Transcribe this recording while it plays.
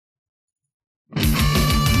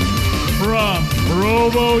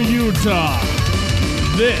Provo, Utah.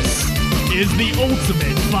 This is the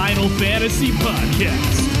ultimate Final Fantasy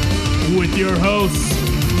podcast with your hosts,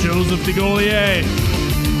 Joseph DeGolier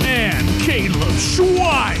and Caleb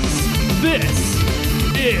Schweiss. This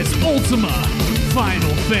is Ultima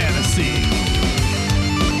Final Fantasy.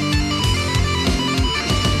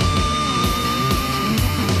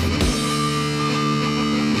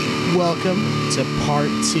 Welcome to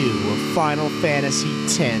part 2 of Final Fantasy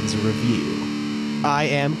X's review. I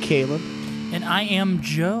am Caleb. And I am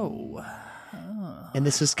Joe. And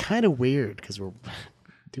this is kind of weird because we're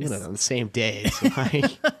doing it on the same day.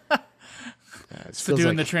 So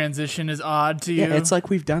doing the transition is odd to you? Yeah, it's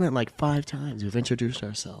like we've done it like 5 times. We've introduced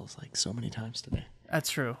ourselves like so many times today.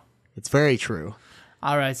 That's true. It's very true.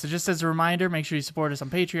 All right, so just as a reminder, make sure you support us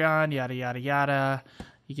on Patreon, yada, yada, yada.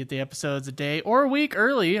 You get the episodes a day or a week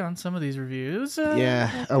early on some of these reviews.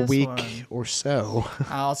 Yeah, a week or so.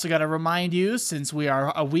 I also got to remind you, since we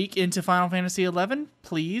are a week into Final Fantasy XI,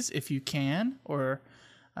 please, if you can, or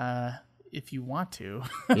if you want to,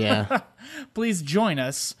 yeah, please join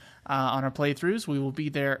us on our playthroughs. We will be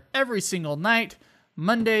there every single night,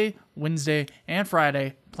 Monday, Wednesday, and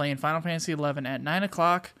Friday, playing Final Fantasy XI at 9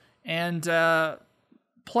 o'clock, and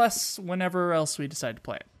plus whenever else we decide to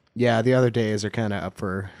play it. Yeah, the other days are kind of up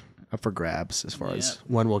for grabs as far as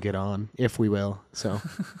when we'll get on, if we will. So,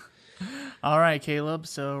 all right, Caleb.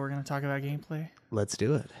 So we're gonna talk about gameplay. Let's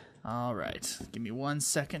do it. All right, give me 1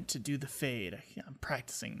 second to do the fade. I'm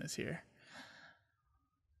practicing this here.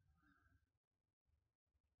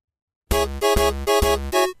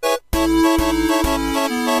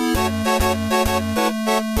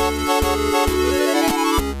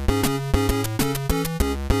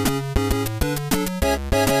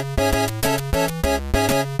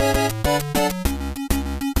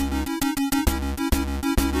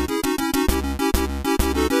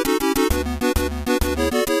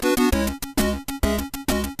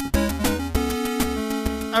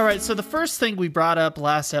 All right, so the first thing we brought up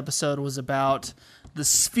last episode was about the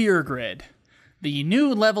Sphere Grid, the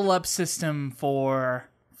new level up system for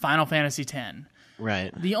Final Fantasy X.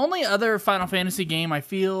 Right. The only other Final Fantasy game I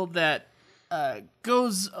feel that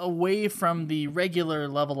goes away from the regular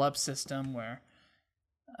level up system where,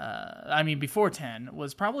 before 10,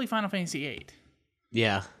 was probably Final Fantasy VIII.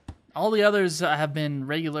 Yeah. All the others have been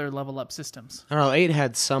regular level up systems. I don't know, 8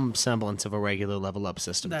 had some semblance of a regular level up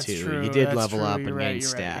system, That's too. true, You did that's level true. up You're and right, gain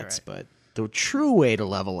you're right, stats, but the true way to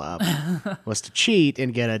level up was to cheat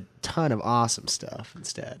and get a ton of awesome stuff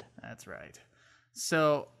instead. That's right.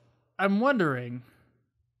 So, I'm wondering,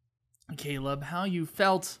 Caleb, how you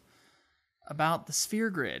felt about the Sphere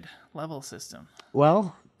Grid level system.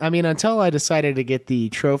 Well, I mean, until I decided to get the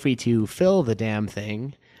trophy to fill the damn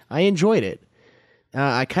thing, I enjoyed it.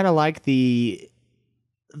 I kind of like the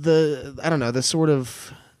I don't know, the sort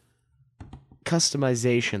of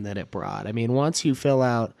customization that it brought. I mean, once you fill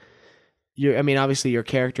out obviously your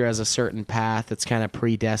character has a certain path that's kind of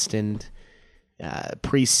predestined,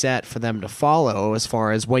 preset for them to follow as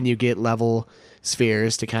far as when you get level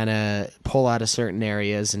spheres to kind of pull out of certain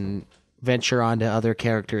areas and venture onto other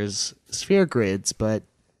characters' sphere grids. But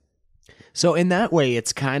so in that way,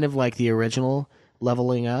 it's kind of like the original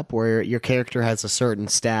leveling up, where your character has a certain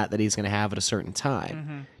stat that he's going to have at a certain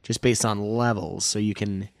time, just based on levels. So you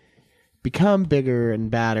can become bigger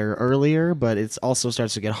and badder earlier, but it also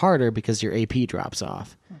starts to get harder because your AP drops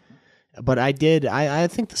off. But I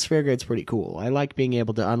think the Sphere Grid's pretty cool. I like being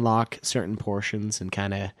able to unlock certain portions and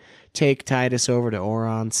kind of take Tidus over to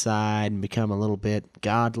Auron's side and become a little bit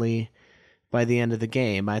godly by the end of the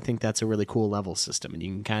game. I think that's a really cool level system, and you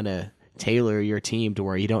can kind of tailor your team to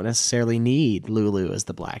where you don't necessarily need Lulu as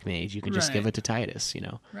the Black Mage. You can just give it to Tidus,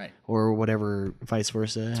 right, or whatever, vice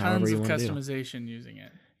versa. Tons of customization using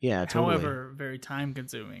it. Yeah, totally. However, very time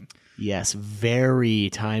consuming. Yes, very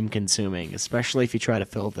time consuming, especially if you try to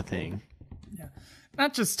fill the thing. Yeah,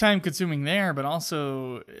 not just time consuming there, but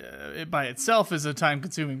also it by itself is a time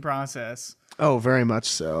consuming process. Oh, very much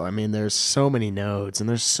so. I mean, there's so many nodes, and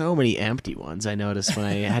there's so many empty ones. I noticed when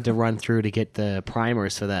I had to run through to get the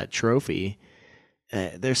primers for that trophy.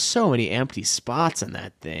 There's so many empty spots in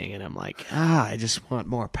that thing, and I'm like, I just want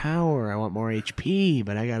more power. I want more HP,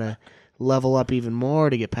 but I gotta level up even more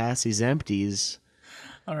to get past these empties.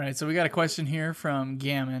 All right, so we got a question here from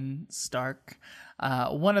Gammon Stark.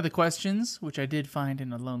 One of the questions, which I did find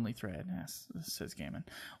in a lonely thread, says Gammon,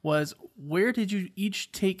 was where did you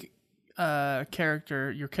each take your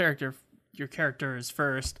characters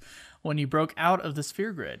first when you broke out of the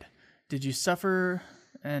Sphere Grid? Did you suffer?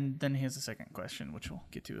 And then he has a second question, which we'll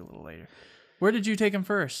get to a little later. Where did you take him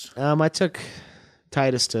first? I took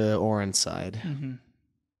Tidus to Auron's side.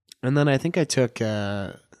 Mm-hmm. And then I think I took,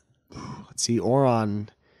 Oron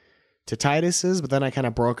to Titus's, but then I kind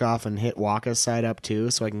of broke off and hit Waka's side up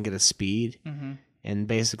too, so I can get a speed. Mm-hmm. And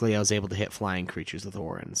basically, I was able to hit flying creatures with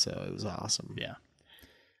Oron, so it was awesome. Yeah.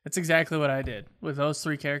 That's exactly what I did with those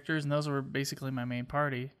 3 characters, and those were basically my main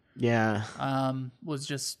party. Yeah. Was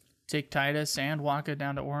just take Titus and Waka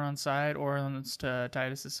down to Oron's side, Oron's to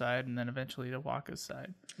Titus's side, and then eventually to Waka's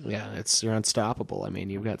side. Yeah, you're unstoppable. I mean,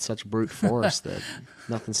 you've got such brute force that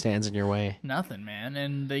nothing stands in your way. Nothing, man.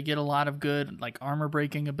 And they get a lot of good like armor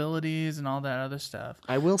breaking abilities and all that other stuff.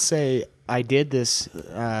 I will say I did this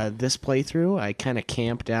this playthrough. I kind of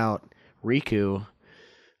camped out Riku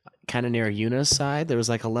kind of near Yuna's side. There was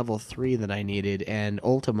like a level 3 that I needed, and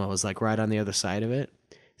Ultima was like right on the other side of it.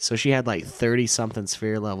 So she had like 30-something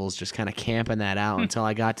sphere levels just kind of camping that out until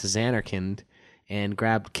I got to Xanarkand and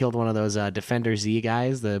killed one of those Defender Z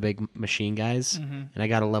guys, the big machine guys, and I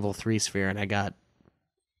got a level 3 sphere, and I got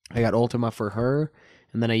Ultima for her,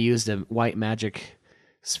 and then I used a white magic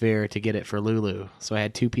sphere to get it for Lulu. So I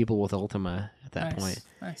had 2 people with Ultima at that point.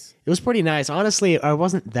 Nice. It was pretty nice. Honestly, I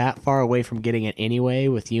wasn't that far away from getting it anyway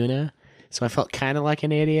with Yuna, so I felt kind of like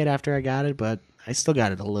an idiot after I got it, but I still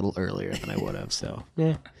got it a little earlier than I would have, so,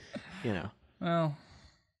 yeah, you know. Well,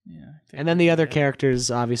 yeah. And then the other characters,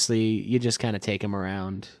 obviously, you just kind of take them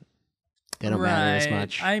around. They don't matter as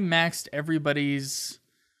much. I maxed everybody's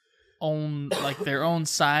own, like, their own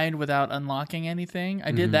side without unlocking anything.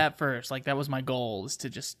 I did that first. Like, that was my goal, is to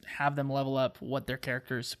just have them level up what their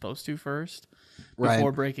character is supposed to first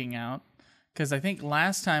before breaking out. Because I think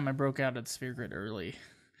last time I broke out at Sphere Grid early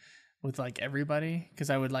with like everybody, because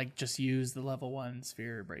I would like just use the level 1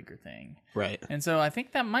 sphere breaker thing. Right. And so I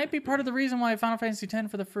think that might be part of the reason why Final Fantasy X,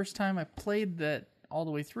 for the first time I played that all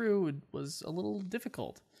the way through, was a little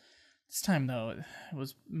difficult. This time, though, it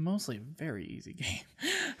was mostly a very easy game.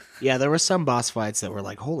 Yeah, there were some boss fights that were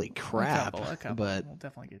like, holy crap. A couple. But we'll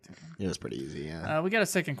definitely get to them. It was pretty easy, yeah. We got a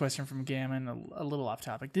second question from Gammon, a little off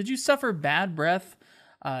topic. Did you suffer bad breath,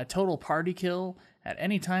 total party kill at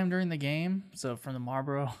any time during the game? So from the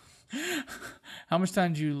Marlboro... How much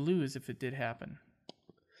time did you lose if it did happen?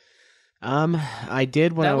 I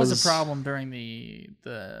did when that I was... That was a problem during the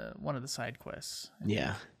one of the side quests.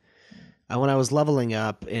 Yeah. When I was leveling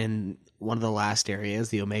up in one of the last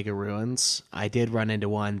areas, the Omega Ruins, I did run into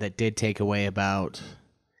one that did take away about...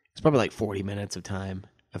 It's probably like 40 minutes of time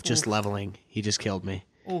of just leveling. He just killed me.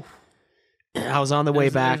 Oof. I was on the way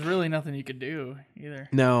back. There's really nothing you could do either.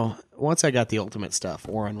 No. Once I got the ultimate stuff,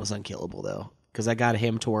 Oron was unkillable, though. Because I got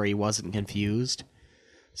him to where he wasn't confused.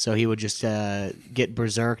 So he would just get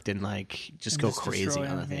berserked and like just go crazy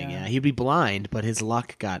on the thing. Yeah, he'd be blind, but his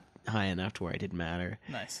luck got high enough to where it didn't matter.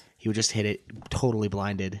 Nice. He would just hit it totally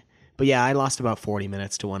blinded. But yeah, I lost about 40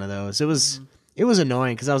 minutes to one of those. It was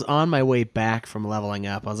annoying because I was on my way back from leveling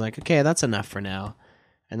up. I was like, okay, that's enough for now.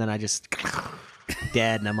 And then I just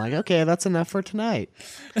dead, and I'm like, okay, that's enough for tonight.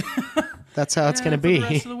 That's how it's going to be. For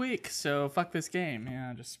the rest of the week. So fuck this game.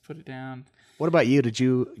 Yeah, just put it down. What about you? Did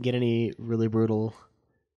you get any really brutal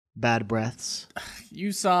bad breaths?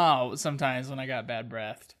 You saw sometimes when I got bad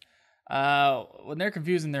breathed. When they're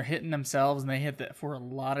confused and they're hitting themselves and they hit that for a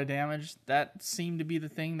lot of damage, that seemed to be the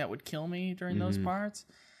thing that would kill me during those parts.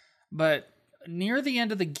 But near the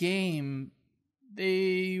end of the game,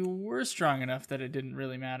 they were strong enough that it didn't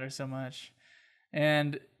really matter so much.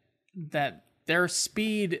 And that their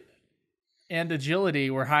speed and agility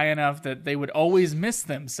were high enough that they would always miss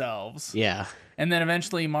themselves. Yeah. And then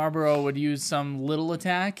eventually Marlboro would use some little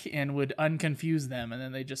attack and would unconfuse them, and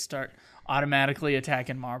then they just start automatically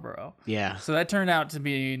attacking Marlboro. Yeah. So that turned out to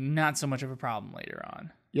be not so much of a problem later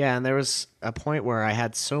on. Yeah, and there was a point where I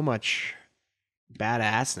had so much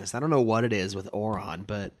badassness. I don't know what it is with Oron,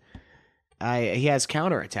 but he has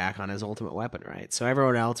counterattack on his ultimate weapon, right? So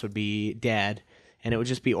everyone else would be dead, and it would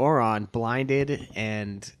just be Oron blinded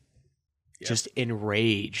and just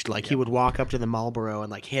enraged. Like he would walk up to the Marlboro and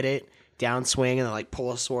like hit it, downswing, and then like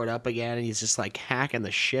pull a sword up again, and he's just like hacking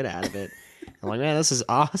the shit out of it. I'm like, man, this is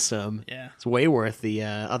awesome. Yeah. It's way worth the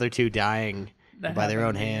other two dying by their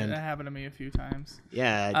own hand. That happened to me a few times.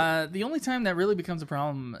 Yeah. The only time that really becomes a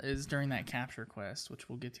problem is during that capture quest, which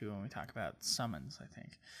we'll get to when we talk about summons, I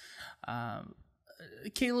think.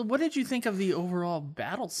 Caleb, what did you think of the overall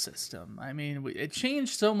battle system? I mean, it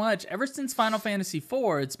changed so much. Ever since Final Fantasy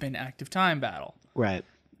IV, it's been active time battle. Right.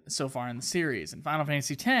 So far in the series. And Final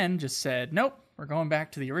Fantasy X just said, nope, we're going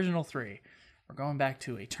back to the original 3. We're going back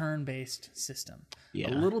to a turn-based system.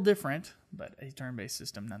 Yeah. A little different, but a turn-based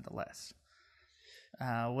system nonetheless.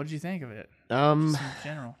 What did you think of it? Just in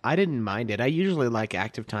general. I didn't mind it. I usually like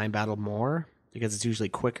active time battle more because it's usually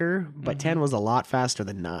quicker, but 10 was a lot faster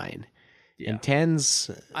than 9. And 10's,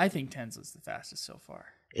 I think 10's is the fastest so far.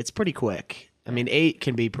 it's pretty quick. I mean, 8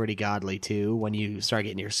 can be pretty godly too when you start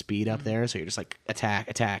getting your speed up there. So you're just like attack,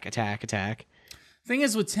 attack, attack, attack. Thing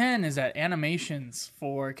is with 10 is that animations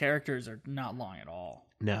for characters are not long at all.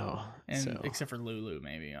 No. And except for Lulu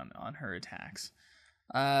maybe on her attacks.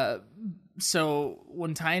 So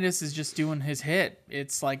when Titus is just doing his hit,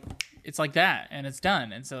 it's like that and it's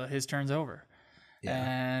done. And so his turn's over. Yeah.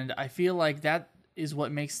 And I feel like that is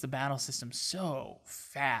what makes the battle system so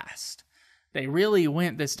fast. They really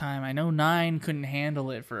went this time. I know 9 couldn't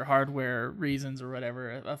handle it for hardware reasons or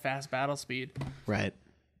whatever, a fast battle speed. Right.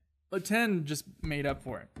 But 10 just made up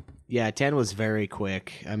for it. Yeah, 10 was very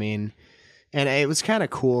quick. I mean, and it was kind of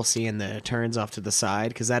cool seeing the turns off to the side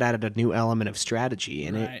because that added a new element of strategy.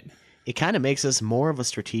 And it kind of makes us more of a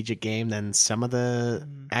strategic game than some of the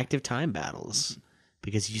active time battles.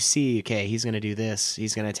 Because you see, okay, he's going to do this.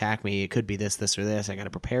 He's going to attack me. It could be this, this, or this. I got to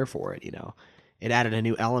prepare for it, you know. It added a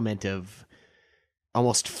new element of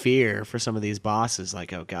almost fear for some of these bosses.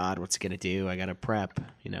 Like, oh, God, what's it going to do? I got to prep,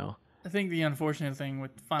 you know. I think the unfortunate thing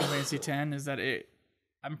with Final Fantasy X is that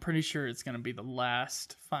I'm pretty sure it's going to be the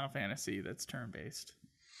last Final Fantasy that's turn-based.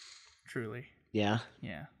 Truly. Yeah?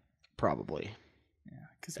 Yeah. Probably. Yeah,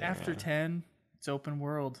 because after 10, it's open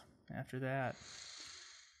world after that.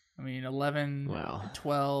 I mean, 11,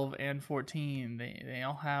 12, and 14, they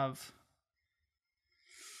all have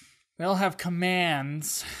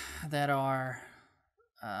commands that are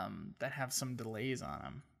that have some delays on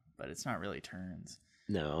them, but it's not really turns.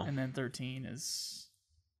 No. And then 13 is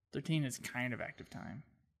kind of active time.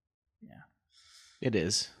 Yeah. It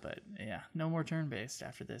is. But yeah, no more turn-based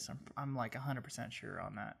after this. I'm like 100% sure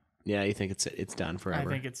on that. Yeah, you think it's done forever?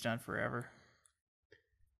 I think it's done forever.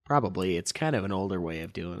 Probably. It's kind of an older way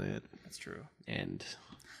of doing it. That's true.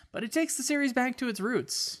 But it takes the series back to its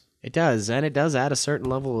roots. It does, and it does add a certain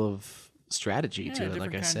level of strategy to it,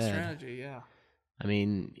 like I said. Strategy, yeah. I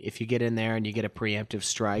mean, if you get in there and you get a preemptive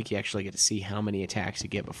strike, you actually get to see how many attacks you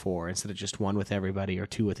get before instead of just one with everybody or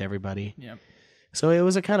two with everybody. Yep. So it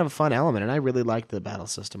was a kind of a fun element, and I really liked the battle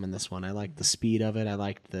system in this one. I liked the speed of it. I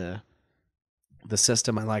liked the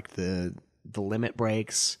system. I liked the limit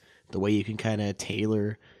breaks, the way you can kind of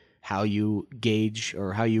tailor how you gauge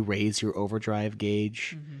or how you raise your overdrive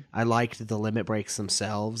gauge. Mm-hmm. I liked the limit breaks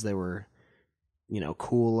themselves. They were,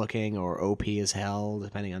 cool looking or OP as hell,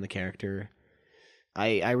 depending on the character.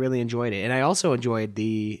 I really enjoyed it. And I also enjoyed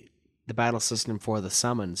the battle system for the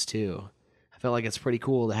summons, too. I felt like it's pretty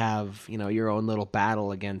cool to have, your own little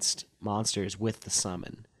battle against monsters with the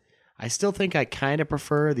summon. I still think I kind of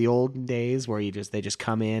prefer the olden days where they just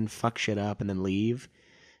come in, fuck shit up, and then leave.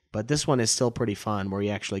 But this one is still pretty fun where you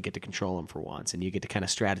actually get to control them for once, and you get to kind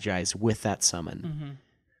of strategize with that summon. Mm-hmm.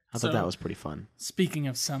 I thought that was pretty fun. Speaking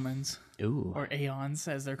of summons, or aeons,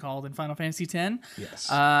 as they're called in Final Fantasy X,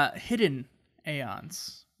 yes, hidden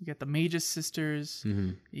aeons. You got the Magus Sisters,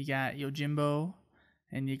 mm-hmm. you got Yojimbo,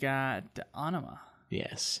 and you got Anima.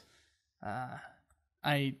 Yes. Now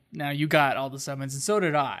you got all the summons, and so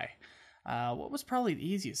did I. What was probably the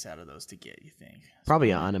easiest out of those to get, you think?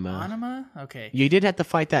 Probably Anima. Anima? Okay. You did have to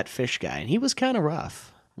fight that fish guy, and he was kind of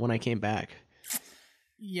rough when I came back.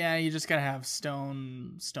 Yeah, you just gotta have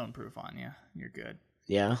stone proof on you. You're good.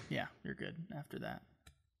 Yeah? Yeah, you're good after that.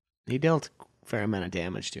 He dealt a fair amount of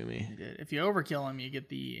damage to me. He did. If you overkill him, you get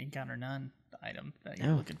the Encounter None item that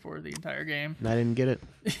you're looking for the entire game. I didn't get it.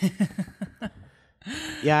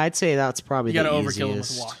 Yeah, I'd say that's probably the easiest. You gotta overkill him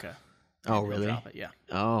with Waka. Oh, really? Drop it, yeah.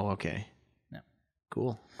 Oh, okay. Yeah.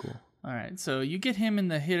 Cool. All right, so you get him in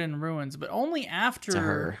the Hidden Ruins, but only after... To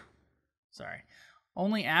her. Sorry.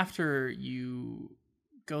 Only after you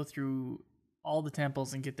go through all the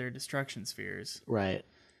temples and get their destruction spheres. Right.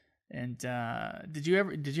 And did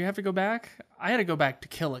you have to go back? I had to go back to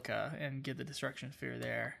Kilika and get the destruction sphere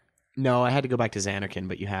there. No, I had to go back to Zanarkand,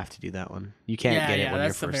 but you have to do that one. You can't get it when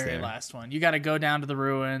you're first there. Yeah, that's the very last one. You got to go down to the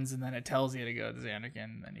ruins, and then it tells you to go to Zanarkand,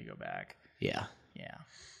 and then you go back. Yeah. Yeah.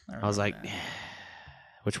 I was like,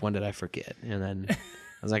 which one did I forget? And then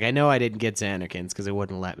I was like, I know I didn't get Zanarkand's because it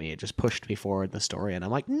wouldn't let me. It just pushed me forward in the story, and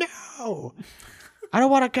I'm like, no! I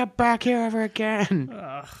don't want to get back here ever again.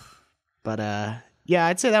 Ugh. But, yeah,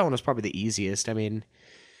 I'd say that one was probably the easiest. I mean,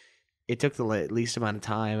 it took the least amount of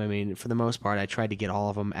time. I mean, for the most part, I tried to get all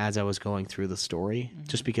of them as I was going through the story,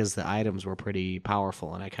 just because the items were pretty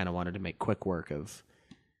powerful, and I kind of wanted to make quick work of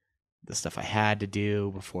the stuff I had to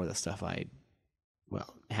do before the stuff I,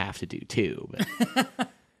 have to do too. But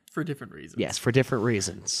for different reasons. Yes, for different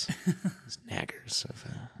reasons. Naggers.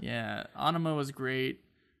 Yeah, Anima was great.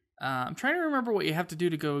 I'm trying to remember what you have to do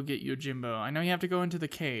to go get Yojimbo. I know you have to go into the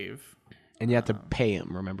cave. And you have to pay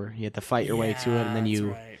him, remember? You have to fight your way to it, and then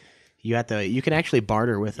you You can actually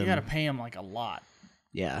barter with You him. got to pay him like a lot.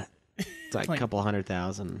 Yeah. It's like, Like- a couple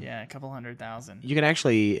 100,000. Yeah, a couple 100,000. You can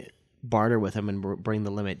actually barter with him and bring the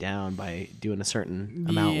limit down by doing a certain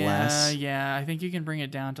amount less. Yeah, I think you can bring it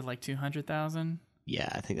down to like 200,000. Yeah,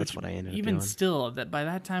 I think that's what I ended up Even doing. still, that by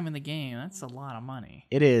that time in the game, that's a lot of money.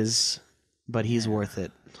 It is, but he's worth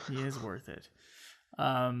it. He is worth it.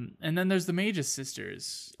 And then there's the Mage's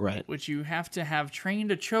Sisters, Right. which you have to have trained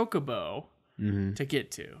a chocobo Mm-hmm. to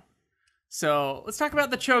get to. So let's talk about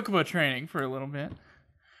the chocobo training for a little bit.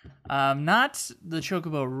 Not the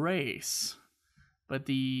chocobo race, but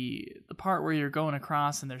the part where you're going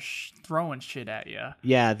across and they're throwing shit at you.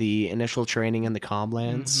 Yeah, the initial training in the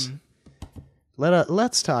Comlands. Mm-hmm.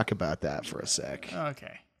 Let's talk about that for a sec.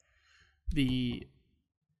 Okay.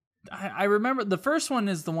 I remember the first one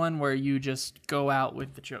is the one where you just go out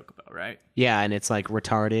with the chocobo, right? Yeah, and it's like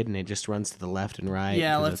retarded, and it just runs to the left and right.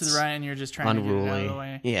 Yeah, 'cause left to the it's right, and you're just trying to get it out of the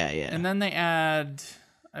way. Yeah, yeah. And then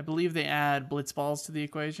I believe they add blitz balls to the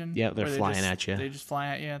equation. Yeah, they're where flying at you. They just fly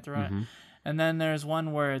at you at the right. Mm-hmm. And then there's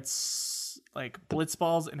one where it's like blitz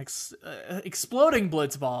balls and exploding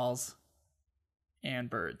blitz balls and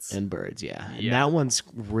birds. And birds, yeah. And Yeah. that one's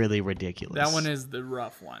really ridiculous. That one is the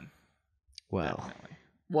rough one. well, Definitely.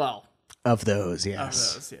 Well, of those, yes.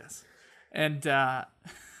 of those, yes. And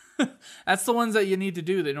that's the ones that you need to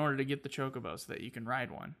do in order to get the chocobo so that you can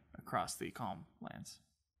ride one across the calm lands.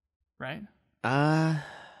 Right? I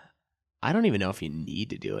don't even know if you need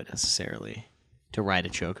to do it necessarily to ride a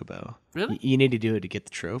chocobo. Really? You need to do it to get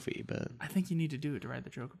the trophy, but I think you need to do it to ride the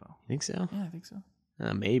chocobo. you think so? Yeah, I think so.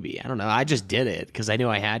 Maybe. I don't know. I just did it because I knew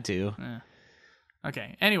I had to. Yeah.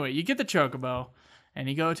 Okay. Anyway, you get the chocobo, and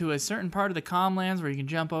you go to a certain part of the calm lands where you can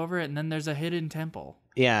jump over it, and then there's a hidden temple.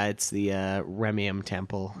 Yeah, it's the Remium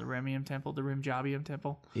Temple. The Remium Temple, the Rimjobium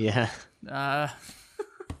Temple. Yeah. Uh,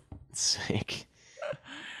 Sick.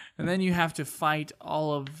 and then you have to fight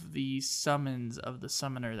all of the summons of the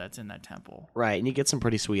summoner that's in that temple. Right, and you get some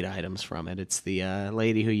pretty sweet items from it. It's the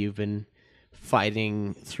lady who you've been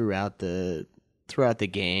fighting throughout the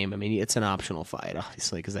game. I mean, it's an optional fight,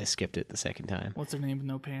 obviously, because I skipped it the second time. What's her name with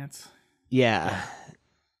no pants? Yeah.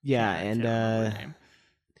 Yeah, I and can't remember her name.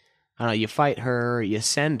 I don't know, you fight her, you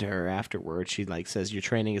send her afterwards. She like says your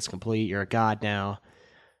training is complete, you're a god now.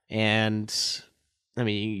 And I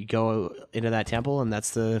mean, you go into that temple and that's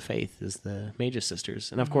the faith, is the Mage's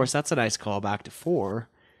Sisters. And of course, that's a nice callback to 4.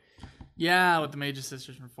 Yeah, with the Mage's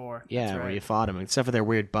Sisters from 4. Yeah, That's right. where you fought them, except for their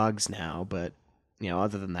weird bugs now, but you know,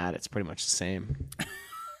 other than that, it's pretty much the same.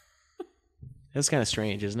 It's kind of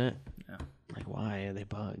strange, isn't it? Yeah. Like, why are they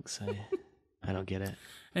bugs? I don't get it.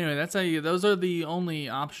 Anyway, that's how you. Those are the only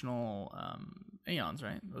optional aeons,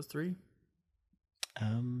 right? Those 3.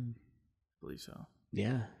 I believe so.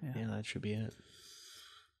 Yeah, Yeah. that should be it.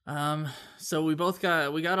 So we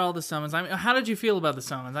got all the summons. I mean, how did you feel about the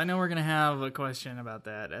summons? I know we're gonna have a question about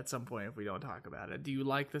that at some point if we don't talk about it. Do you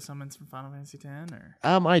like the summons from Final Fantasy X or?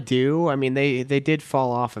 I do. I mean, they did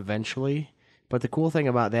fall off eventually, but the cool thing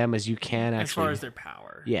about them is you can actually, As far as their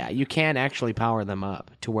power. yeah, you can actually power them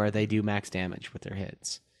up to where they do max damage with their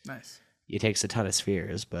hits. Nice. It takes a ton of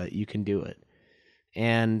spheres, but you can do it.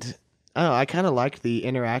 And I kind of liked the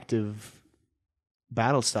interactive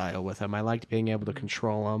battle style with them. I liked being able to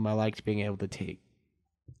control them. I liked being able to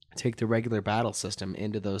take the regular battle system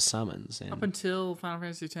into those summons. And Up until Final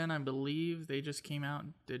Fantasy X, I believe they just came out,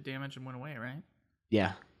 did damage, and went away. Right?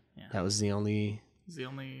 yeah, Yeah. that was the only. It's the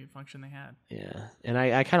only function they had. Yeah, and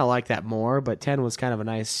I kind of like that more. But 10 was kind of a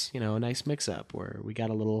nice mix up where we got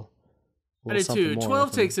a little. I did something too. more 12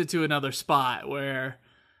 with them. takes it to another spot where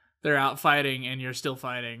they're out fighting and you're still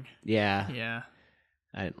fighting. Yeah, Yeah.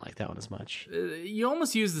 I didn't like that one as much. You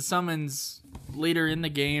almost use the summons later in the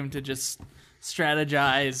game to just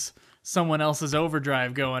strategize someone else's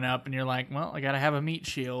overdrive going up, and you're like, well, I gotta have a meat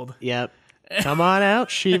shield. Yep. Come on out,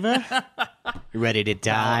 Shiva. You ready to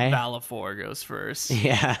die? Valafor goes first.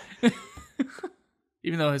 Yeah.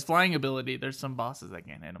 Even though his flying ability, there's some bosses that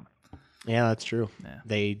can't hit him. Yeah, that's true. Yeah.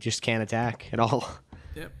 They just can't attack at all.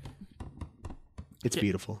 Yep. It's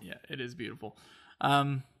beautiful. Yeah, it is beautiful.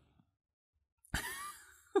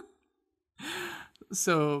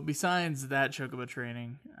 So besides that chocobo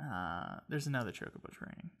training, there's another chocobo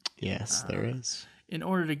training. Yes, there is. In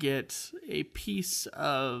order to get a piece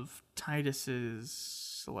of Titus's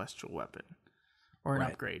celestial weapon, or an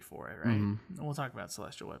upgrade for it, right? And we'll talk about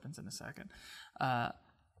celestial weapons in a second.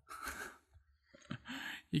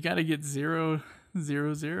 You got to get 0,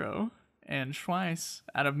 0, 0, and Schweiss,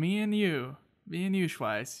 out of me and you,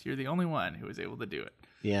 Schweiss, you're the only one who was able to do it.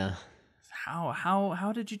 Yeah.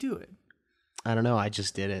 How did you do it? I don't know. I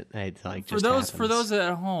just did it. I like For just those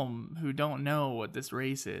at home who don't know what this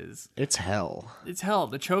race is, it's hell. it's hell.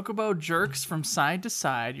 The chocobo jerks from side to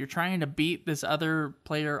side. You're trying to beat this other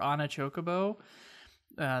player on a chocobo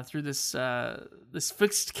through this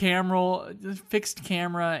fixed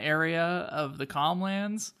camera area of the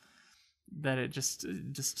Calmlands. That it just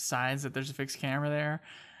decides that there's a fixed camera there,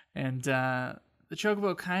 and the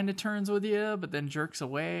chocobo kind of turns with you, but then jerks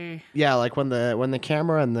away. Yeah, like when the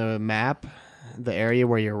camera and the map, the area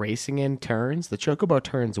where you're racing in turns, the chocobo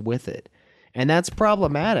turns with it. And that's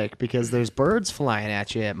problematic because there's birds flying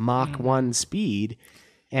at you at Mach 1 speed,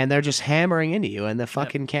 and they're just hammering into you, and the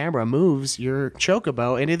fucking camera moves your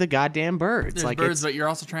chocobo into the goddamn birds. There's like birds, but you're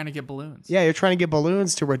also trying to get balloons. Yeah, you're trying to get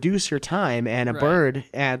balloons to reduce your time, and a bird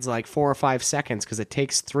adds like 4 or 5 seconds because it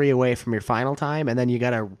takes 3 away from your final time, and then you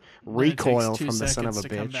gotta recoil from the son of a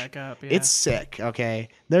bitch. Back up, yeah. It's sick, okay?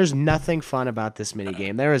 There's nothing fun about this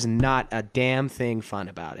minigame. There is not a damn thing fun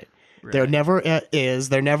about it. Right. There never is.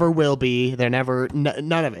 There never will be. There never...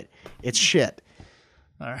 none of it. It's shit.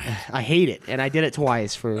 All right. I hate it, and I did it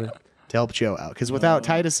twice to help Joe out. Because without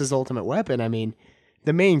Titus's ultimate weapon, I mean,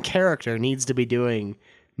 the main character needs to be doing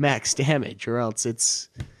max damage, or else it's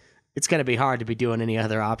going to be hard to be doing any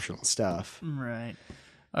other optional stuff. Right.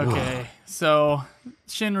 Okay. So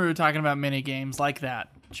Shinru talking about mini games like that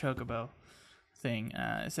chocobo thing.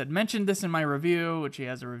 It said, mentioned this in my review, which he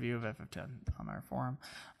has a review of FF10 on our forum.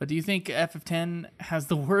 But do you think FF10 has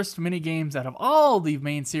the worst mini games out of all the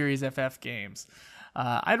main series FF games?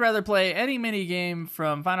 I'd rather play any mini game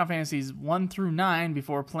from Final Fantasies 1 through 9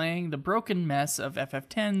 before playing the broken mess of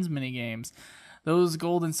FF10's mini games. Those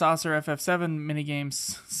Golden Saucer FF7 mini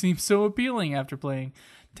games seem so appealing after playing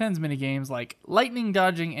 10's mini games like lightning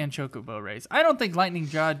dodging and chocobo race. I don't think lightning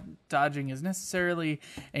dodging is necessarily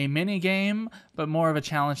a mini game, but more of a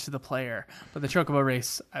challenge to the player. But the chocobo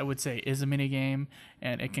race, I would say, is a mini game,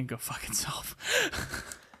 and it can go fuck itself.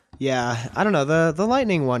 Yeah, I don't know. The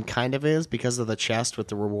lightning one kind of is because of the chest with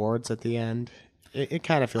the rewards at the end. It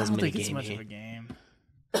kind of feels mini-gamey. I don't think it's much of a game.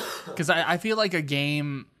 Because I feel like a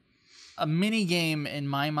mini game in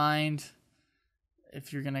my mind,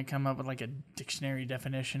 if you're going to come up with like a dictionary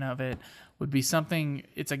definition of it, would be something,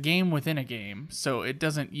 it's a game within a game. So it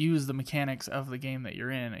doesn't use the mechanics of the game that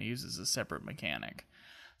you're in. It uses a separate mechanic.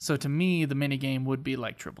 So to me, the mini game would be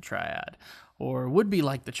like Triple Triad, or would be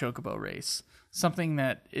like the Chocobo Race. Something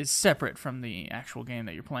that is separate from the actual game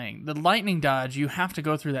that you're playing. The lightning dodge, you have to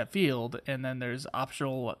go through that field, and then there's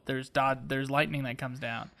optional, there's lightning that comes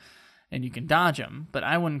down, and you can dodge them, but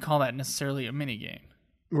I wouldn't call that necessarily a mini game.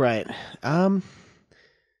 Right. I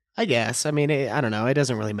guess. I mean, I don't know. It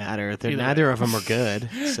doesn't really matter. Neither of them are good.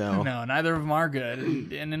 So no, neither of them are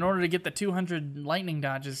good. And in order to get the 200 lightning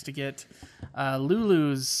dodges to get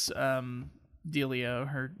Lulu's Delio,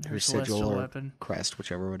 her celestial weapon, crest,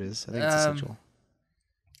 whichever it is. I think it's a sigil.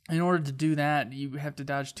 In order to do that, you have to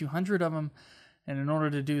dodge 200 of them. And in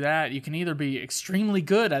order to do that, you can either be extremely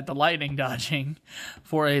good at the lightning dodging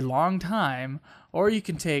for a long time, or you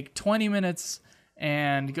can take 20 minutes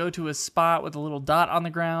and go to a spot with a little dot on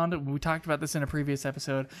the ground. We talked about this in a previous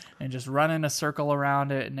episode, and just run in a circle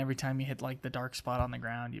around it, and every time you hit like the dark spot on the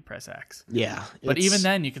ground, you press X. Yeah. But even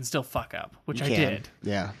then, you can still fuck up, which I did.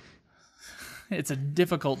 Yeah. It's a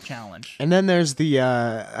difficult challenge. And then there's the,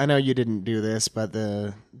 I know you didn't do this, but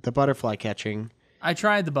the butterfly catching. I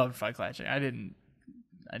tried the butterfly catching. I didn't.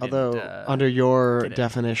 Although, under your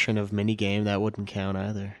definition of minigame, that wouldn't count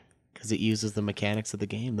either. Because it uses the mechanics of the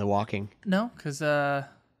game, the walking. No, because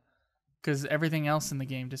everything else in the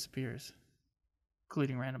game disappears,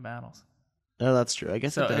 including random battles. Oh, that's true. I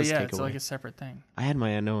guess it does take away. It's like a separate thing. I had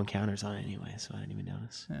my no encounters on anyway, so I didn't even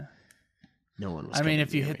notice. Yeah. No one was. I mean,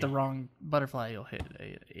 if you hit the wrong butterfly, you'll hit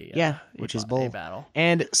which is bull. A battle.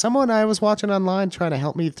 And someone I was watching online trying to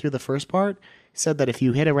help me through the first part said that if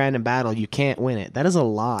you hit a random battle, you can't win it. That is a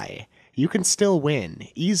lie. You can still win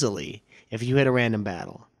easily if you hit a random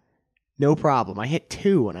battle. No problem. I hit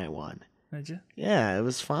 2 when I won. Did you? Yeah, it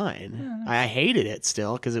was fine. Yeah, I hated it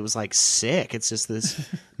still because it was like sick. It's just this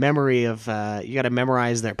memory of you got to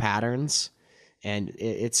memorize their patterns, and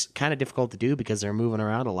it's kind of difficult to do because they're moving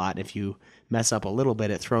around a lot. And if you mess up a little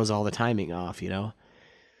bit, it throws all the timing off, you know?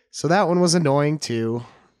 So that one was annoying too,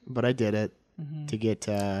 but I did it to get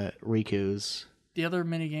Riku's. The other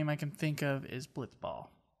minigame I can think of is Blitzball.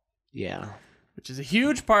 Yeah. Which is a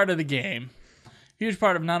huge part of the game. Huge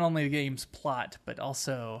part of not only the game's plot, but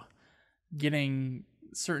also getting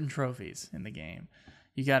certain trophies in the game.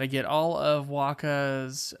 You got to get all of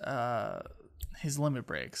Waka's his limit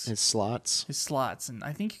breaks. His slots. And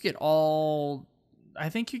I think you get all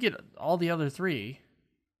the other 3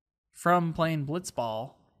 from playing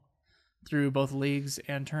Blitzball. through both leagues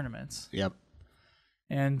and tournaments. Yep.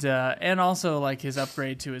 And also like his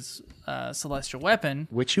upgrade to his celestial weapon,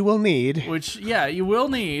 Which you will need. which you will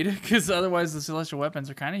need because otherwise the celestial weapons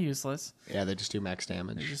are kind of useless. Yeah, they just do max They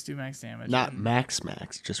damage. just do max damage. Not max,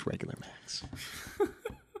 just regular max.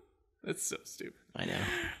 That's so stupid. I know.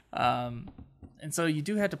 And so you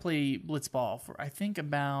do have to play Blitzball for I think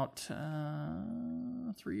about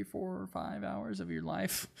 3, 4, or 5 hours of your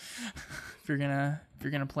life if you're gonna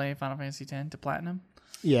play Final Fantasy X to platinum.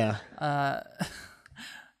 Yeah.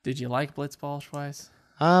 Did you like Blitzball, Schweiss?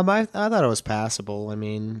 I thought it was passable. I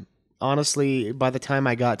mean, honestly, by the time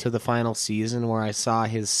I got to the final season where I saw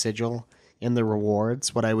his sigil in the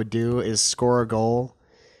rewards, what I would do is score a goal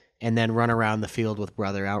and then run around the field with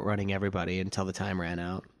Brother, outrunning everybody until the time ran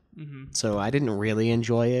out. Mm-hmm. So I didn't really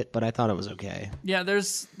enjoy it, but I thought it was okay. Yeah,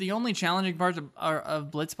 there's the only challenging part of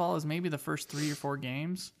Blitzball is maybe the first 3 or 4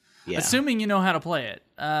 games. Yeah. Assuming you know how to play it.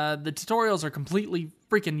 The tutorials are completely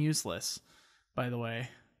freaking useless, by the way.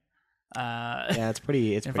 Yeah, it's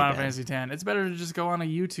pretty Final bad. Fantasy X. It's better to just go on a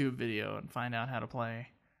YouTube video and find out how to play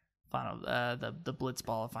the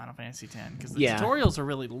Blitzball of Final Fantasy X because the tutorials are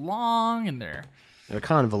really long and they're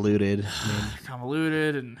convoluted.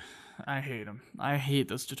 Convoluted, and I hate them. I hate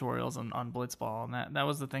those tutorials on Blitzball, and that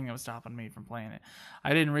was the thing that was stopping me from playing it.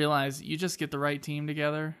 I didn't realize you just get the right team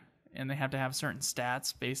together, and they have to have certain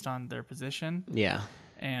stats based on their position. Yeah.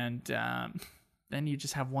 And then you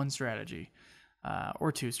just have one strategy.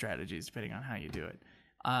 Or 2 strategies, depending on how you do it.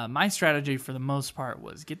 My strategy, for the most part,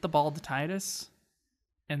 was get the ball to Titus,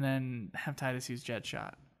 and then have Titus use Jet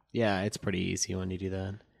Shot. Yeah, it's pretty easy when you do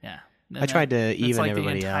that. Yeah. I tried to even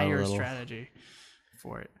everybody out a little. That's like the entire strategy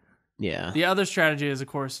for it. Yeah. The other strategy is, of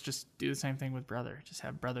course, just do the same thing with Brother. Just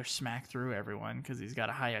have Brother smack through everyone because he's got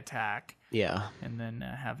a high attack. Yeah. And then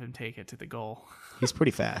have him take it to the goal. He's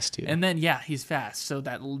pretty fast, too. And then, he's fast. So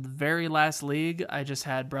that very last league, I just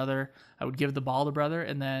had Brother. I would give the ball to Brother,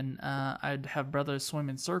 and then I'd have Brother swim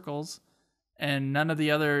in circles, and none of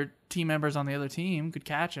the other team members on the other team could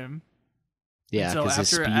catch him. Yeah, because his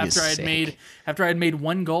speed is sick. After I'd made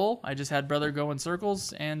one goal, I just had Brother go in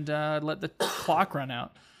circles and let the clock run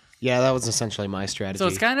out. Yeah, that was essentially my strategy. So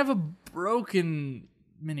it's kind of a broken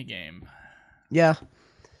minigame. Yeah.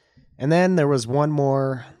 And then there was one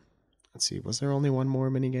more. Let's see, was there only one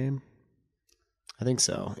more minigame? I think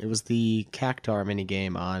so. It was the Cactar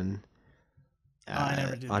minigame on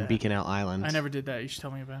Beacon Island. I never did that. You should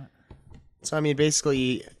tell me about it. So, I mean,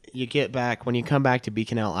 basically, you get back, when you come back to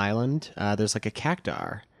Beacon Island, there's like a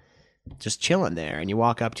Cactar just chilling there, and you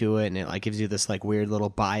walk up to it, and it like gives you this like weird little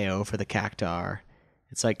bio for the Cactar.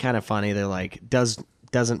 It's like kind of funny. They're like,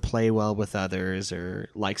 doesn't play well with others, or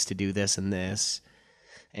likes to do this and this.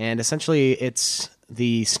 And essentially, it's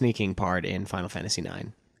the sneaking part in Final Fantasy IX.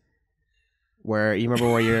 Where you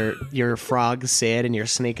remember where your frog Sid and you're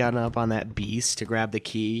sneaking up on that beast to grab the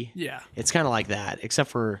key? Yeah. It's kind of like that, except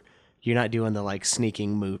for you're not doing the like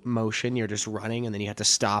sneaking motion. You're just running, and then you have to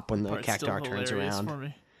stop when the Cactar turns around. For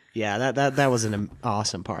me. Yeah, that was an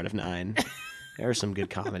awesome part of 9. There was some good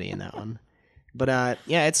comedy in that one. But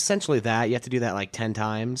it's essentially that. You have to do that like 10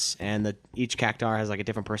 times, and each Cactar has like a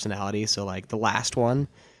different personality. So like the last one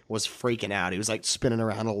was freaking out. He was like spinning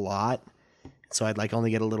around a lot. So I'd like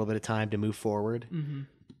only get a little bit of time to move forward. Mm-hmm.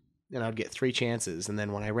 And I'd get 3 chances. And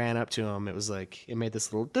then when I ran up to him, it was like, it made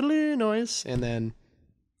this little diddly noise. And then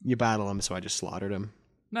you battle him, so I just slaughtered him.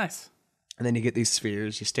 Nice. And then you get these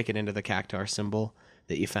spheres. You stick it into the Cactar symbol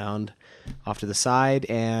that you found off to the side,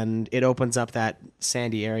 and it opens up that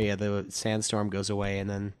sandy area. The sandstorm goes away, and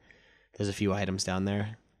then there's a few items down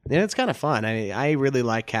there. And it's kind of fun. I really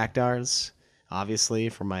like Cactars, obviously,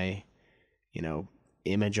 for my,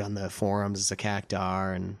 image on the forums as a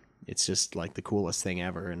Cactar, and it's just like the coolest thing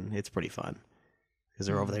ever, and it's pretty fun. Because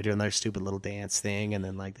they're over there doing their stupid little dance thing, and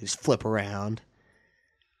then like they just flip around.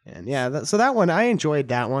 And so that one, I enjoyed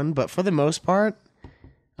that one, but for the most part,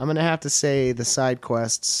 I'm going to have to say the side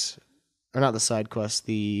quests, or not the side quests,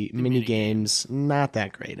 the mini games, not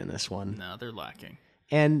that great in this one. No, they're lacking.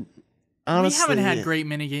 And honestly, we haven't had great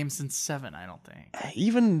mini games since 7, I don't think.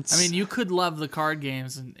 You could love the card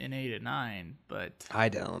games in 8 and 9, but I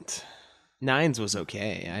don't. 9's was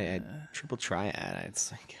okay. I triple triad.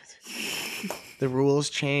 It's like the rules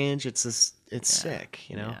change. It's sick,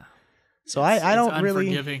 Yeah. So I don't really.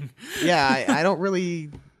 Unforgiving. Yeah, I don't really.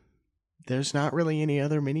 There's not really any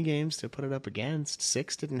other mini games to put it up against.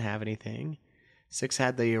 6 didn't have anything. 6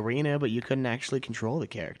 had the arena, but you couldn't actually control the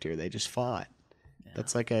character. They just fought. Yeah.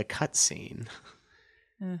 That's like a cutscene.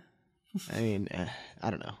 I mean, I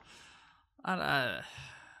don't know.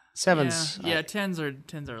 7's. Yeah,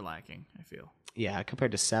 10s are lacking, I feel. Yeah,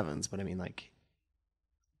 compared to 7's, but I mean, like,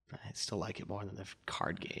 I still like it more than the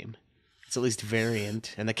card game. It's at least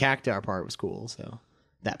variant, and the cactuar part was cool, so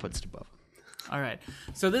that puts it above. All right.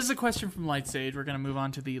 So this is a question from Light Sage. We're going to move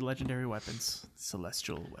on to the legendary weapons,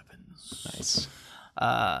 celestial weapons. Nice.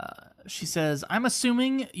 She says, I'm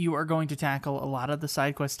assuming you are going to tackle a lot of the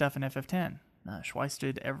side quest stuff in FF10. Schweiss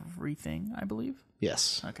did everything, I believe.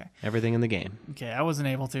 Yes. Okay. Everything in the game. Okay, I wasn't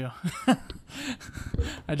able to.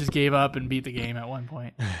 I just gave up and beat the game at one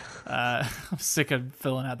point. I'm sick of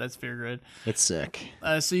filling out that sphere grid. It's sick.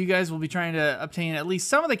 So you guys will be trying to obtain at least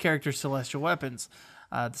some of the characters' celestial weapons,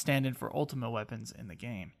 the stand-in for ultimate weapons in the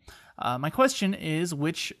game. My question is,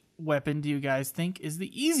 which weapon do you guys think is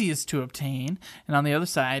the easiest to obtain? And on the other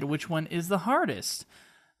side, which one is the hardest?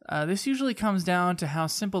 This usually comes down to how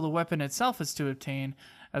simple the weapon itself is to obtain,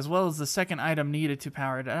 as well as the second item needed to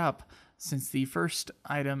power it up, since the first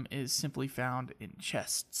item is simply found in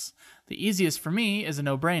chests. The easiest for me is a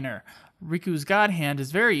no-brainer. Riku's God Hand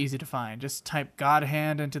is very easy to find. Just type God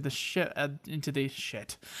Hand into the into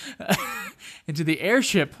the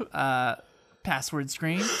airship password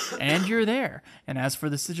screen, and you're there. And as for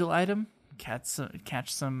the sigil item, catch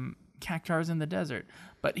some cactuars in the desert.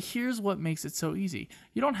 But here's what makes it so easy.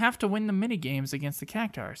 You don't have to win the minigames against the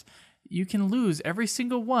cactuars. You can lose every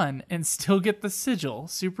single one and still get the sigil.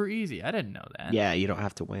 Super easy. I didn't know that. Yeah, you don't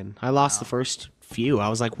have to win. I lost the first few. I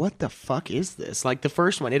was like, what the fuck is this? Like, the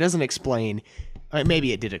first one, it doesn't explain.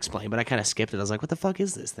 Maybe it did explain, but I kind of skipped it. I was like, what the fuck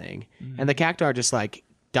is this thing? And the cactuar just, like,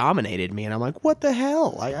 dominated me. And I'm like, what the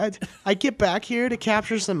hell? I get back here to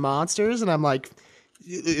capture some monsters, and I'm like,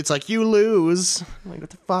 it's like, you lose. I'm like,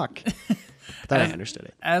 what the fuck? Then I understood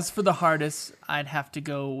it. As for the hardest, I'd have to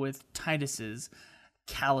go with Titus's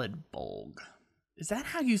Khalidbolg. Is that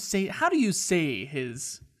how you say? How do you say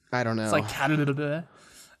his? I don't know. It's like Khalid.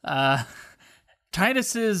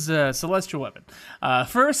 Titus's celestial weapon.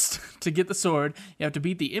 First, to get the sword, you have to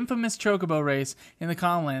beat the infamous chocobo race in the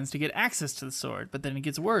Calmlands to get access to the sword. But then it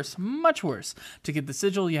gets worse, much worse. To get the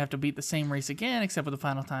sigil, you have to beat the same race again, except with a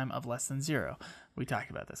final time of less than 0. We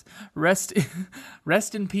talked about this. Rest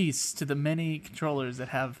in peace to the many controllers that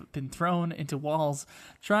have been thrown into walls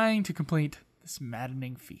trying to complete this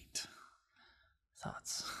maddening feat.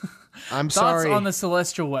 Thoughts? I'm sorry. Thoughts on the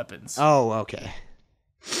celestial weapons. Oh, okay.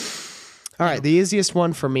 All right, the easiest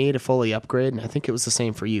one for me to fully upgrade, and I think it was the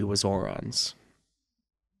same for you, was Aurons.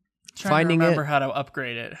 Trying to remember how to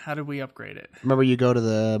upgrade it. How did we upgrade it? Remember you go to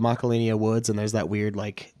the Macalania Woods, and there's that weird,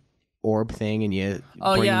 like, orb thing, and you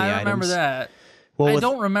bring the I remember items. that. Well, I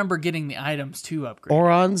don't remember getting the items to upgrade.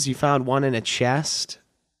 Aurons, you found one in a chest.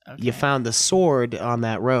 Okay. You found the sword on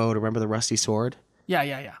that road. Remember the rusty sword?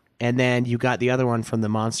 Yeah. And then you got the other one from the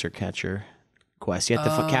monster catcher quest. You had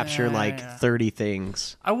to capture 30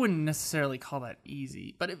 things. I wouldn't necessarily call that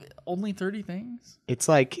easy, but only 30 things? It's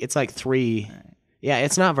like 3. Right. Yeah,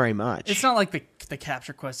 it's not very much. It's not like the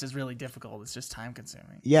capture quest is really difficult. It's just time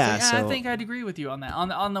consuming. Yeah, so I think I'd agree with you on that.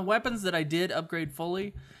 On the weapons that I did upgrade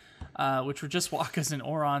fully, which were just Wakkas and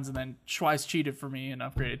Aurons, and then Schweiss cheated for me and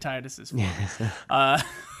upgraded Titus's for me.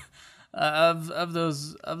 Of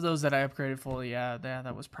those that I upgraded fully,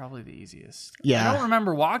 that was probably the easiest. Yeah. I don't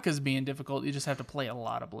remember Wakkas being difficult. You just have to play a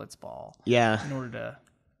lot of Blitzball. Yeah. In order to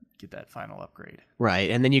get that final upgrade.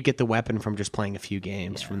 Right, and then you get the weapon from just playing a few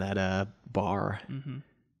games from that bar,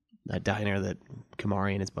 that diner that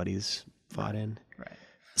Kamari and his buddies fought in. Right.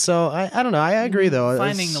 So I don't know. I agree though.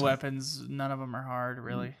 Finding the weapons, none of them are hard,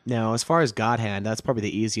 really. No, as far as God Hand, that's probably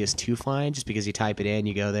the easiest to find, just because you type it in,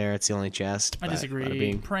 you go there, it's the only chest. I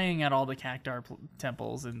disagree. Praying at all the cactuar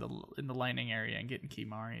temples in the lightning area and getting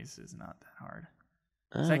Kimari's is not that hard.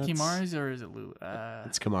 Is that Kimari's or is it Lu?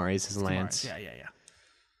 It's Kamari's, his lance. Yeah.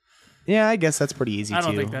 Yeah, I guess that's pretty easy too. I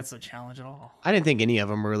don't think that's a challenge at all. I didn't think any of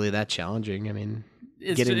them were really that challenging. I mean,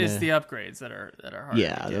 it's the upgrades that are hard.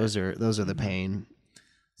 Yeah, those are the pain.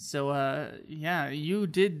 So you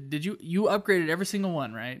did you upgraded every single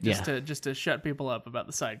one, right? Just to shut people up about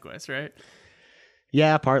the side quests, right?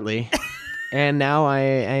 Yeah, partly. And now I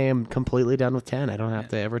am completely done with 10. I don't have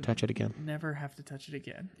to ever touch it again. Never have to touch it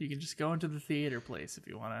again. You can just go into the theater place if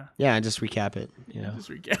you want to. Yeah, and just recap it. Just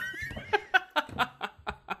recap.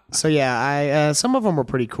 So yeah, some of them were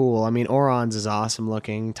pretty cool. I mean, Aurons is awesome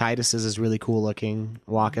looking. Titus's is really cool looking.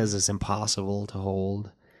 Wakka's is impossible to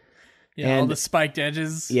hold. Yeah, and all the spiked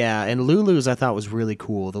edges. Yeah, and Lulu's I thought was really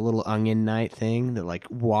cool. The little onion knight thing that like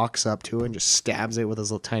walks up to it and just stabs it with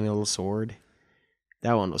his little tiny little sword.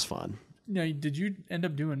 That one was fun. Yeah, did you end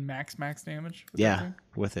up doing max damage?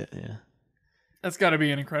 With it, yeah. That's got to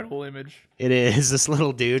be an incredible image. It is. This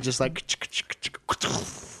little dude just like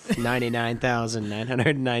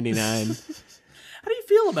 99,999. How do you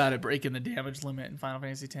feel about it breaking the damage limit in Final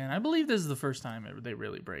Fantasy X? I believe this is the first time they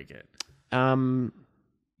really break it.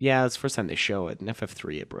 Yeah, it's the first time they show it. In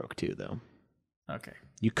FF3 it broke too, though. Okay.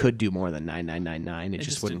 You could do more than 9999. It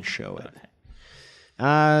just wouldn't show it.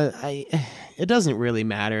 Okay. It doesn't really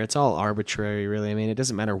matter. It's all arbitrary, really. I mean, it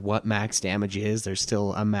doesn't matter what max damage is. There's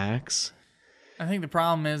still a max. I think the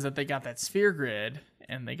problem is that they got that sphere grid,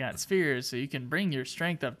 and they got spheres, so you can bring your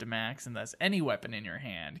strength up to max, and thus any weapon in your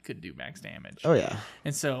hand could do max damage. Oh, yeah.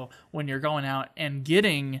 And so when you're going out and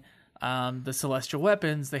getting the celestial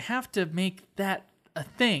weapons, they have to make that a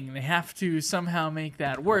thing. They have to somehow make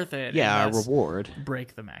that worth it. Yeah, a reward.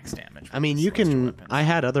 Break the max damage. I mean, you can... Weapons. I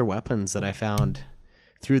had other weapons that I found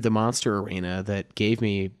through the monster arena that gave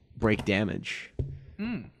me break damage.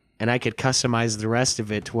 And I could customize the rest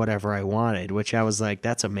of it to whatever I wanted, which I was like,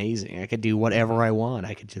 that's amazing. I could do whatever I want.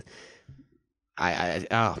 I could just...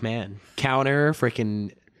 oh, man. Counter,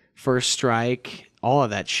 freaking first strike, all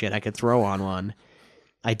of that shit I could throw on one.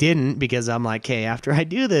 I didn't because I'm like, okay, after I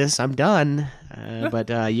do this, I'm done.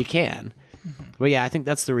 But you can. But yeah, I think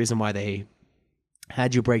that's the reason why they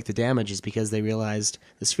had you break the damage is because they realized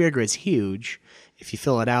the sphere grid's huge. If you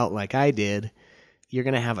fill it out like I did, you're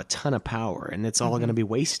going to have a ton of power, and it's all going to be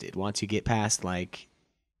wasted once you get past like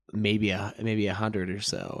maybe 100 or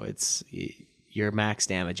so. It's your max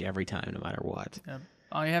damage every time, no matter what. Yep.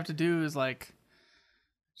 All you have to do is like,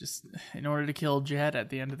 just in order to kill Jet at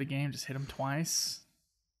the end of the game, just hit him twice.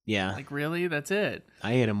 Yeah. Like, really? That's it?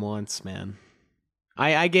 I hit him once, man.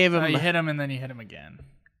 I gave him... you hit him and then you hit him again.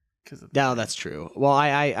 No, that's true. Well,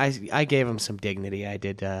 I gave him some dignity. I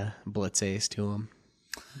did Blitz Ace to him.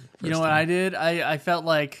 You know what I did? I felt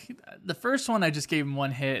like the first one I just gave him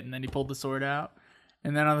one hit and then he pulled the sword out.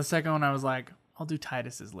 And then on the second one I was like, I'll do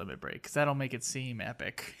Titus's limit break because that'll make it seem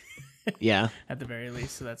epic. Yeah. At the very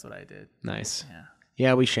least. So that's what I did. Nice.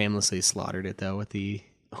 Yeah, we shamelessly slaughtered it though with the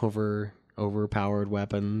overpowered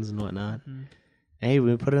weapons and whatnot. Mm-hmm. Hey,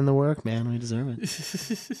 we put in the work, man. We deserve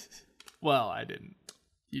it. Well, I didn't.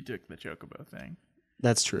 You took the chocobo thing.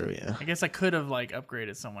 That's true, yeah. I guess I could have like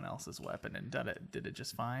upgraded someone else's weapon and did it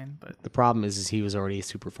just fine, but the problem is he was already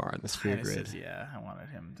super far in the sphere grid. Yeah, I wanted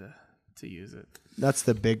him to use it. That's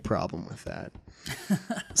the big problem with that.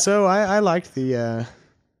 So I liked the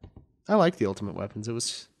ultimate weapons. It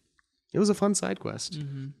was a fun side quest.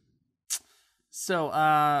 Mm-hmm.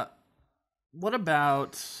 So what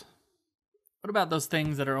about those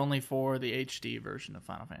things that are only for the HD version of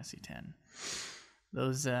Final Fantasy X?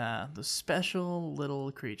 Those special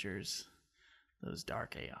little creatures, those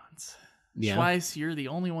dark aeons. Yeah. Schweiss, you're the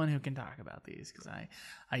only one who can talk about these because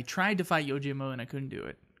I tried to fight Yojimbo and I couldn't do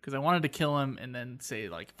it because I wanted to kill him and then say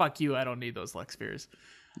like, fuck you, I don't need those Lux Spheres.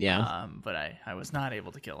 Yeah. But I was not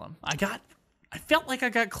able to kill him. I felt like I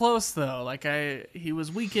got close though. Like he was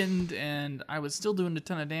weakened and I was still doing a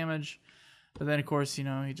ton of damage. But then of course, he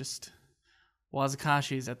just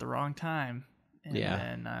Wazakashi's at the wrong time. And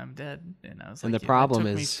then I'm dead. And I was like, the problem it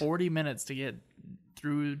took me 40 minutes to get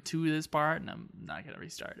through to this part, and I'm not going to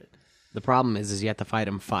restart it. The problem is you have to fight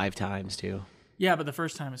him 5 times, too. Yeah, but the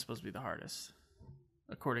first time is supposed to be the hardest,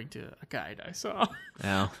 according to a guide I saw.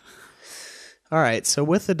 Oh. All right, so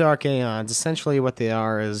with the Dark Aeons, essentially what they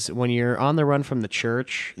are is when you're on the run from the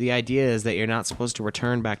church, the idea is that you're not supposed to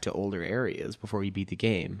return back to older areas before you beat the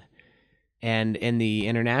game. And in the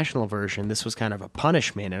international version, this was kind of a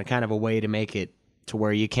punishment and kind of a way to make it to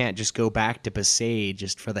where you can't just go back to Besaid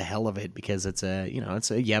just for the hell of it because it's a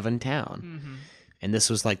Yevon town. Mm-hmm. And this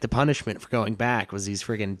was like the punishment for going back was these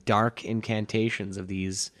friggin' dark incantations of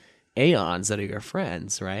these aeons that are your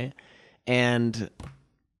friends, right? And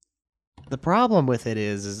the problem with it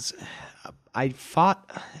is I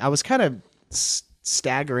was kind of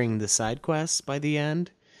staggering the side quests by the end.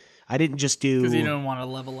 I didn't just do... Because you don't want to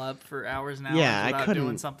level up for hours and hours without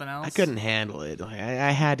doing something else? I couldn't handle it. Like,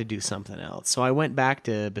 I had to do something else. So I went back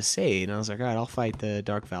to Besaid, and I was like, all right, I'll fight the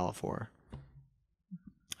Dark Valifor.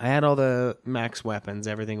 I had all the max weapons.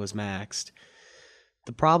 Everything was maxed.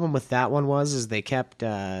 The problem with that one is they kept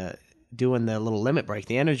doing the little limit break,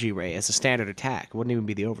 the energy ray, as a standard attack. It wouldn't even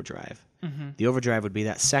be the overdrive. Mm-hmm. The overdrive would be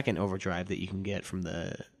that second overdrive that you can get from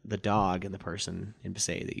the dog and the person in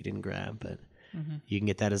Besaid that you didn't grab, but... Mm-hmm. You can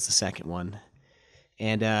get that as the second one.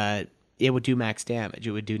 And it would do max damage.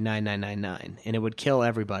 It would do 9999. And it would kill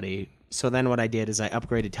everybody. So then what I did is I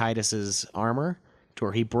upgraded Titus's armor to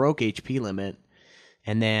where he broke HP limit.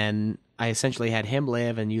 And then I essentially had him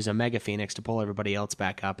live and use a Mega Phoenix to pull everybody else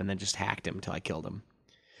back up and then just hacked him until I killed him.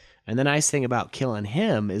 And the nice thing about killing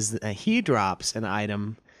him is that he drops an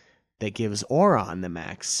item that gives Auron the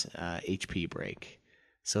max HP break.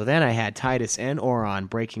 So then I had Titus and Auron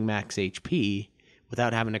breaking max HP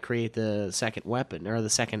without having to create the second weapon or the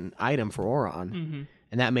second item for Auron.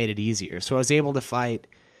 And that made it easier. So I was able to fight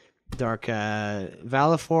Dark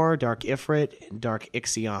Valifor, Dark Ifrit, and Dark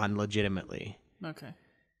Ixion legitimately. Okay.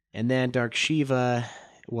 And then Dark Shiva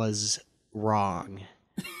was wrong.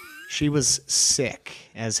 She was sick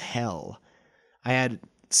as hell. I had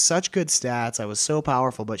such good stats. I was so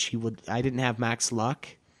powerful, but I didn't have max luck,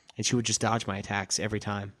 and she would just dodge my attacks every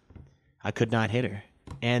time. I could not hit her.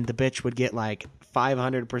 And the bitch would get like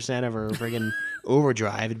 500% of her friggin'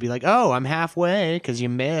 overdrive. It'd be like, oh, I'm halfway because you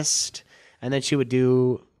missed. And then she would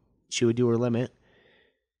do her limit.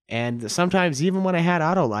 And sometimes even when I had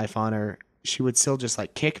auto life on her, she would still just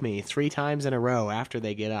like kick me 3 times in a row after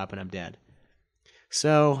they get up and I'm dead.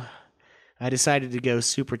 So I decided to go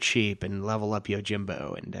super cheap and level up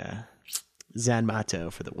Yojimbo and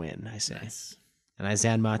Zanmato for the win, I say. Nice. And I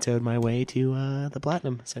Zanmato'd my way to the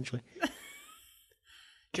platinum, essentially.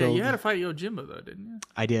 Yeah, you had to fight Yojimbo, though, didn't you?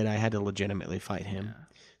 I did. I had to legitimately fight him. Yeah.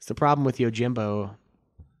 It's the problem with Yojimbo.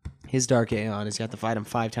 His Dark Aeon is you have to fight him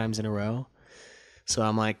 5 times in a row. So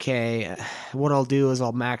I'm like, okay, what I'll do is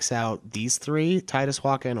I'll max out these 3, Titus,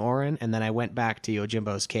 Waka, and Auron, and then I went back to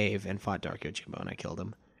Yojimbo's cave and fought Dark Yojimbo, and I killed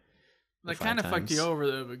him. That kind of fucked you over,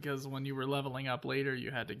 though, because when you were leveling up later,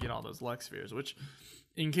 you had to get all those luck spheres, which,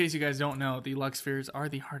 in case you guys don't know, the luck spheres are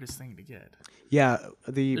the hardest thing to get. Yeah,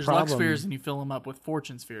 There's luck spheres, and you fill them up with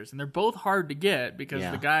fortune spheres, and they're both hard to get because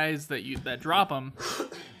the guys that drop them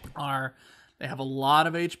they have a lot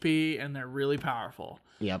of HP, and they're really powerful.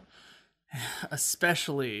 Yep.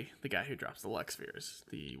 Especially the guy who drops the luck spheres,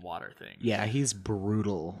 the water thing. Yeah, he's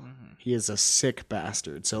brutal. He is a sick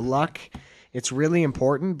bastard. So luck, it's really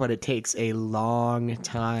important, but it takes a long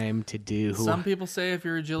time to do. Some people say if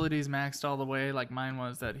your agility is maxed all the way, like mine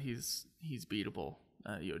was, that he's beatable,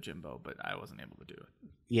 Yojimbo, but I wasn't able to do it.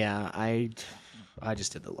 Yeah, I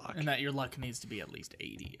just did the luck. And that your luck needs to be at least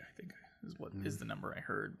 80, I think, is what is the number I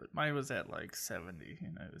heard. But mine was at like 70,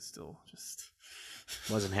 and it was still just...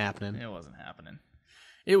 Wasn't happening. It wasn't happening.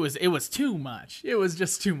 It was too much. It was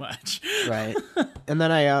just too much. Right. And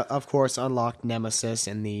then I, of course, unlocked Nemesis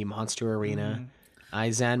in the Monster Arena. I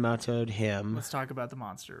Zanmato'd him. Let's talk about the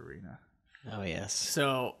Monster Arena. Oh, yes.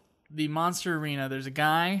 So, the Monster Arena, there's a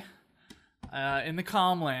guy in the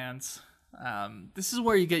Calmlands. This is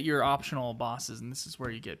where you get your optional bosses, and this is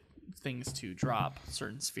where you get things to drop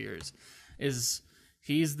certain spheres.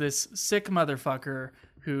 He's this sick motherfucker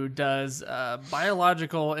who does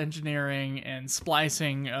biological engineering and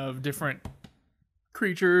splicing of different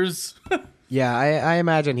creatures. Yeah, I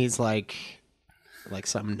imagine he's like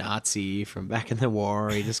some Nazi from back in the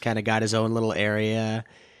war. He just kind of got his own little area.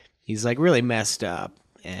 He's like really messed up,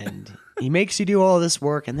 and he makes you do all this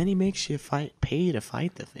work, and then he makes you pay to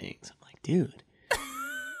fight the things. I'm like, dude.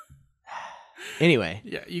 Anyway.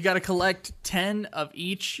 Yeah, you got to collect 10 of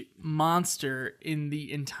each monster in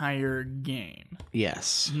the entire game.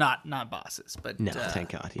 Yes. Not bosses, but no, thank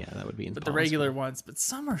God. Yeah, that would be impossible. But the regular ones. But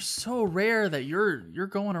some are so rare that you're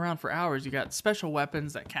going around for hours. You got special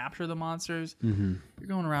weapons that capture the monsters. Mm-hmm. You're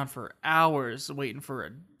going around for hours waiting for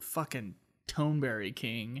a fucking Toneberry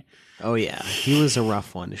King. Oh yeah, he was a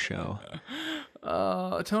rough one to show.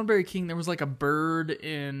 Toneberry King, there was like a bird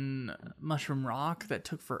in Mushroom Rock that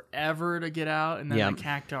took forever to get out, and then the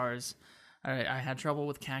Cactars. I had trouble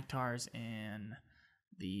with Cactars and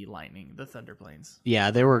the Lightning, the Thunder Plains. Yeah,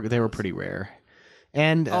 they were pretty rare.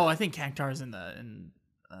 And I think Cactars in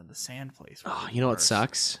the Sand Place. Oh, you know what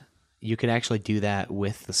sucks? You could actually do that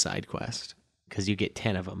with the side quest because you get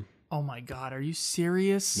 10 of them. Oh my God, are you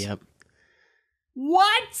serious? Yep.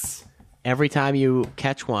 What? Every time you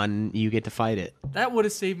catch one, you get to fight it. That would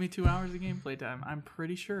have saved me 2 hours of gameplay time. I'm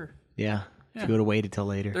pretty sure. Yeah. If you would have waited till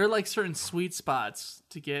later. There are like certain sweet spots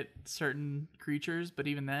to get certain creatures, but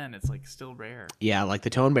even then, it's like still rare. Yeah, like the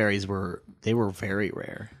Toneberries were very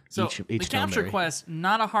rare. So each the capture Toneberry. Quest,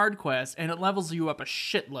 not a hard quest, and it levels you up a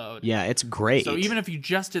shitload. Yeah, it's great. So even if you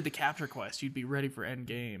just did the capture quest, you'd be ready for end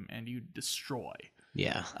game and you'd destroy.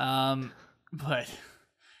 Yeah. But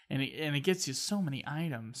it gets you so many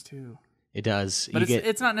items too. It does. But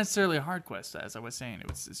it's not necessarily a hard quest, as I was saying.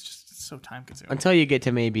 It's just so time consuming. Until you get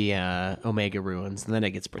to maybe Omega Ruins, and then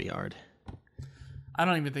it gets pretty hard. I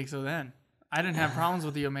don't even think so then. I didn't have problems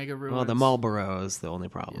with the Omega Ruins. Well, the Marlboro is the only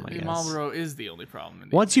problem, I guess. The Marlboro is the only problem.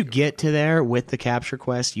 Once you get to there with the capture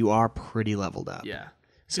quest, you are pretty leveled up. Yeah.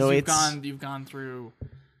 So you've gone through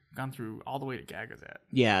all the way to Gagazet.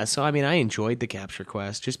 Yeah, so I mean I enjoyed the capture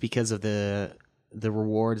quest just because of the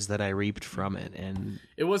rewards that I reaped from it, and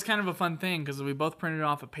it was kind of a fun thing because we both printed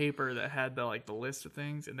off a paper that had the list of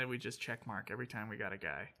things, and then we just check mark every time we got a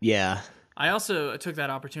guy. Yeah. I also took that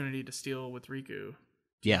opportunity to steal with Riku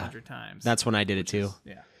Yeah. 100 times. That's when I did it too.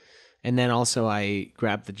 Yeah. And then also I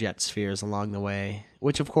grabbed the jet spheres along the way,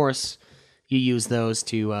 which of course you use those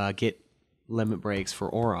to get limit breaks for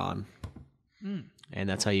Oron. And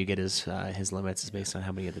that's how you get his limits, is based on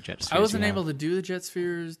how many of the jet spheres I wasn't you have. able to do the jet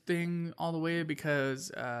spheres thing all the way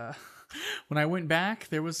because when I went back,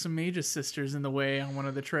 there was some Magus Sisters in the way on one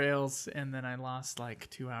of the trails, and then I lost like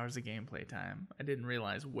 2 hours of gameplay time. I didn't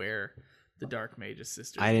realize where the Dark Magus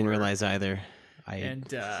Sisters I didn't were, realize either.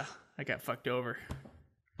 and I got fucked over.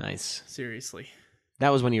 Nice. Seriously. That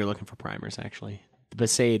was when you were looking for primers, actually. The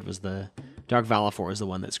Besaid was the... Dark Valifor was the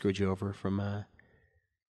one that screwed you over from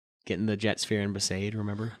getting the jet sphere in Besaid,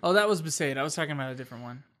 remember? Oh, that was Besaid. I was talking about a different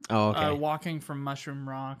one. Oh, okay. Walking from Mushroom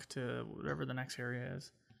Rock to whatever the next area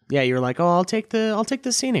is. Yeah, you were like, oh, I'll take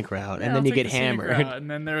the scenic route, and then you get hammered. And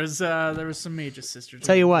then there was some Magus Sisters.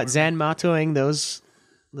 Tell you what, Zanmatoing those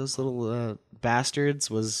little bastards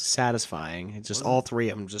was satisfying. It's just all three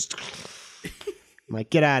of them just... I'm like,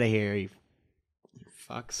 get out of here, you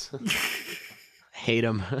fucks. Hate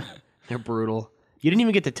them. They're brutal. You didn't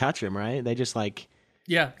even get to touch them, right? They just like...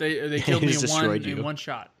 Yeah, they killed me just destroyed you. in one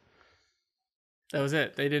shot. That was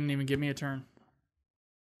it. They didn't even give me a turn.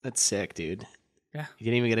 That's sick, dude. Yeah. You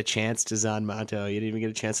didn't even get a chance to Zanmato. You didn't even get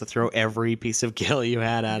a chance to throw every piece of gil you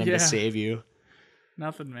had at him to save you.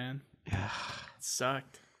 Nothing, man. It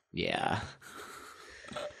sucked. Yeah.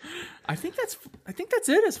 I think that's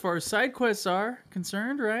it as far as side quests are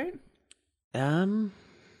concerned, right? Is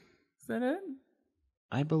that it?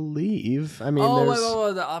 I believe. I mean,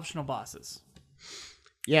 wait, the optional bosses.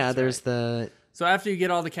 Yeah, That's there's right. the... So after you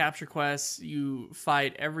get all the capture quests, you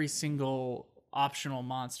fight every single optional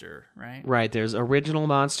monster, right? Right, there's original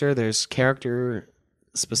monster, there's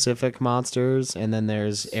character-specific monsters, and then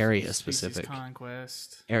there's area-specific. Species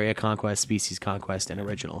conquest. Area conquest, species conquest, and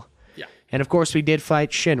original. Yeah. And of course, we did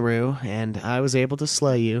fight Shinru, and I was able to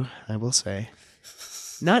slay you, I will say.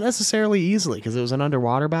 Not necessarily easily, because it was an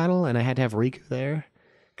underwater battle, and I had to have Riku there,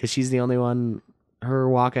 because she's the only one... Her,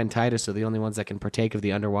 Waka, and Titus are the only ones that can partake of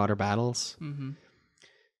the underwater battles. Mm-hmm.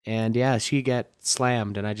 And yeah, she got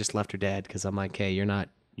slammed, and I just left her dead because I'm like, hey, you're not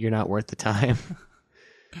worth the time.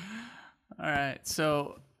 All right,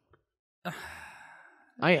 so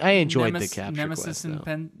I enjoyed the capture Nemesis quest,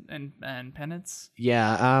 and Penance.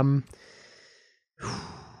 Yeah,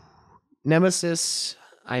 Nemesis.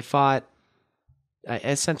 I fought.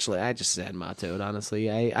 Essentially, I just said Matoed.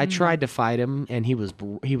 Honestly, I tried to fight him, and he was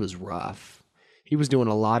rough. He was doing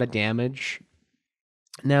a lot of damage.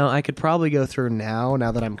 Now, I could probably go through now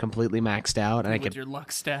that I'm completely maxed out. And With your luck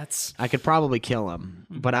stats. I could probably kill him,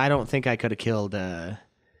 but I don't think I could have killed... I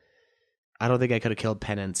don't think I could have killed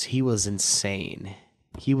Penance. He was insane.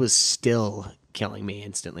 He was still killing me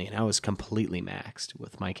instantly, and I was completely maxed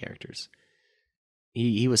with my characters.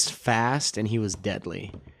 He was fast, and he was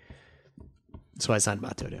deadly. So I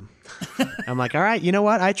Zanmatoed him. I'm like, all right, you know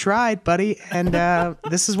what? I tried, buddy, and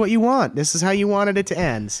this is what you want. This is how you wanted it to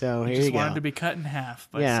end. So here you go. Just wanted to be cut in half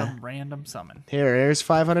by some random summon. Here's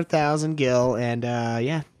 500,000 gil,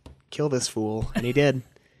 and kill this fool, and he did.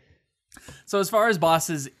 So as far as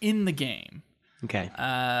bosses in the game, okay,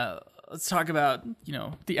 let's talk about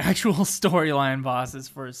the actual storyline bosses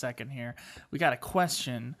for a second here. We got a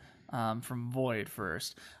question from Void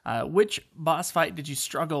first. Which boss fight did you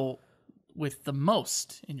struggle with the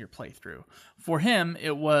most in your playthrough? For him,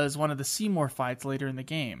 it was one of the Seymour fights later in the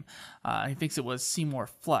game. He thinks it was Seymour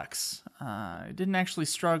Flux. It didn't actually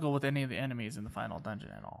struggle with any of the enemies in the final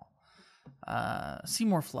dungeon at all.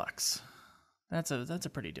 Seymour Flux. That's a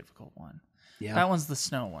pretty difficult one. Yeah. That one's the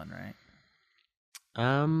snow one, right?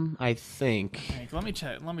 I think. Let me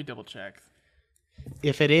check. Let me double check.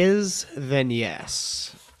 If it is, then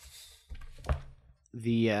yes.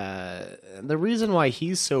 The reason why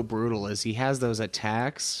he's so brutal is he has those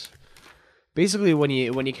attacks. Basically, when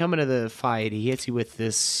you come into the fight, he hits you with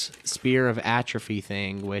this spear of atrophy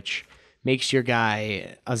thing, which makes your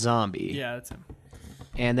guy a zombie. Yeah, that's him.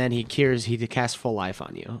 And then he casts full life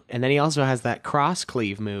on you. And then he also has that cross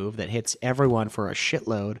cleave move that hits everyone for a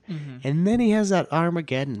shitload. Mm-hmm. And then he has that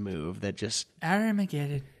Armageddon move that just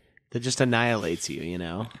annihilates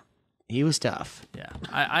you. He was tough. Yeah,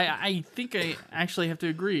 I think I actually have to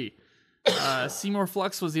agree. Seymour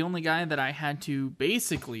Flux was the only guy that I had to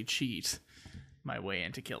basically cheat my way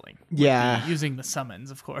into killing. Yeah. Using the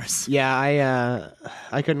summons, of course. Yeah,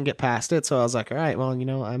 I couldn't get past it, so I was like, all right, well,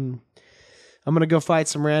 I'm gonna go fight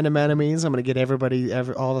some random enemies. I'm gonna get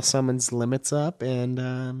all the summons limits up, and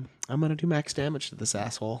I'm gonna do max damage to this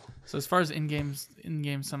asshole. So as far as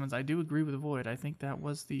in-game summons, I do agree with Void. I think that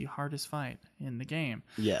was the hardest fight in the game.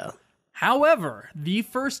 Yeah. However, the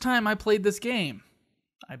first time I played this game,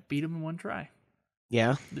 I beat him in one try.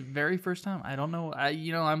 Yeah. The very first time. I don't know.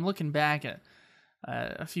 I'm looking back at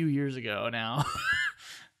a few years ago now.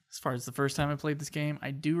 As far as the first time I played this game,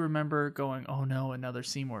 I do remember going, "Oh no, another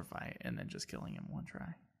Seymour fight," and then just killing him one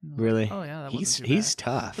try. Really? Like, oh yeah, that wasn't too he's bad.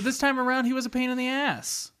 tough. But this time around, he was a pain in the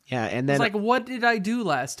ass. Yeah, and It's then like, what did I do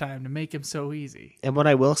last time to make him so easy? and what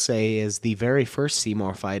I will say is the very first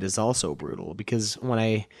Seymour fight is also brutal because when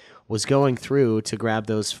I was going through to grab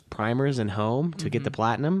those primers in home to get the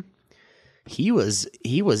platinum, he was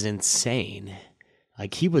insane.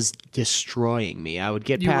 Like he was destroying me. I would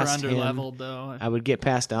get You were past under him. leveled though. I would get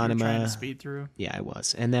past You were Anima. trying to speed through. Yeah, I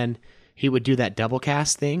was. And then he would do that double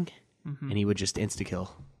cast thing, and he would just insta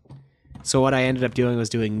kill. So what I ended up doing was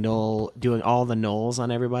doing all the nulls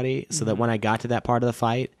on everybody, so that when I got to that part of the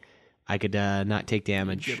fight, I could not take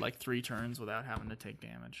damage. You did like 3 turns without having to take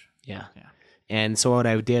damage. Yeah. Yeah. And so what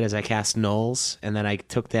I did is I cast nulls, and then I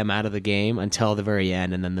took them out of the game until the very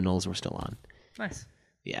end, and then the nulls were still on. Nice.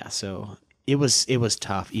 Yeah, so it was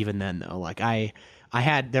tough even then though. Like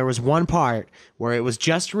there was one part where it was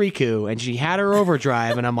just Riku and she had her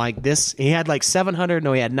overdrive and I'm like he had like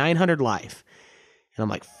 900 life. And I'm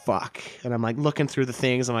like, fuck. And I'm like looking through the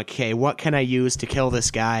things. I'm like, okay, what can I use to kill this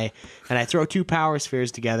guy? And I throw 2 power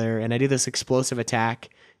spheres together and I do this explosive attack,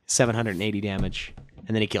 780 damage.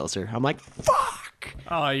 And then he kills her. I'm like, fuck.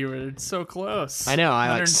 Oh, you were so close. I know. I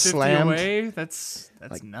like 150 slammed. away. That's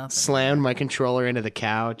nothing. Slammed my controller into the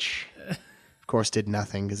couch. Of course, did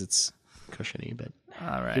nothing because it's cushiony, but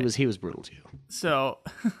All right. he was brutal too. So,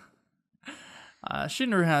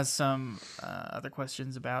 Shinru has some other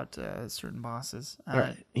questions about certain bosses.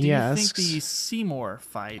 right. Do He you asks- think the Seymour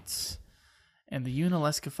fights and the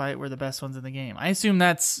Unaleska fight were the best ones in the game? I assume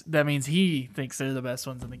that means he thinks they're the best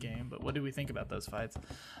ones in the game, but what do we think about those fights?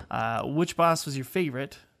 Which boss was your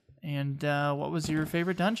favorite, and what was your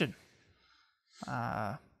favorite dungeon?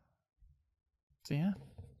 So yeah.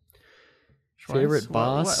 Favorite Schwartz,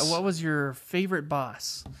 boss? What was your favorite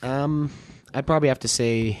boss? I'd probably have to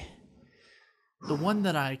say The one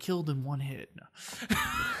that I killed in one hit. No.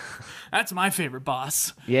 That's my favorite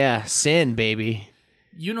boss. yeah, Sin, baby.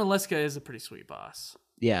 Unaleska is a pretty sweet boss.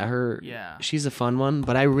 Yeah, Yeah. she's a fun one,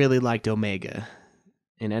 but I really liked Omega.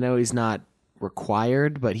 And I know he's not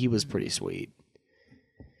required, but he was pretty sweet.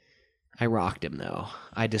 I rocked him though.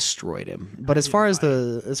 I destroyed him. But as far as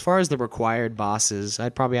the required bosses,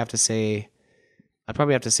 I'd probably have to say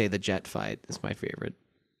the jet fight is my favorite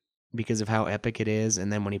because of how epic it is,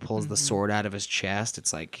 and then when he pulls the sword out of his chest,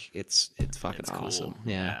 it's like it's fucking It's awesome. cool.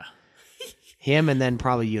 Yeah. Him and then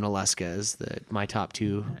probably Unaleska is my top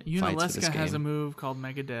 2 fights for this Unaleska game. has a move called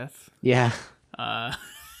Mega Death. Yeah.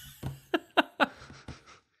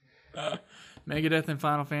 Megadeth and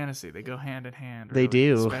Final Fantasy, they go hand in hand. They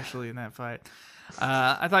do. Especially in that fight.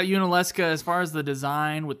 I thought Unaleska, as far as the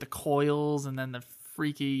design with the coils and then the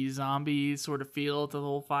freaky zombie sort of feel to the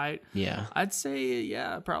whole fight, Yeah. I'd say,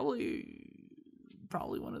 yeah, probably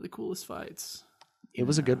one of the coolest fights. It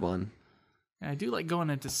was a good one. And I do like going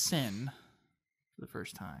into Sin for the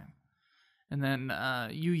first time. And then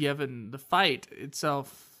Yevon, the fight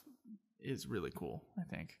itself is really cool, I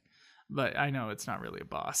think. But I know it's not really a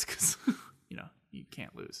boss because, you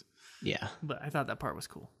can't lose. Yeah. But I thought that part was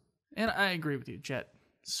cool. And I agree with you. Jet,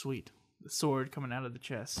 sweet. The sword coming out of the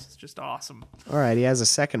chest. It's just awesome. All right, he has a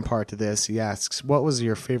second part to this. He asks, what was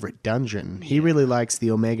your favorite dungeon? He really likes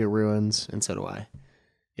the Omega Ruins, and so do I.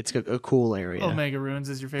 It's a cool area. Omega Ruins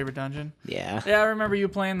is your favorite dungeon? Yeah. Yeah, I remember you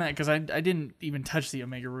playing that because I didn't even touch the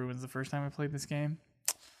Omega Ruins the first time I played this game.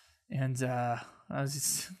 And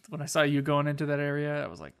when I saw you going into that area, I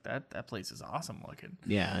was like, that place is awesome looking.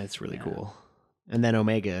 Yeah, it's really cool. And then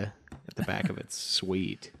Omega at the back of it's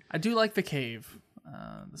sweet. I do like the cave,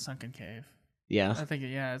 the sunken cave. Yeah. I think,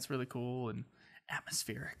 it's really cool and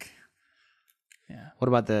atmospheric. Yeah, What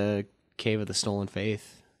about the Cave of the Stolen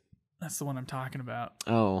Faith? that's the one I'm talking about.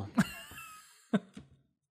 Oh.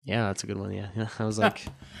 Yeah, that's a good one. Yeah. I was like,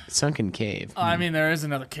 sunken cave. I mean, there is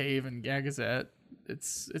another cave in Gagazet.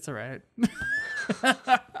 It's all right.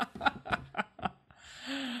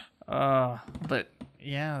 But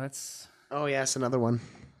yeah, that's. Oh, yes, another one.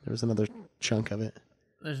 There was another chunk of it.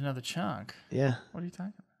 There's another chunk. Yeah, What are you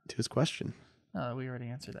talking to his question. about? Oh, we already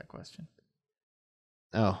answered that question.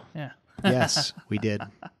 Oh, Yeah. yes, we did.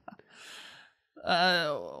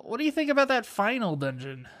 What do you think about that final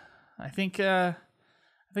dungeon? I think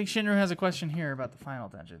Shinru has a question here about the final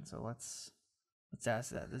dungeon, so let's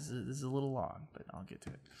ask that. This is a little long, but I'll get to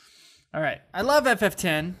it. All right. I love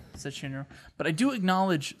FF10, said Shinru, but I do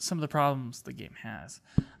acknowledge some of the problems the game has.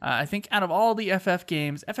 I think out of all the FF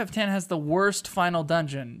games, FF10 has the worst final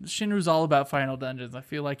dungeon. Shinru's all about final dungeons. I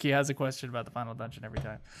feel like he has a question about the final dungeon every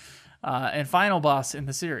time. and final boss in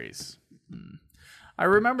the series. I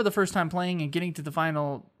remember the first time playing and getting to the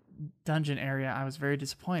final dungeon area, I was very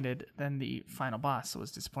disappointed. Then the final boss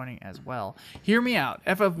was disappointing as well. Hear me out.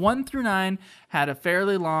 FF 1 through 9 had a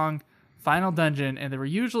fairly long final dungeon, and they were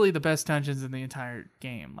usually the best dungeons in the entire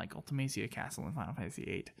game, like Ultimacia Castle in Final Fantasy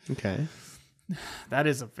VIII. Okay. That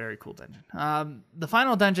is a very cool dungeon. The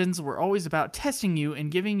final dungeons were always about testing you and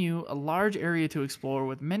giving you a large area to explore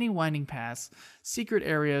with many winding paths, secret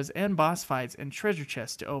areas, and boss fights and treasure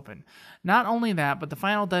chests to open. Not only that, but the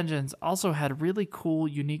final dungeons also had really cool,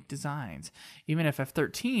 unique designs. Even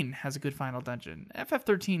FF13 has a good final dungeon.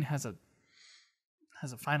 FF13 has a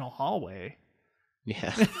final hallway.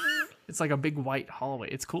 Yeah. It's like a big white hallway.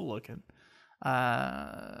 It's cool looking.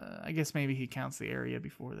 I guess maybe he counts the area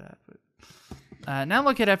before that, but... now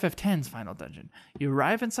look at FF10's final dungeon. You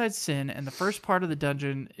arrive inside Sin, and the first part of the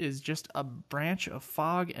dungeon is just a branch of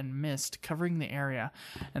fog and mist covering the area.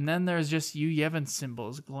 And then there's just Yevon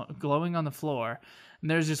symbols glowing on the floor.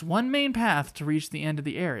 And there's just one main path to reach the end of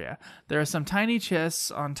the area. There are some tiny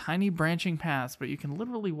chests on tiny branching paths, but you can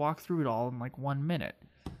literally walk through it all in like 1 minute.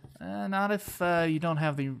 Not if you don't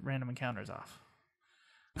have the random encounters off.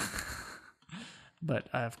 But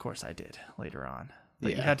of course I did later on.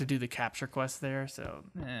 But you had to do the capture quest there, so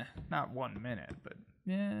not 1 minute, but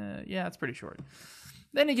yeah, it's pretty short.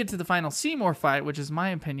 Then you get to the final Seymour fight, which is, in my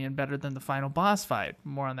opinion, better than the final boss fight.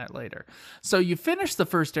 More on that later. So you finish the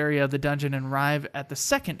first area of the dungeon and arrive at the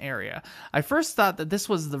second area. I first thought that this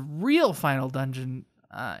was the real final dungeon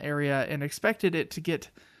area and expected it to get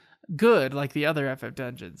good like the other FF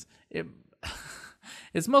dungeons.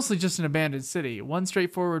 It's mostly just an abandoned city. One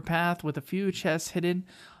straightforward path with a few chests hidden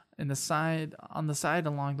on the side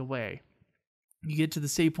along the way. You get to the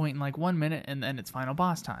save point in like 1 minute, and then it's final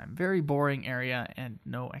boss time. Very boring area and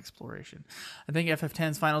no exploration. I think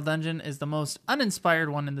FF10's final dungeon is the most uninspired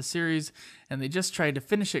one in the series, and they just tried to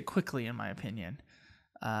finish it quickly, in my opinion.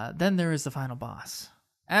 Then there is the final boss.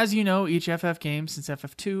 As you know, each FF game since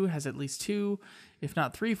FF2 has at least 2, if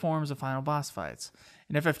not 3 forms of final boss fights.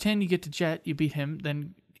 In FF10, you get to Jet, you beat him,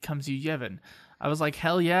 then comes Yevon. I was like,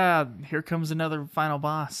 hell yeah, here comes another final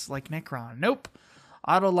boss, like Necron. Nope.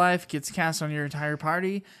 Auto life gets cast on your entire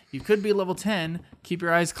party. You could be level 10, keep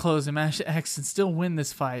your eyes closed and mash X and still win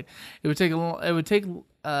this fight. It would take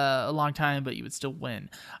a long time, but you would still win.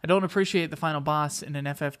 I don't appreciate the final boss in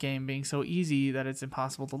an FF game being so easy that it's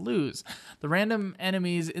impossible to lose. The random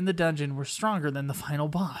enemies in the dungeon were stronger than the final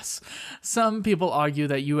boss. Some people argue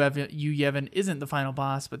that Yevon isn't the final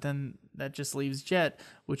boss, but then that just leaves Jet,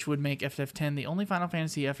 which would make FF10 the only Final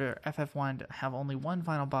Fantasy after FF1 to have only one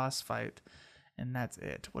final boss fight. And that's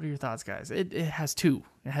it. What are your thoughts, guys? It has 2.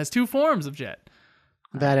 It has 2 forms of Jet.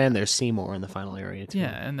 That and there's Seymour in the final area too.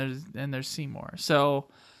 Yeah, and there's Seymour. So,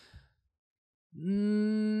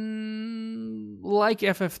 like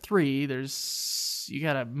FF3, you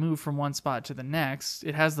gotta move from one spot to the next.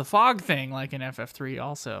 It has the fog thing, like in FF3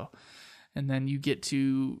 also, and then you get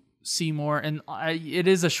to Seymour, and it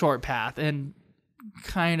is a short path and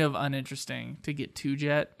kind of uninteresting to get to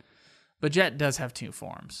Jet. But Jet does have 2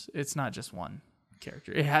 forms. It's not just one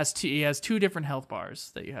character. It has 2 different health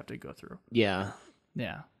bars that you have to go through. Yeah.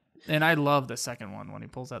 Yeah. And I love the second one when he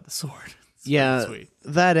pulls out the sword. It's sweet.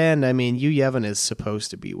 That end, I mean, Yevon is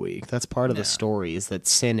supposed to be weak. That's part of the story, is that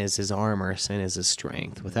Sin is his armor, Sin is his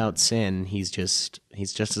strength. Without Sin, he's just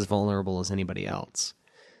as vulnerable as anybody else.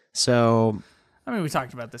 So, I mean, we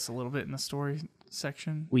talked about this a little bit in the story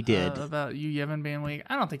section. We did. About Yevon being weak.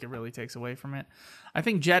 I don't think it really takes away from it. I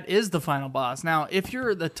think Jet is the final boss. Now, if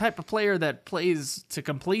you're the type of player that plays to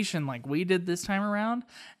completion like we did this time around,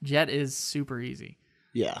 Jet is super easy.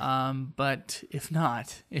 Yeah. But if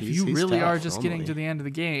not, if He's you really tough, are just normally. getting to the end of the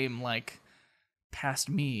game, like past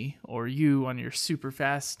me or you on your super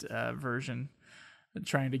fast version,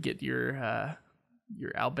 trying to get your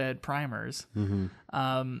Albed primers,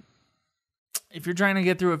 if you're trying to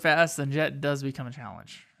get through it fast, then Jet does become a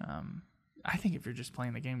challenge. I think if you're just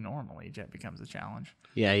playing the game normally, Jet becomes a challenge.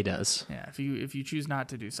 Yeah, he does. Yeah, if you choose not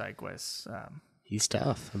to do side quests, He's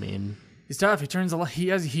tough. I mean, he's tough. He turns a lot.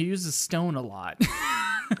 He uses stone a lot.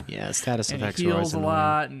 Yeah, status and effects he are heals always a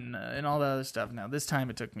annoying. lot and all the other stuff. Now this time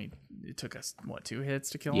it took us 2 hits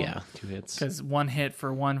to kill him. Yeah, 2 hits. Because 1 hit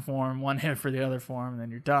for one form, 1 hit for the other form, and then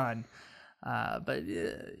you're done. But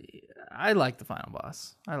I like the final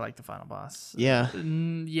boss. Yeah.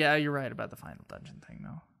 Yeah, you're right about the final dungeon thing,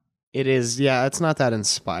 though. It is, yeah, it's not that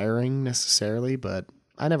inspiring necessarily, but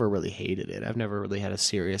I never really hated it. I've never really had a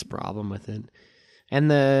serious problem with it. And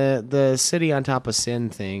the city on top of Sin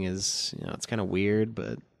thing is, it's kind of weird,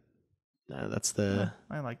 but that's the...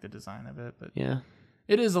 I like the design of it, but Yeah.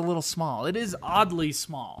 it is a little small. It is oddly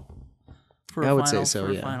small. for I a would say final, so,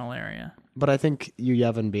 for a yeah. final area. But I think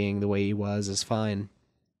Yevon being the way he was is fine.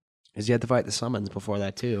 Because you had to fight the summons before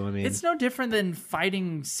that, too. I mean, It's no different than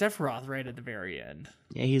fighting Sephiroth right at the very end.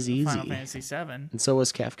 yeah, he's easy. Final Fantasy VII. And so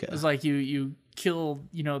was Kefka. It's like you kill,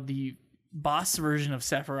 the boss version of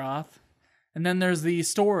Sephiroth, and then there's the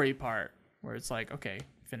story part where it's like, okay,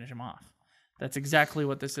 finish him off. That's exactly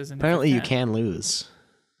what this is. Apparently, you can lose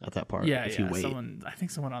at that part if you wait. I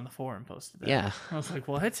think someone on the forum posted that. Yeah. I was like,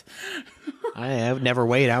 what? I would never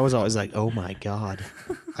wait. I was always like, oh my God,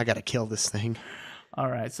 I got to kill this thing. All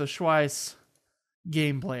right, so Schweiss,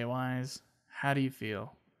 gameplay-wise, how do you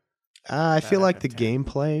feel? I feel like the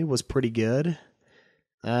gameplay was pretty good.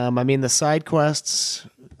 I mean, the side quests,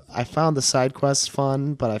 I found the side quests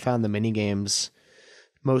fun, but I found the minigames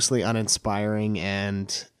mostly uninspiring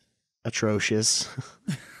and atrocious.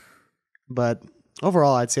 But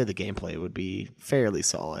overall, I'd say the gameplay would be fairly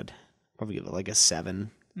solid. Probably give it like a 7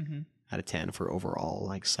 out of 10 for overall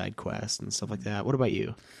like side quests and stuff like that. What about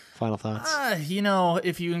you? Final thoughts?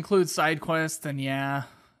 If you include side quests, then yeah.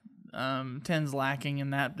 10's lacking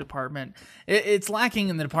in that department. It's lacking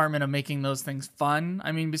in the department of making those things fun.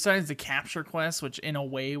 I mean, besides the capture quest, which in a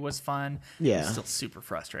way was fun, Yeah. it's still super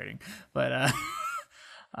frustrating. But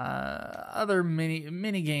other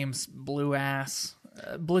mini games blew ass.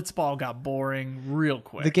 Blitzball got boring real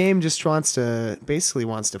quick. The game just wants to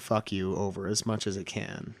fuck you over as much as it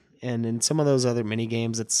can. And in some of those other mini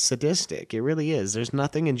games, it's sadistic. It really is. There's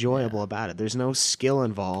nothing enjoyable about it. There's no skill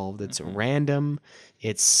involved. It's random.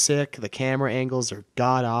 It's sick. The camera angles are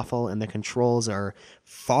god awful, and the controls are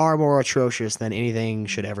far more atrocious than anything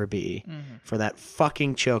should ever be for that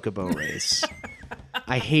fucking chocobo race.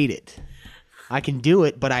 I hate it. I can do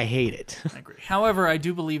it, but I hate it. I agree. However, I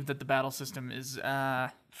do believe that the battle system is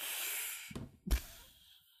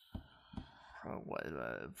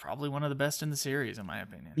probably one of the best in the series, in my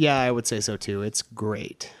opinion. Yeah, I would say so too. It's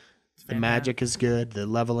great. The magic is good. The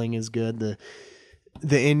leveling is good. The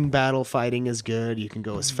in-battle fighting is good. You can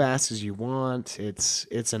go as fast as you want. It's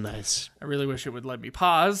a nice... I really wish it would let me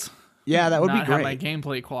pause. Yeah, that would be not have my great.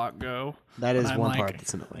 gameplay clock go. That is I'm one like, part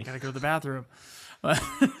that's annoying. I gotta go to the bathroom.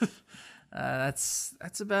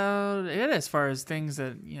 That's about it as far as things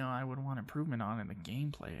that I would want improvement on in the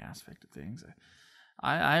gameplay aspect of things.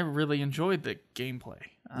 I really enjoyed the gameplay.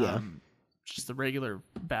 Yeah. Just the regular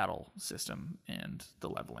battle system and the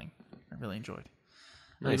leveling. I really enjoyed.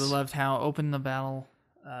 Nice. I really loved how open the battle.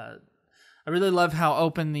 I really loved how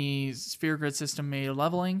open the sphere grid system made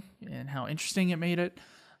leveling and how interesting it made it.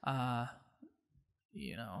 And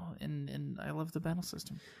I love the battle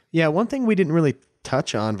system. Yeah, one thing we didn't really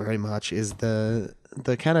touch on very much is the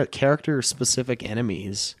kind of character specific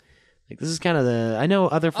enemies. Like this is kind of I know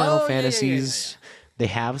other Final Fantasies they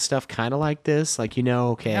have stuff kind of like this. Like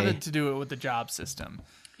okay, You have to do it with the job system.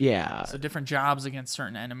 Yeah. So different jobs against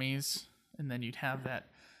certain enemies, and then you'd have that.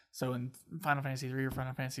 So in Final Fantasy 3 or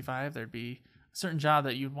Final Fantasy 5, there'd be a certain job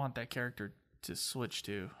that you'd want that character to switch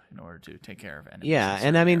to in order to take care of enemies. Yeah,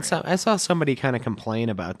 and I mean, I saw somebody kind of complain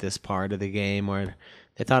about this part of the game where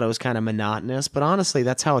they thought it was kind of monotonous, but honestly,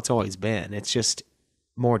 that's how it's always been. It's just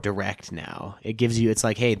more direct now. It gives you, it's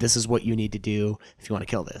like, hey, this is what you need to do if you want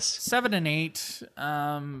to kill this. 7 and 8,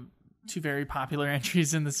 two very popular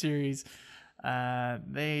entries in the series.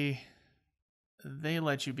 They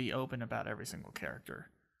let you be open about every single character.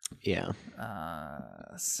 Yeah.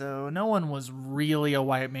 So no one was really a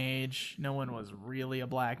white mage. No one was really a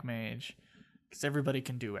black mage. Because everybody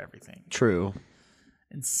can do everything. True.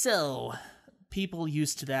 And so people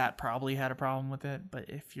used to that probably had a problem with it. But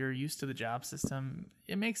if you're used to the job system,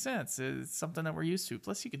 it makes sense. It's something that we're used to.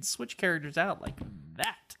 Plus, you can switch characters out like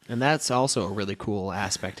that. And that's also a really cool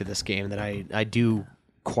aspect of this game that I do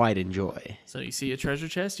quite enjoy. So you see a treasure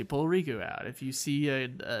chest, you pull Riku out. If you see a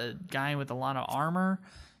guy with a lot of armor,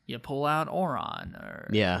 you pull out Oron. Or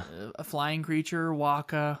a flying creature,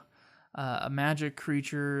 Waka. A magic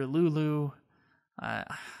creature, Lulu.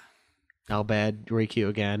 Albad, Riku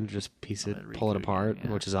again, just pull it apart, again,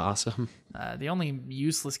 yeah. which is awesome. The only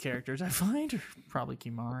useless characters I find are probably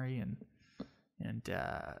Kimahri and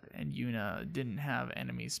Yuna. Didn't have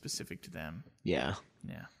enemies specific to them. Yeah.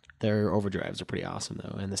 Yeah. Their overdrives are pretty awesome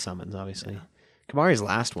though, and the summons obviously. Kimahri's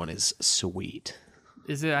last one is sweet.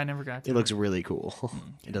 Is it? I never got to. It looks really cool.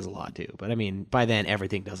 It does a lot too, but I mean, by then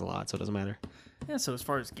everything does a lot, so it doesn't matter. Yeah. So as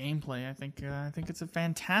far as gameplay, I think it's a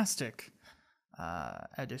fantastic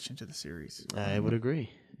addition to the series. I would agree.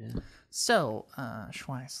 Yeah. So,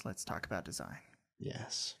 Schweiss, let's talk about design.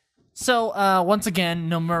 Yes. So, once again,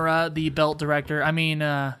 Nomura, the belt director,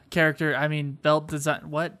 belt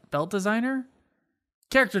designer?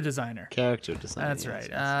 Character designer. Character design. That's yes, right.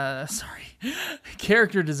 yes. Sorry.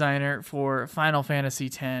 Character designer for Final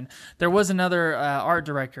Fantasy X. There was another art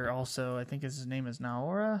director also. I think his name is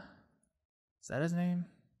Naora. Is that his name?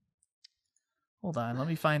 Hold on. Let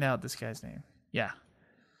me find out this guy's name. Yeah.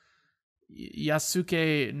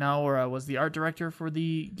 Yasuke Naora was the art director for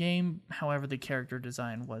the game. However, the character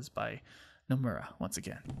design was by Nomura once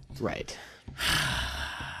again. Right.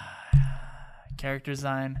 Character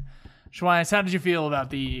design. Schweiss, how did you feel about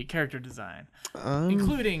the character design?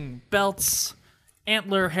 Including belts,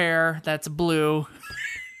 antler hair that's blue.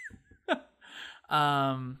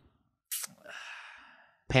 Pant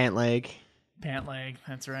leg. Pant leg,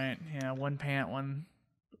 that's right. Yeah, one pant, one.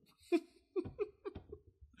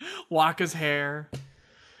 Waka's hair.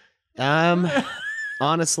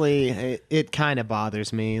 Honestly, it kind of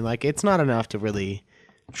bothers me. Like, it's not enough to really,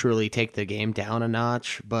 truly take the game down a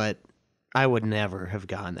notch, but I would never have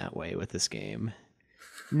gone that way with this game.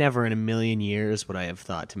 Never in a million years would I have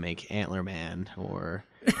thought to make Antler Man or,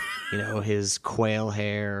 his quail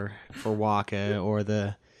hair for Waka or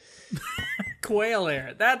the... Quail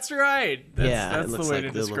hair. That's right. That's the way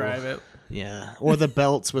to describe it. Yeah. Or the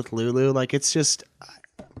belts with Lulu. Like, it's just...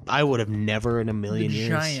 I would have never in a million years...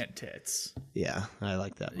 Giant tits. Yeah, I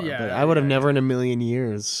like that part. Yeah, but I would have never in a million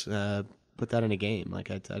years put that in a game. Like,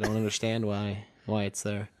 I don't understand why it's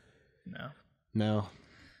there. No.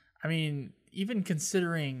 I mean, even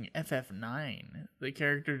considering FF9, the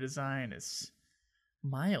character design is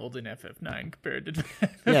mild in FF9 compared to FF10.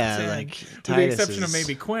 Yeah, like with Titus the exception of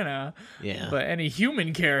maybe Quina. Yeah. But any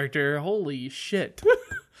human character, holy shit.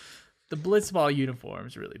 The Blitzball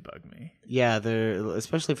uniforms really bug me. Yeah, they're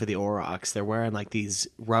especially for the Aurochs. They're wearing like these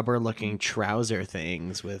rubber-looking trouser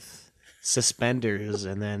things with suspenders,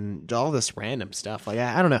 and then all this random stuff. Like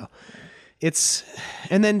I don't know.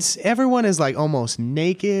 And then everyone is like almost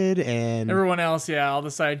naked, and everyone else, all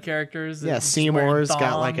the side characters. Yeah, Seymour's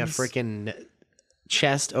got like a freaking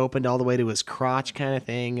chest opened all the way to his crotch kind of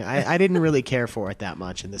thing. I didn't really care for it that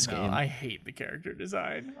much in this game. I hate the character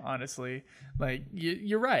design, honestly. Like,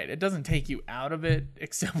 you're right. It doesn't take you out of it,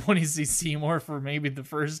 except when you see Seymour for maybe the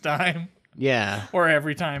first time. Yeah. Or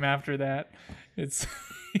every time after that. It's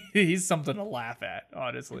he's something to laugh at,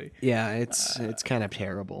 honestly. Yeah, it's kind of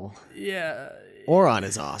terrible. Yeah. Auron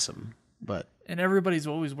is awesome, but... And everybody's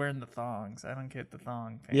always wearing the thongs. I don't get the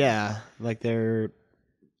thong thing. Yeah, like they're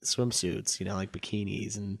swimsuits, like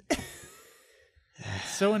bikinis and...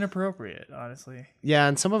 So inappropriate, honestly. Yeah,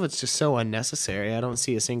 and some of it's just so unnecessary. I don't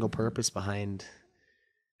see a single purpose behind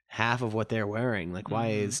half of what they're wearing. Like, why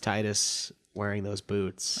is Titus wearing those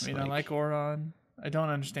boots? I mean, I like Auron. I don't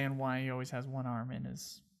understand why he always has one arm in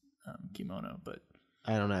his kimono, but...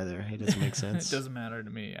 I don't either. It doesn't make sense. It doesn't matter to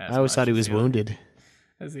me. I always thought he was wounded.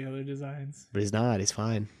 As the other designs. But he's not. He's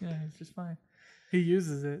fine. Yeah, he's just fine. He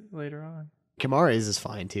uses it later on. Kimari's is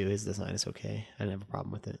fine, too. His design is okay. I didn't have a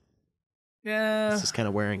problem with it. Yeah. It's just kind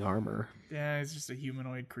of wearing armor. Yeah, it's just a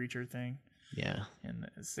humanoid creature thing. Yeah. And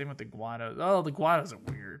same with the Guados. Oh, the Guados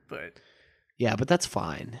are weird, but... Yeah, but that's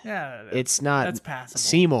fine. Yeah, it's not. That's passable.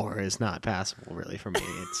 Seymour is not passable, really, for me.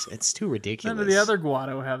 It's too ridiculous. None of the other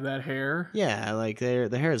Guado have that hair. Yeah, like the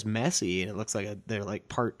hair is messy and it looks like they're like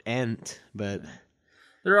part Ent, but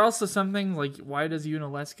there are also some things like, why does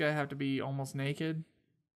Unalesca have to be almost naked?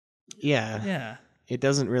 Yeah, yeah. It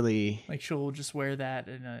doesn't really like she'll just wear that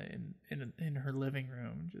in her living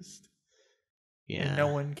room, just and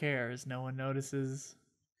no one cares, no one notices.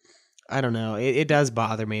 I don't know. It does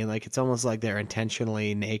bother me. Like it's almost like they're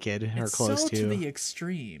intentionally naked or close to the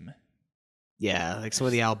extreme. Yeah, like some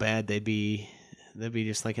of the Albed, they'd be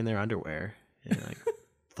just like in their underwear and like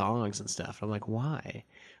thongs and stuff. I'm like, why?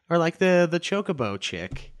 Or like the chocobo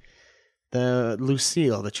chick, the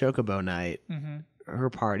Lucille, the chocobo knight, her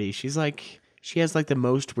party. She has like the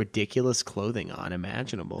most ridiculous clothing on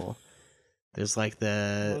imaginable. There's like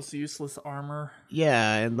the most useless armor.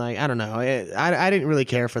 Yeah, and like I don't know, I didn't really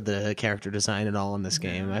care for the character design at all in this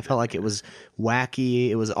game. I felt like it was wacky.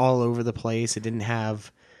 It was all over the place. It didn't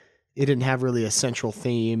have really a central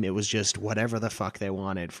theme. It was just whatever the fuck they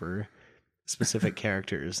wanted for specific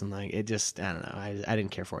characters, and like it just I don't know. I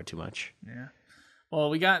didn't care for it too much. Yeah. Well,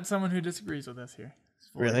 we got someone who disagrees with us here.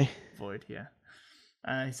 Really? Void, yeah.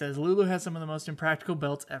 He says Lulu has some of the most impractical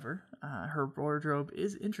belts ever. Her wardrobe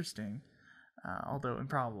is interesting. Although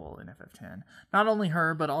improbable in FF10. Not only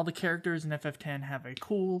her, but all the characters in FF10 have a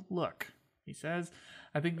cool look. He says,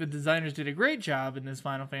 I think the designers did a great job in this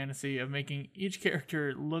Final Fantasy of making each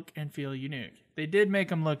character look and feel unique. They did make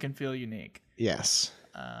them look and feel unique. Yes.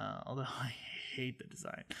 Although I hate the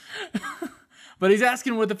design. But he's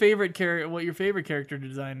asking what what your favorite character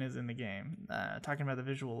design is in the game. Talking about the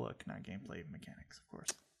visual look, not gameplay mechanics, of course.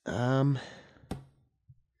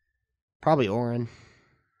 Probably Orin.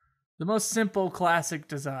 The most simple, classic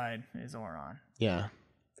design is Orin. Yeah.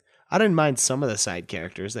 I didn't mind some of the side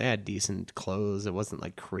characters. They had decent clothes. It wasn't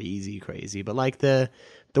like crazy, but like the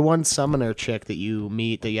one summoner chick that you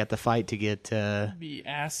meet that you have to fight to get The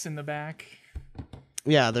ass in the back.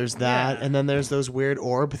 Yeah, there's that, Yeah. and then there's those weird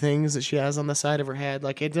orb things that she has on the side of her head.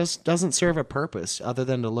 Like, it just doesn't serve a purpose other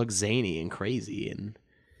than to look zany and crazy, and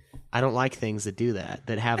I don't like things that do that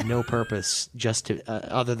have no purpose just to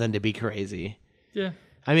other than to be crazy. Yeah.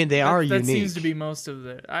 I mean, they are unique. That seems to be most of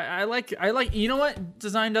the. I like. You know what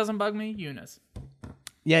design doesn't bug me? Yuna's.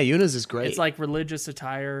 Yeah, Yuna's is great. It's like religious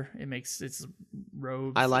attire. It's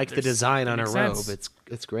robes. I like the design on her robe. sense.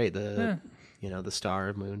 It's great. The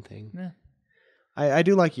star moon thing. Yeah. I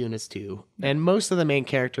do like Yuna's too, and most of the main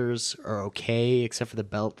characters are okay, except for the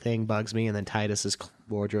belt thing bugs me, and then Titus's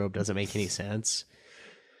wardrobe doesn't make any sense.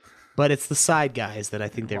 But it's the side guys that I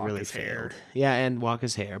think they really failed. Hair. Yeah, and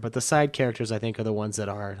Waka's hair. But the side characters, I think, are the ones that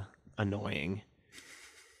are annoying.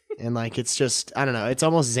 And, like, it's just, I don't know, it's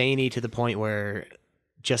almost zany to the point where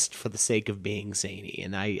just for the sake of being zany.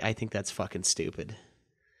 And I think that's fucking stupid.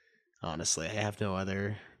 Honestly, I have no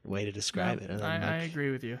other way to describe it. I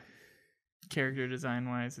agree with you. Character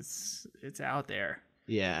design-wise, it's out there.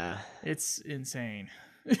 Yeah. It's insane.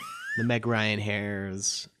 The Meg Ryan hair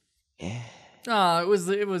is... Oh, it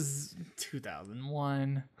was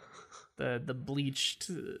 2001. The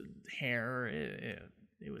bleached hair,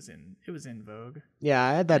 it was in vogue.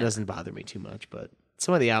 Yeah, that doesn't bother me too much, but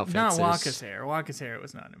some of the outfits. Not Waka's hair. Waka's hair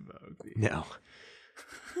was not in vogue. No.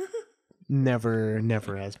 Never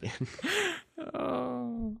has been.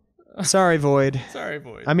 Oh. Sorry, Void. Sorry,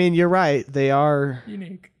 Void. I mean, you're right. They are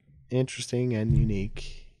unique, interesting, and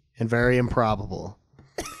unique, and very improbable.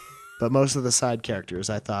 But most of the side characters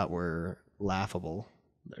I thought were laughable.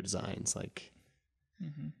 Their designs, like.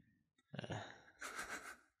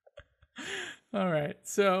 All right.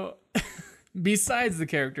 So, besides the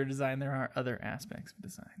character design, there are other aspects of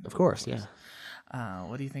design. Of course, yeah.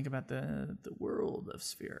 What do you think about the world of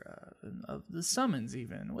Sphera and of the summons?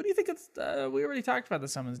 Even what do you think? We already talked about the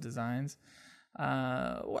summons designs.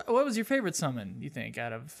 What was your favorite summon? You think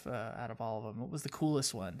out of all of them? What was the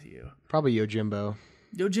coolest one to you? Probably Yojimbo.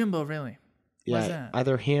 Yojimbo, really? Why's that?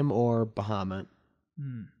 Either him or Bahamut.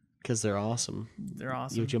 Because they're awesome. They're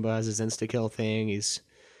awesome. Yojimbo has his insta kill thing. He's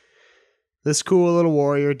this cool little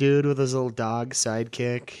warrior dude with his little dog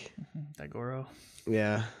sidekick. Daigoro.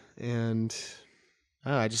 Yeah, and.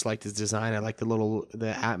 Oh, I just liked his design. I like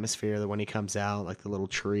the atmosphere that when he comes out, like the little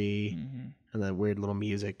tree and the weird little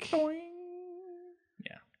music. Boing.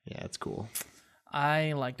 Yeah, it's cool.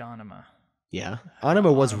 I liked Anima. Yeah,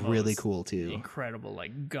 Anima was really cool too. Incredible,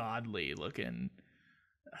 like godly looking.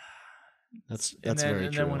 That's very true.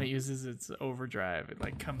 And then when true. it uses its overdrive, it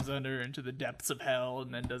like comes under into the depths of hell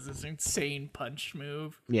and then does this insane punch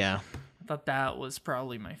move. Yeah. I thought that was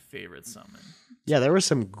probably my favorite summon. Yeah, there was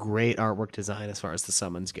some great artwork design as far as the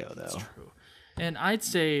summons go, though. That's true. And I'd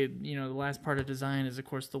say, the last part of design is, of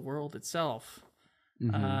course, the world itself.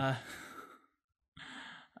 Wow.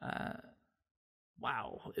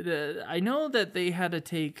 I know that they had to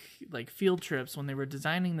take like field trips when they were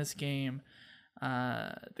designing this game.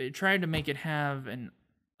 They tried to make it have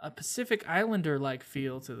a Pacific Islander-like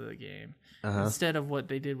feel to the game instead of what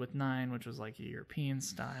they did with 9, which was like a European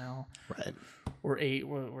style, right? Or 8,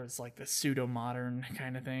 where it's like the pseudo-modern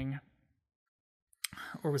kind of thing,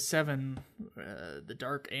 or with 7, the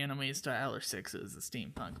dark anime style, or 6 is the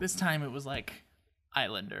steampunk. This time it was like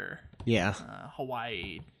Islander,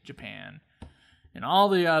 Hawaii, Japan, and all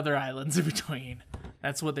the other islands in between.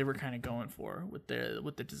 That's what they were kind of going for with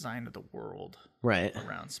the design of the world, right,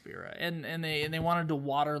 around Sphera, and they wanted a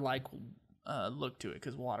water-like look to it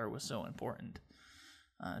because water was so important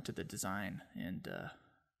to the design and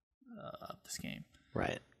of this game,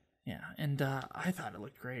 right? Yeah, and I thought it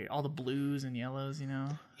looked great. All the blues and yellows,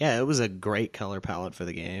 Yeah, it was a great color palette for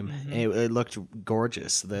the game. It looked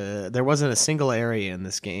gorgeous. There wasn't a single area in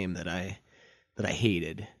this game that I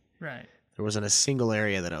hated. Right. There wasn't a single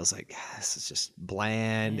area that I was like, this is just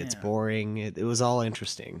bland. Yeah. It's boring. It was all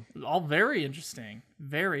interesting. All very interesting.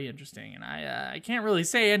 Very interesting. And I can't really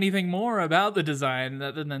say anything more about the design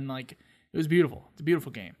other than, like, it was beautiful. It's a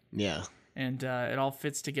beautiful game. Yeah. And it all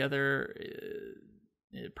fits together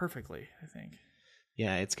perfectly, I think.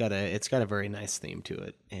 Yeah, it's got a very nice theme to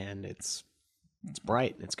it. And it's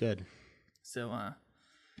bright. It's good. So,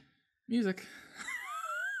 music.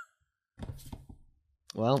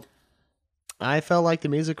 Well, I felt like the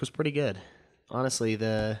music was pretty good. Honestly,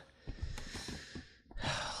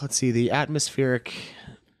 let's see, the atmospheric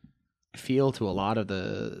feel to a lot of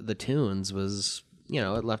the tunes was,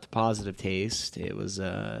 it left a positive taste. It was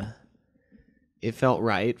it felt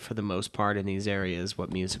right for the most part in these areas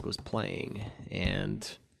what music was playing,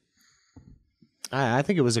 and I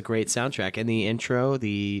think it was a great soundtrack. And the intro,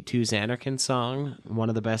 the To Xanarkin song, one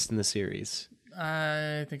of the best in the series.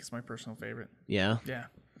 I think it's my personal favorite. Yeah. Yeah.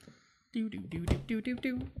 Do do do do do do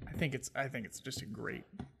do. I think it's just a great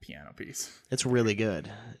piano piece. It's really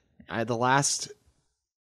good. The last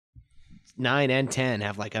 9 and 10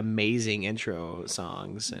 have like amazing intro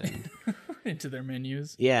songs and into their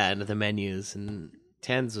menus. Yeah, into the menus, and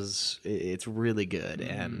 10's it's really good.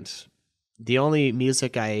 And the only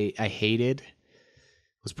music I hated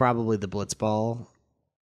was probably the Blitzball.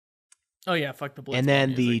 Oh yeah, fuck the Blitzball. And then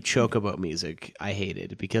music. the Chocobo music I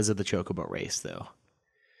hated because of the Chocobo race, though.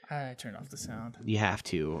 I turned off the sound. You have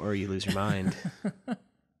to, or you lose your mind.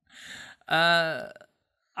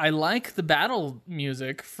 I like the battle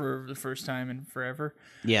music for the first time in forever.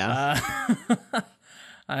 Yeah.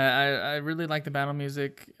 I really like the battle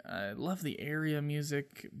music. I love the area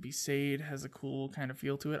music. Besaid has a cool kind of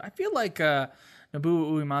feel to it. I feel like Nobou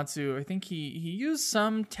Uematsu, I think he used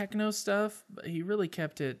some techno stuff, but he really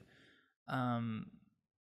kept it kind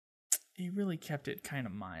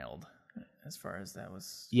of mild as far as that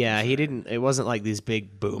was. Yeah, it wasn't like these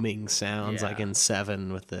big booming sounds like in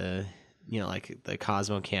 7 with the, like the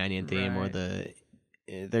Cosmo Canyon theme, or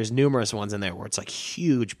there's numerous ones in there where it's like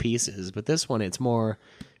huge pieces, but this one it's more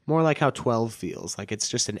like how 12 feels. Like it's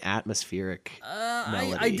just an atmospheric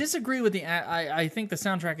melody. I disagree with I think the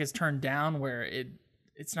soundtrack is turned down where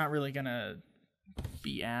it's not really gonna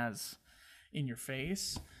be as in your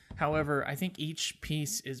face. However, I think each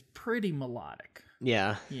piece is pretty melodic.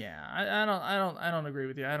 Yeah. Yeah. I don't agree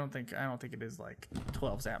with you. I don't think it is like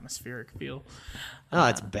 12's atmospheric feel. Oh,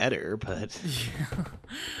 it's better, but yeah,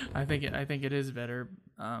 I think it is better.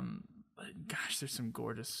 But gosh, there's some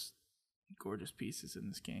gorgeous pieces in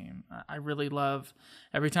this game. I really love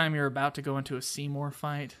every time you're about to go into a Seymour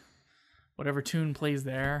fight, whatever tune plays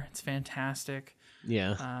there, it's fantastic.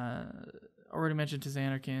 Yeah. Already mentioned To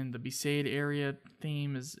Xanarkin. The Besaid area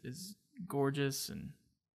theme is gorgeous, and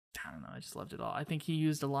I don't know, I just loved it all. I think he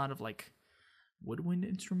used a lot of like woodwind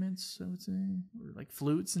instruments, I would say, or like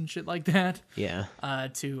flutes and shit like that. Yeah.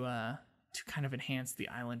 To kind of enhance the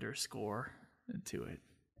Islander score to it,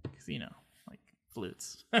 because like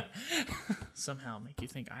flutes somehow make you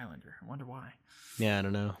think Islander. I wonder why. Yeah, I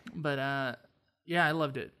don't know. But yeah, I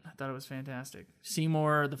loved it. I thought it was fantastic.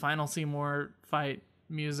 Seymour, the final Seymour fight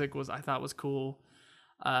music I thought was cool.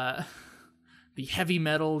 The heavy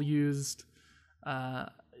metal used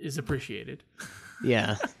is appreciated.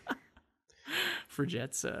 Yeah. For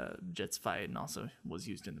Jet's fight, and also was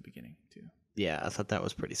used in the beginning too. Yeah, I thought that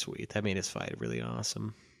was pretty sweet. That made his fight really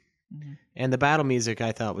awesome. Mm-hmm. And the battle music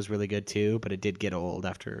I thought was really good too, but it did get old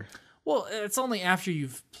after. Well, it's only after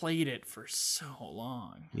you've played it for so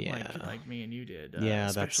long. Yeah. Like me and you did. Yeah,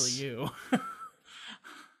 especially you.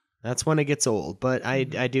 That's when it gets old, but I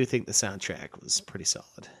do think the soundtrack was pretty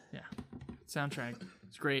solid. Yeah, soundtrack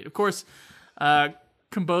is great. Of course,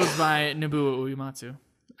 composed by Nobou Uematsu.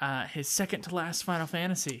 His second to last Final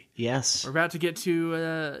Fantasy. Yes. We're about to get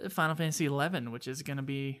to Final Fantasy 11, which is going to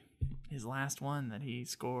be his last one that he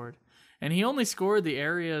scored. And he only scored the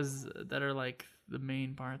areas that are like the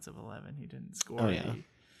main parts of 11. He didn't score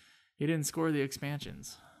he didn't score the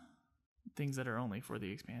expansions. Things that are only for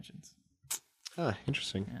the expansions. Oh,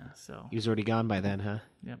 interesting. Yeah, so he was already gone by then, huh?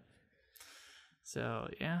 Yep. So,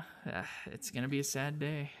 yeah, it's going to be a sad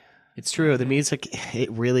day. It's true. The music, it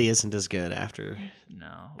really isn't as good after.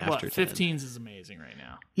 No. After 15's is amazing right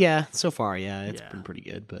now. Yeah, so far, yeah. It's been pretty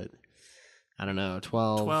good, but I don't know.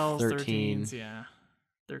 12, 13. 13's, yeah.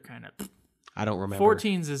 They're kind of... I don't remember.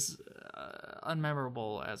 14's is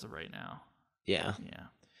unmemorable as of right now. Yeah. Yeah.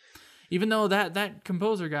 Even though that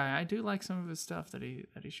composer guy, I do like some of his stuff that he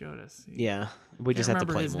showed us. Yeah. We just have to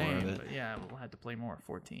play more of it. But yeah, we'll have to play more at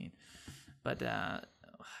 14. But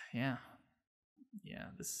yeah. Yeah,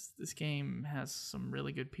 this game has some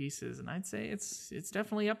really good pieces, and I'd say it's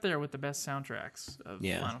definitely up there with the best soundtracks of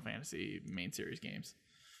Final Fantasy main series games.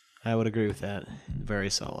 I would agree with that. Very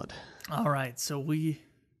solid. All right, so we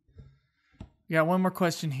got one more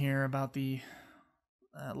question here about the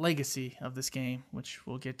legacy of this game, which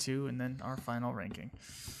we'll get to, and then our final ranking.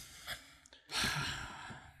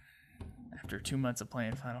 After 2 months of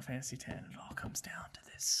playing Final Fantasy X, it all comes down to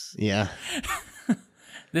this. Yeah.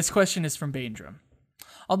 This question is from Baindrum.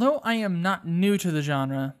 Although I am not new to the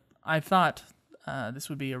genre, I thought this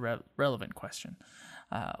would be a relevant question.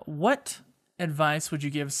 What advice would you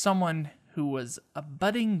give someone who was a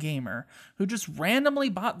budding gamer who just randomly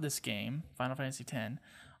bought this game, Final Fantasy X,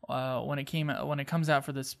 when it comes out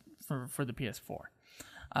for the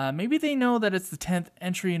PS4. Maybe they know that it's the 10th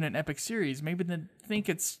entry in an epic series. Maybe they think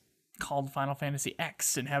it's called Final Fantasy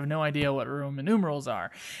X and have no idea what Roman numerals are.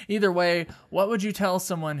 Either way, what would you tell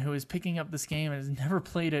someone who is picking up this game and has never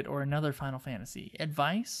played it or another Final Fantasy?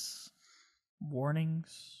 Advice?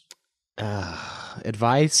 Warnings?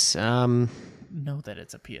 Advice? Know that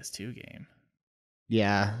it's a PS2 game.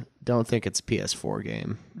 Yeah, don't think it's a PS4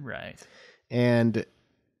 game. Right. And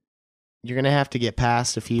you're going to have to get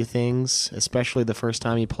past a few things, especially the first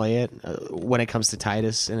time you play it, when it comes to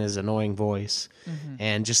Titus and his annoying voice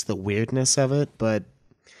and just the weirdness of it. But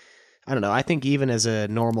I don't know. I think even as a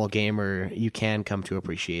normal gamer, you can come to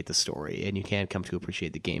appreciate the story and you can come to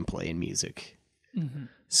appreciate the gameplay and music.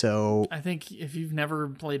 So I think if you've never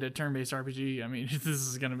played a turn-based RPG, I mean, this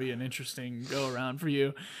is going to be an interesting go-around for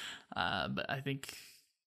you. But I think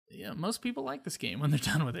most people like this game when they're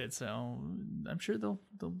done with it, so I'm sure they'll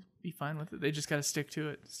be fine with it. They just got to stick to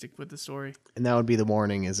it, stick with the story. And that would be the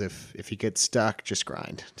warning: is if you get stuck, just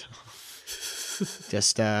grind.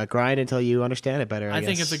 Just grind until you understand it better. I guess.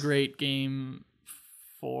 Think it's a great game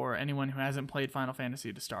for anyone who hasn't played Final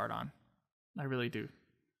Fantasy to start on. I really do.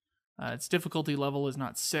 Its difficulty level is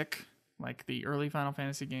not sick like the early Final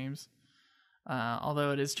Fantasy games,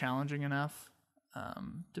 although it is challenging enough,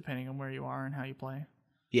 depending on where you are and how you play.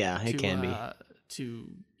 Yeah, it can be. To,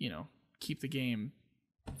 keep the game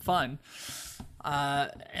fun.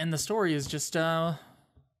 And the story is just,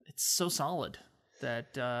 it's so solid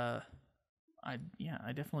that I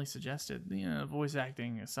definitely suggested, voice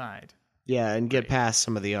acting aside. Yeah, and get past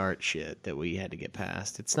some of the art shit that we had to get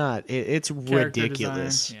past. It's not, it's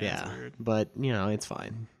ridiculous. Design. Yeah, it's weird. But, it's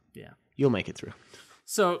fine. Yeah. You'll make it through.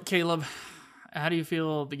 So, Caleb, how do you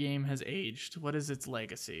feel the game has aged? What is its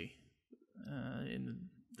legacy?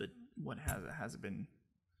 What has it been?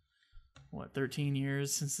 13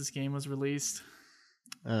 years since this game was released?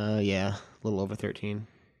 Yeah, a little over 13.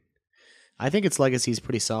 I think its legacy is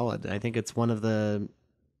pretty solid. I think it's one of the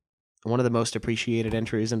most appreciated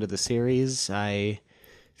entries into the series. I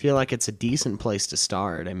feel like it's a decent place to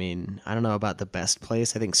start. I mean, I don't know about the best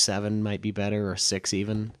place. I think 7 might be better, or 6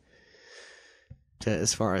 even,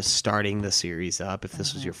 as far as starting the series up. If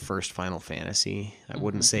this was your first Final Fantasy, I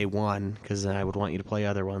wouldn't say 1 because I would want you to play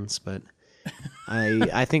other ones, but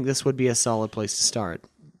I think this would be a solid place to start.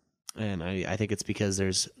 And I think it's because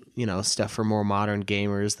there's, stuff for more modern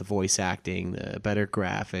gamers, the voice acting, the better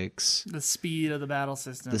graphics. The speed of the battle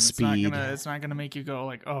system. Speed. It's not gonna make you go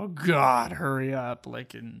like, oh God, hurry up,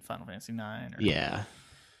 like in Final Fantasy IX. Yeah.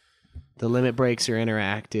 The limit breaks are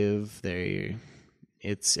interactive.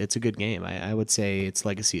 It's a good game. I would say its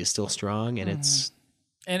legacy is still strong, and it's...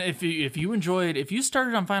 And if you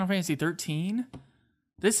started on Final Fantasy 13...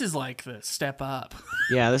 This is like the step up.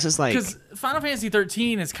 Yeah, this is like... Because Final Fantasy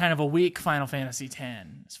 13 is kind of a weak Final Fantasy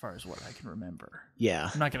 10, as far as what I can remember. Yeah.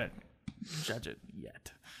 I'm not going to judge it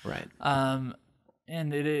yet. Right.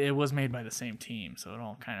 And it was made by the same team, so it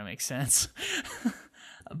all kind of makes sense.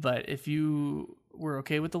 But if you were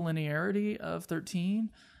okay with the linearity of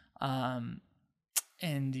 13,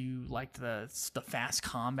 and you liked the fast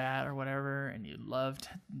combat or whatever, and you loved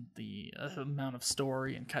the amount of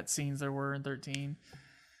story and cutscenes there were in 13...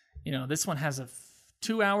 this one has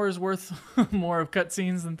 2 hours worth more of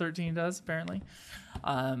cutscenes than 13 does, apparently.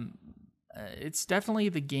 It's definitely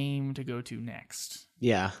the game to go to next.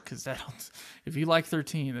 Yeah. Because if you like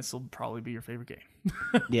 13, this will probably be your favorite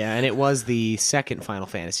game. Yeah, and it was the second Final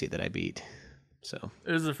Fantasy that I beat. So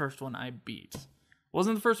it was the first one I beat. It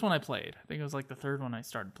wasn't the first one I played. I think it was like the third one I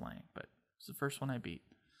started playing, but it was the first one I beat.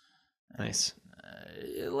 Nice.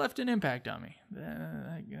 It left an impact on me.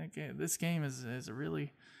 This game is a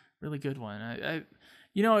really... really good one.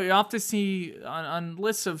 You often see on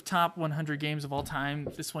lists of top 100 games of all time,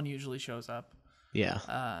 this one usually shows up. Yeah.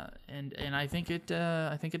 And I think it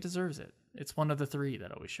deserves it. It's one of the 3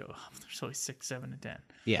 that always show up. There's always 6, 7, and 10.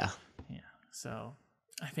 Yeah. Yeah. So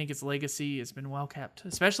I think its legacy has been well kept,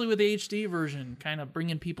 especially with the HD version, kind of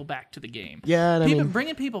bringing people back to the game. Yeah, and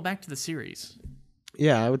bringing people back to the series.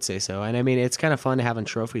 Yeah, I would say so. And I mean, it's kind of fun having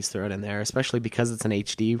trophies thrown in there, especially because it's an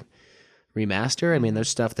HD remaster. I mean, there's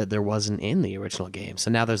stuff that there wasn't in the original game.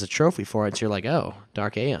 So now there's a trophy for it. So you're like, oh,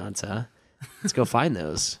 Dark Aeons, huh? Let's go find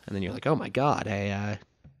those. And then you're like, oh my God, I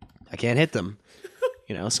can't hit them.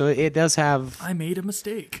 So it does have... I made a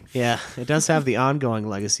mistake. Yeah, it does have the ongoing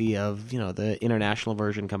legacy of, the international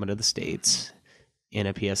version coming to the States in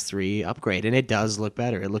a PS3 upgrade. And it does look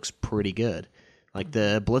better. It looks pretty good. Like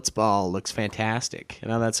the Blitzball looks fantastic. I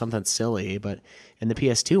know that's something silly, but in the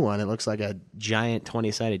PS2 one, it looks like a giant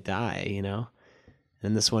 20-sided die, you know?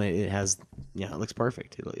 And this one, it has, it looks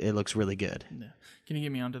perfect. It looks really good. Yeah. Can you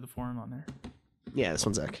get me onto the forum on there? Yeah, this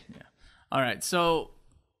one's Zach. Yeah. All right. So,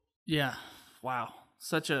 yeah. Wow.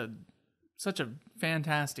 Such a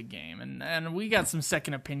fantastic game. And we got some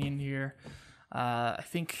second opinion here. I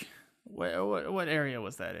think, what area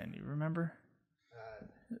was that in? You remember?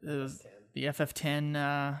 It was the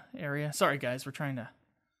FF10 area. Sorry, guys. We're trying to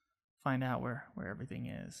find out where everything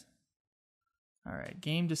is. All right.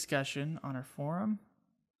 Game discussion on our forum.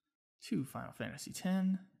 To Final Fantasy X.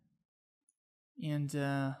 And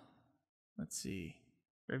let's see.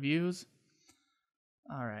 Reviews.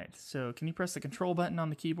 All right. So can you press the control button on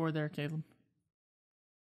the keyboard there, Caleb?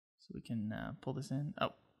 So we can pull this in.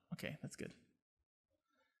 Oh, okay. That's good.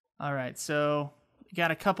 All right. So we got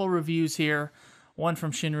a couple reviews here. One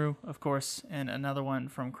from Shinru, of course, and another one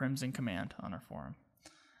from Crimson Command on our forum.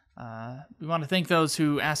 We want to thank those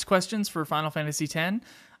who asked questions for Final Fantasy X.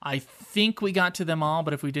 I think we got to them all,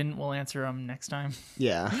 but if we didn't, we'll answer them next time.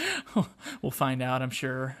 Yeah. We'll find out, I'm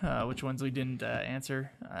sure, which ones we didn't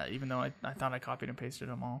answer, even though I thought I copied and pasted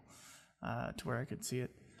them all to where I could see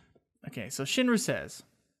it. Okay, so Shinru says,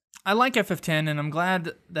 I like FF10, and I'm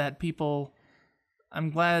glad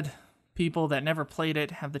people that never played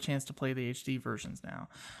it have the chance to play the HD versions now.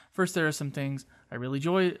 First, there are some things I really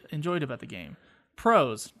enjoyed about the game.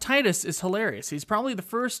 Pros. Titus is hilarious. He's probably the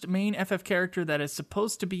first main FF character that is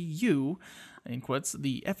supposed to be you, in quotes,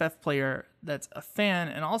 the FF player that's a fan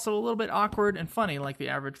and also a little bit awkward and funny like the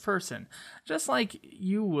average person. Just like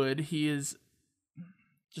you would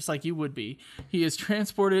be. He is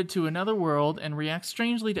transported to another world and reacts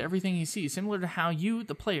strangely to everything he sees, similar to how you,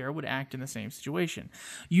 the player, would act in the same situation.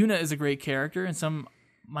 Yuna is a great character, and some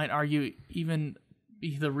might argue even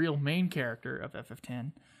be the real main character of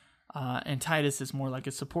FF10. And Titus is more like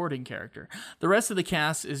a supporting character. The rest of the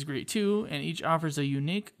cast is great too, and each offers a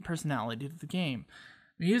unique personality to the game.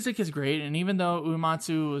 Music is great, and even though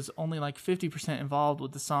Uematsu was only like 50% involved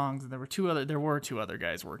with the songs, and there were two other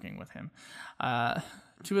guys working with him.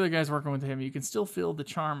 You can still feel the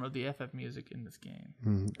charm of the FF music in this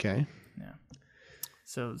game. Okay. Yeah.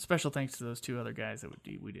 So special thanks to those two other guys that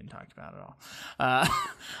we didn't talk about at all.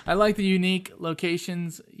 I like the unique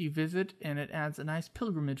locations you visit, and it adds a nice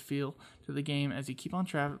pilgrimage feel to the game as you keep on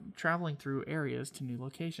traveling through areas to new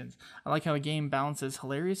locations. I like how the game balances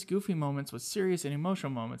hilarious, goofy moments with serious and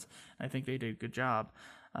emotional moments. I think they did a good job.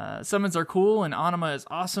 Summons are cool, and Anima is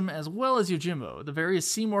awesome, as well as Yojimbo. The various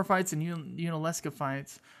Seymour fights and Unalesca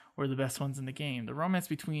fights were the best ones in the game. The romance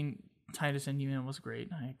between Titus and Yuna was great.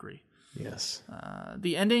 I agree. Yes.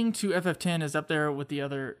 The ending to FF10 is up there with the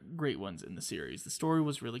other great ones in the series. The story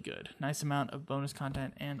was really good. Nice amount of bonus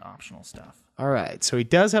content and optional stuff. All right. So he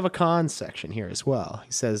does have a cons section here as well.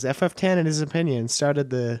 He says FF10, in his opinion, started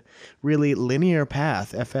the really linear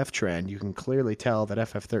path FF trend. You can clearly tell that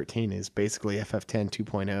FF13 is basically FF10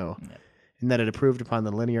 2.0. Yep. And that it improved upon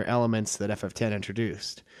the linear elements that FF10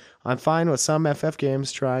 introduced. I'm fine with some FF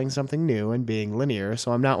games trying something new and being linear,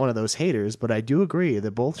 so I'm not one of those haters, but I do agree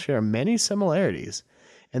that both share many similarities,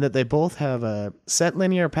 and that they both have a set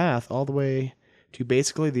linear path all the way to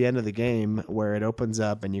basically the end of the game, where it opens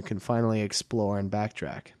up and you can finally explore and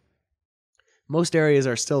backtrack. Most areas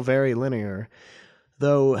are still very linear,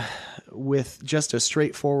 though with just a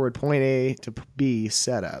straightforward point A to B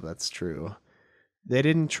setup. That's true. They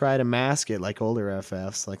didn't try to mask it like older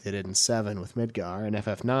FFs, like they did in 7 with Midgar, and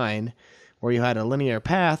FF9, where you had a linear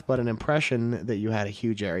path, but an impression that you had a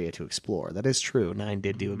huge area to explore. That is true. 9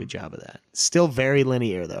 did do a good job of that. Still very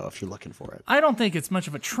linear, though, if you're looking for it. I don't think it's much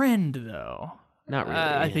of a trend, though. Not really.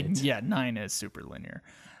 I think, 9 is super linear.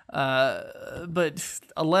 But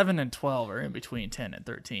 11 and 12 are in between 10 and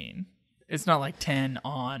 13. It's not like 10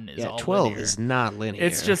 on is all 12 linear. is not linear.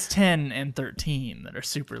 It's just 10 and 13 that are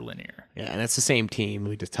super linear. Yeah, and it's the same team.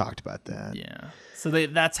 We just talked about that. Yeah. So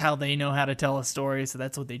that's how they know how to tell a story, so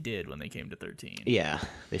that's what they did when they came to 13. Yeah,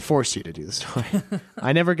 they forced you to do the story.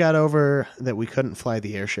 I never got over that we couldn't fly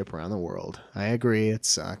the airship around the world. I agree, it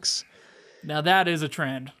sucks. Now that is a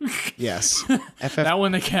trend. Yes. That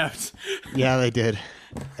one they kept. Yeah, they did.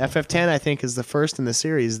 FF10, I think, is the first in the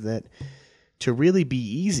series that to really be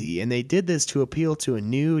easy, and they did this to appeal to a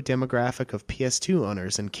new demographic of PS2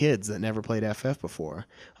 owners and kids that never played FF before.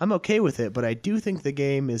 I'm okay with it, but I do think the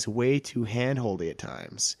game is way too handholdy at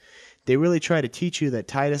times. They really try to teach you that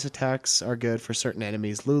Titus attacks are good for certain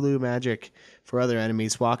enemies, Lulu magic for other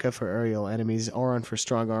enemies, Waka for aerial enemies, Auron for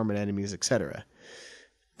strong armored enemies, etc.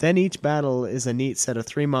 Then each battle is a neat set of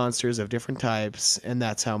 3 monsters of different types, and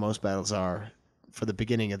that's how most battles are. for the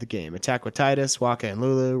beginning of the game. Attack with Titus, Waka, and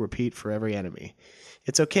Lulu. Repeat for every enemy.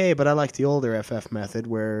 It's okay, but I like the older FF method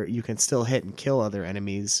where you can still hit and kill other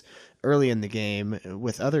enemies early in the game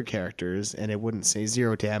with other characters, and it wouldn't say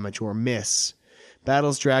 0 damage or miss.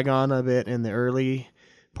 Battles drag on a bit in the early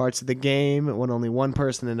parts of the game when only one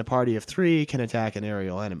person in a party of 3 can attack an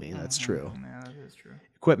aerial enemy. That's true. Yeah, that is true.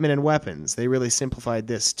 Equipment and weapons. They really simplified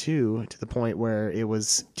this too, to the point where it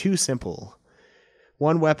was too simple.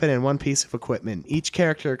 One weapon and one piece of equipment. Each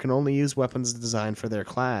character can only use weapons designed for their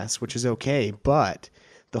class, which is okay, but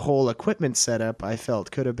the whole equipment setup I felt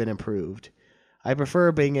could have been improved. I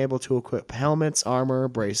prefer being able to equip helmets, armor,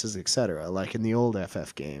 braces, etc., like in the old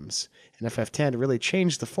FF games. And FF10 really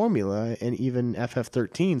changed the formula, and even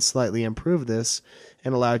FF13 slightly improved this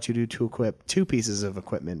and allowed you to equip 2 pieces of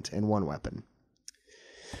equipment and 1 weapon.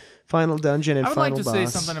 Final dungeon and final boss. I would like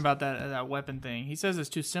to say something about that weapon thing. He says it's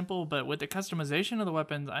too simple, but with the customization of the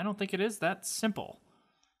weapons, I don't think it is that simple.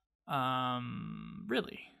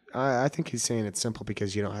 Really. I think he's saying it's simple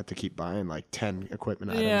because you don't have to keep buying like 10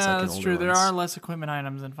 equipment items. Yeah, like that's true. There are less equipment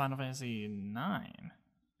items in Final Fantasy 9.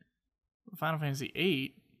 Final Fantasy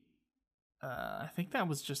 8, I think that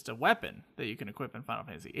was just a weapon that you can equip in Final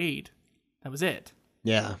Fantasy 8. That was it.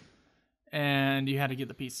 Yeah. And you had to get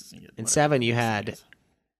the pieces. And get in 7, you had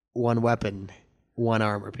 1 weapon, 1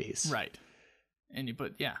 armor piece. Right. And you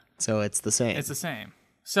put, yeah. So it's the same. It's the same.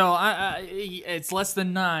 So it's less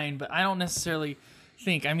than 9, but I don't necessarily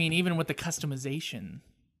think, I mean, even with the customization,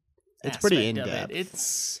 it's pretty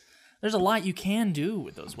in-depth. There's a lot you can do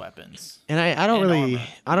with those weapons. And I don't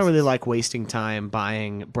really like wasting time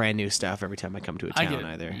buying brand new stuff every time I come to a town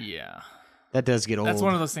either. Yeah. That does get old. That's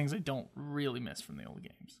one of those things I don't really miss from the old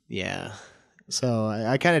games. Yeah. So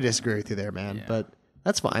I kind of disagree with you there, man. Yeah. But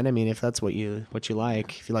that's fine. I mean, if that's what you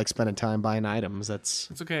like, if you like spending time buying items, it's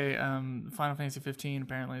okay. Final Fantasy 15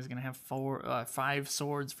 apparently is going to have 5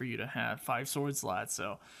 swords for you to have, 5 sword slots.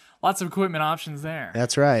 So lots of equipment options there.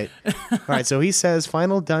 That's right. All right. So he says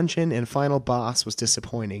final dungeon and final boss was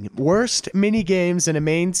disappointing. Worst mini games in a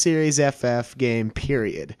main series FF game.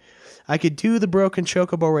 Period. I could do the broken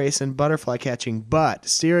chocobo race and butterfly catching, but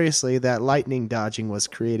seriously, that lightning dodging was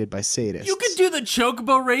created by sadists. You could do the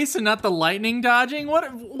chocobo race and not the lightning dodging?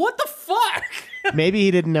 What the fuck? Maybe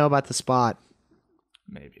he didn't know about the spot.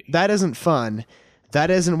 Maybe. That isn't fun. That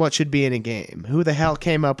isn't what should be in a game. Who the hell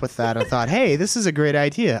came up with that or thought, hey, this is a great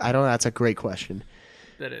idea? I don't know. That's a great question.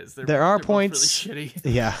 That is. There are points. Really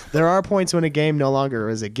shitty. Yeah. There are points when a game no longer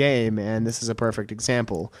is a game, and this is a perfect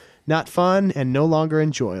example. Not fun and no longer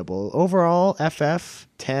enjoyable. Overall,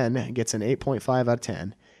 FF10 gets an 8.5 out of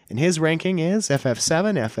 10. And his ranking is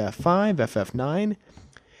FF7, FF5, FF9,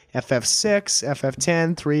 FF6,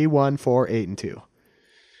 FF10, 3, 1, 4, 8, and 2.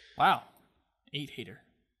 Wow. 8 hater.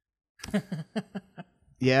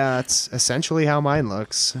 Yeah, that's essentially how mine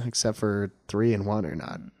looks, except for 3 and 1 are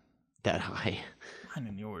not that high. Mine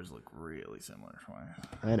and yours look really similar.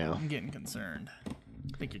 I know. I'm getting concerned.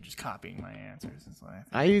 I think you're just copying my answers.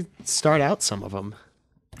 I start out some of them.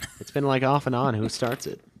 It's been like off and on who starts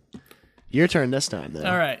it. Your turn this time, though.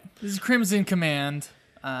 All right. This is Crimson Command,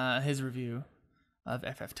 his review of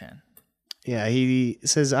FF10. Yeah, he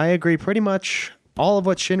says, I agree pretty much all of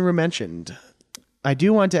what Shinru mentioned. I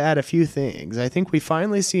do want to add a few things. I think we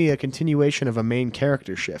finally see a continuation of a main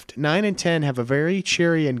character shift. 9 and 10 have a very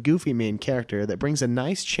cheery and goofy main character that brings a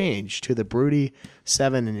nice change to the broody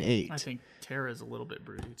 7 and 8. I think Terra's a little bit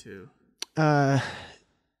broody, too.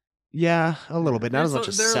 Yeah, a little bit. Not as much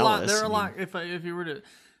as Celis. There are a lot. If you were to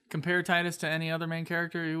compare Titus to any other main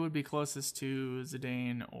character, he would be closest to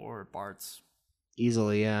Zidane or Bartz.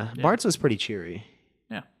 Easily, yeah. Bartz was pretty cheery.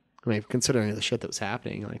 Yeah. I mean, considering the shit that was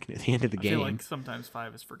happening, like at the end of the game. I feel like sometimes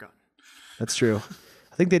 5 is forgotten. That's true.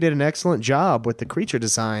 I think they did an excellent job with the creature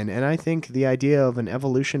design, and I think the idea of an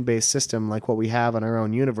evolution-based system like what we have in our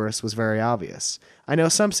own universe was very obvious. I know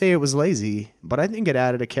some say it was lazy, but I think it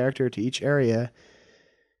added a character to each area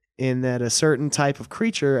in that a certain type of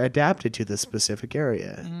creature adapted to the specific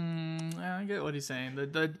area. I get what he's saying.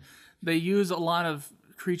 They use a lot of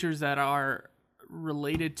creatures that are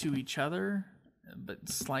related to each other, but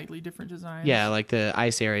slightly different designs. Yeah, like the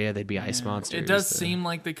ice area, they'd be ice monsters. It does seem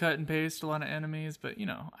like they cut and paste a lot of enemies, but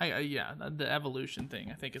the evolution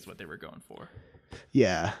thing I think is what they were going for.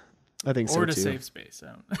 Yeah, I think so too. Or to save space.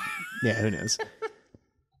 Yeah, who knows?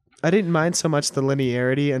 I didn't mind so much the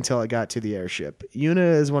linearity until I got to the airship.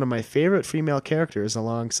 Yuna is one of my favorite female characters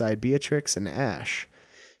alongside Beatrix and Ash.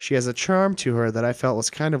 She has a charm to her that I felt was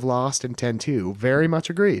kind of lost in 10-2. Very much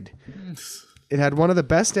agreed. It had one of the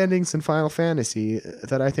best endings in Final Fantasy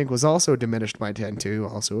that I think was also diminished by 10 too.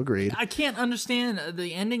 Also agreed. I can't understand.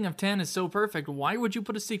 The ending of 10 is so perfect. Why would you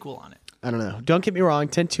put a sequel on it? I don't know. Don't get me wrong.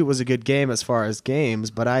 10-2 was a good game as far as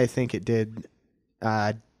games, but I think it did.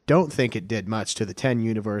 Don't think it did much to the 10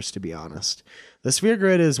 universe, to be honest. The Sphere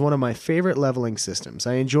Grid is one of my favorite leveling systems.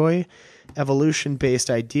 I enjoy evolution-based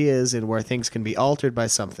ideas and where things can be altered by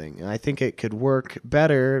something. I think it could work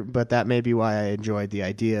better, but that may be why I enjoyed the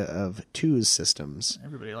idea of 2's systems.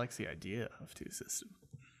 Everybody likes the idea of 2 systems.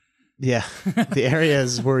 Yeah, the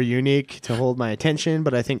areas were unique to hold my attention,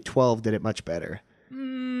 but I think 12 did it much better.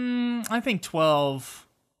 I think 12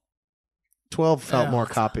 felt more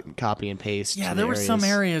copy and paste. Yeah, there were some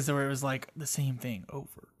areas where it was like the same thing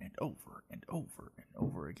over and over and over and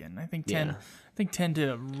over again. I think 10 did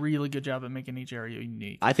a really good job at making each area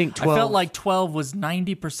unique. I think 12 I felt like 12 was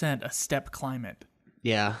 90% a step climate.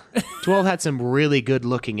 Yeah. 12 had some really good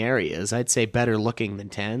looking areas. I'd say better looking than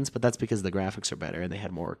 10's, but that's because the graphics are better and they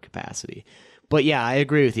had more capacity. But yeah, I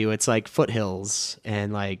agree with you. It's like foothills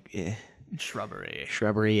and like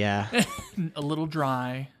shrubbery, yeah. A little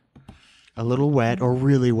dry. A little wet or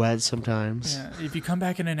really wet sometimes. Yeah, if you come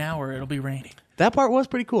back in an hour, it'll be raining. That part was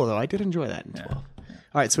pretty cool, though. I did enjoy that in 12. All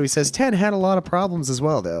right, so he says 10 had a lot of problems as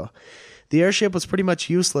well, though. The airship was pretty much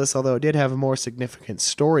useless, although it did have a more significant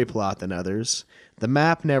story plot than others. The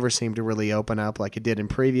map never seemed to really open up like it did in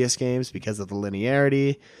previous games because of the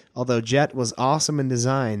linearity. Although Jet was awesome in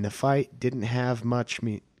design, the fight didn't have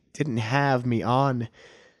me on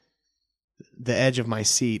the edge of my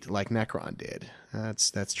seat like Necron did.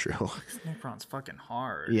 That's true. Necron's fucking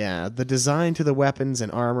hard. Yeah, the design to the weapons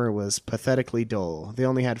and armor was pathetically dull. They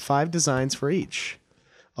only had 5 designs for each.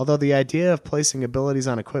 Although the idea of placing abilities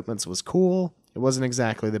on equipments was cool, it wasn't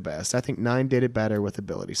exactly the best. I think 9 did it better with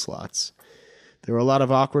ability slots. There were a lot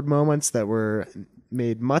of awkward moments that were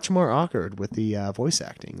made much more awkward with the voice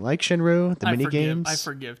acting, like Shinru, the minigames. I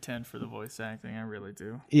forgive 10 for the voice acting. I really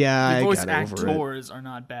do. Yeah, the voice got over it. actors are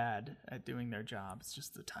not bad at doing their job. It's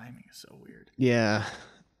just the timing is so weird. Yeah.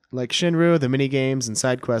 Like Shinru, the minigames and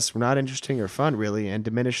side quests were not interesting or fun, really, and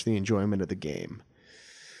diminished the enjoyment of the game.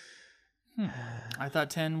 I thought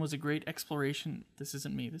 10 was a great exploration. This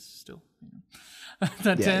isn't me. This is still... I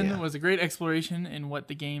thought 10 was a great exploration in what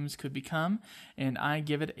the games could become, and I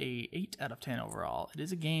give it a 8 out of 10 overall. It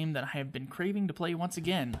is a game that I have been craving to play once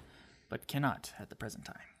again, but cannot at the present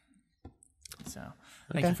time. So,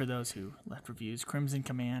 thank you for those who left reviews. Crimson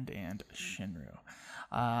Command and Shinru.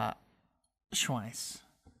 Schweiss.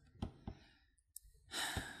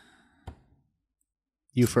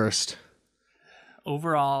 You first.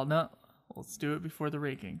 Overall, no, let's do it before the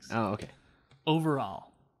rankings. Oh, okay. Overall,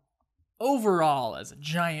 as a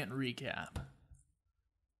giant recap,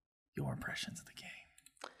 your impressions of the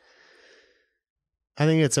game. I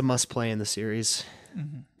think it's a must-play in the series.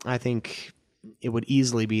 Mm-hmm. I think it would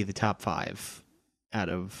easily be the top 5 out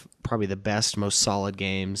of probably the best, most solid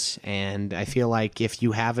games. And I feel like if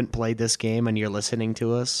you haven't played this game and you're listening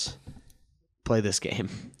to us, play this game.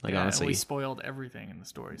 Like, honestly. We spoiled everything in the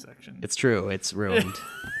story section. It's true. It's ruined.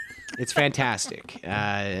 It's fantastic.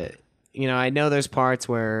 I know there's parts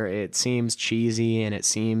where it seems cheesy and it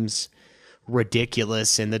seems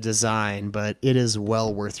ridiculous in the design, but it is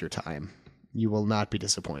well worth your time. You will not be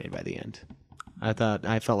disappointed by the end.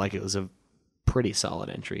 I felt like it was a pretty solid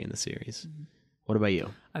entry in the series. Mm-hmm. What about you?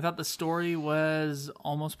 I thought the story was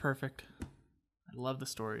almost perfect. I love the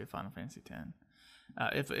story of Final Fantasy X.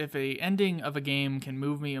 If a ending of a game can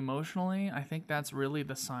move me emotionally, I think that's really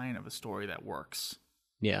the sign of a story that works.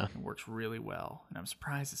 Yeah. It works really well. And I'm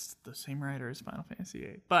surprised it's the same writer as Final Fantasy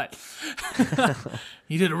VIII. But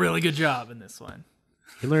he did a really good job in this one.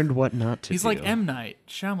 He learned what not to do. He's like M. Night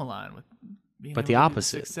Shyamalan with being but the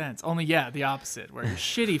opposite. Sixth Sense. Only, the opposite, where you're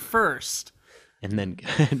shitty first. And then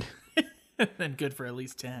good. Then good for at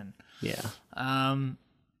least 10. Yeah. I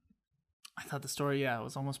thought the story,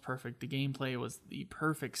 was almost perfect. The gameplay was the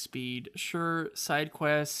perfect speed. Sure, side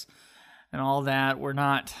quests and all that were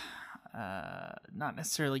not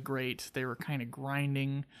necessarily great. They were kind of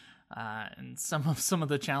grinding, and some of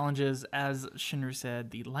the challenges, as Shinru said,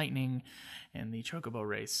 the lightning and the chocobo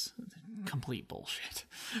race, complete bullshit.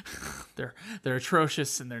 They're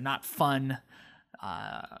atrocious and they're not fun.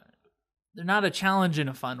 They're not a challenge in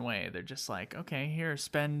a fun way. They're just like, okay, here,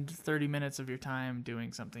 spend 30 minutes of your time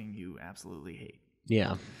doing something you absolutely hate.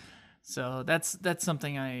 Yeah. So that's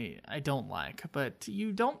something I don't like. But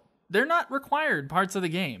they're not required parts of the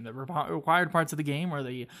game. The required parts of the game are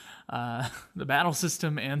the battle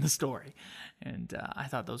system and the story. And I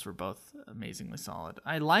thought those were both amazingly solid.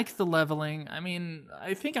 I like the leveling. I mean,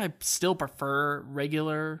 I think I still prefer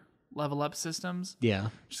regular level up systems. Yeah.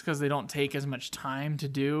 Just because they don't take as much time to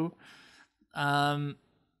do. But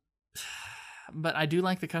I do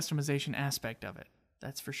like the customization aspect of it.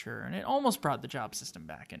 That's for sure. And it almost brought the job system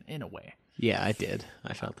back in a way. Yeah, I did.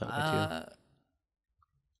 I felt that way too.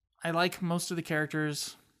 I like most of the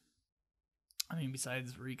characters. I mean,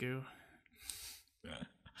 besides Riku.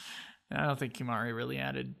 I don't think Kimari really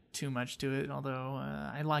added too much to it, although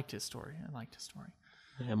I liked his story.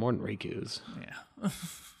 Yeah, more than Riku's. Yeah.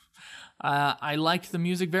 I liked the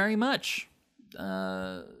music very much.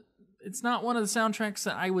 It's not one of the soundtracks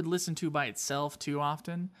that I would listen to by itself too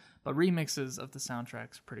often, but remixes of the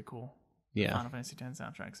soundtracks are pretty cool. Yeah. Final Fantasy X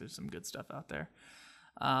soundtracks, there's some good stuff out there.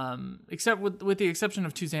 Except with the exception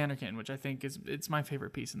of To Xanarkin, which I think it's my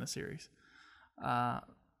favorite piece in the series.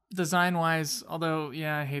 Design-wise, although,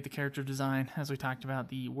 yeah, I hate the character design. As we talked about,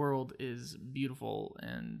 the world is beautiful,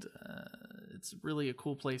 and it's really a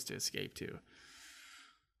cool place to escape to.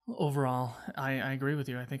 Overall, I agree with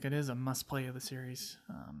you. I think it is a must-play of the series.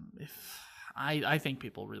 I think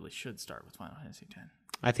people really should start with Final Fantasy X.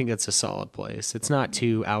 I think it's a solid place. It's not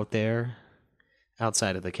too out there,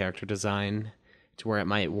 outside of the character design, to where it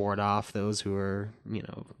might ward off those who are, I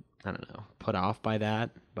don't know, put off by that,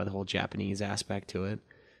 by the whole Japanese aspect to it.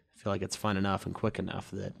 I feel like it's fun enough and quick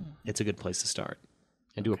enough that it's a good place to start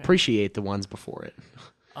and to appreciate the ones before it.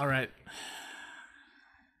 All right.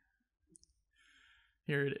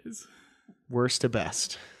 Here it is. Worst to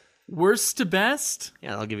best. Worst to best?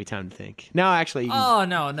 Yeah, I'll give you time to think. No, actually. Oh,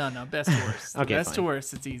 no. Best to worst. Okay, best fine. to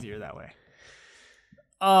worst. It's easier that way.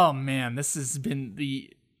 Oh, man. This has been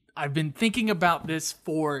I've been thinking about this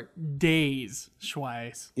for days,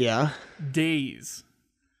 Schweiss. Yeah. Days.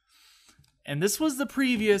 And this was the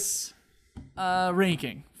previous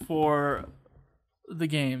ranking for the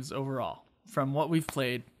games overall from what we've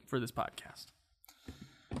played for this podcast.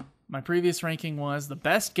 My previous ranking was the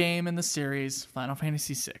best game in the series, Final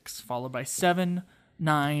Fantasy VI, followed by 7,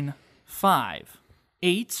 9, 5,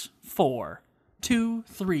 8, 4, 2,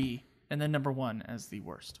 3, and then number 1 as the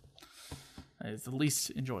worst. It's the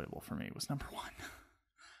least enjoyable for me was number 1.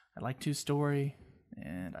 I liked 2's story,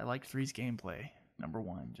 and I liked 3's gameplay. Number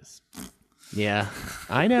 1, just... Yeah,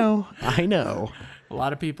 I know. A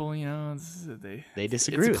lot of people, they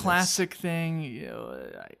disagree. It's with a classic thing.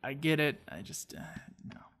 I get it. I just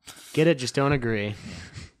no. Get it, just don't agree.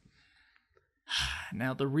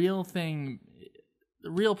 Now the real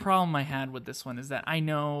problem I had with this one is that I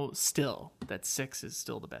know still that 6 is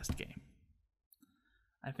still the best game.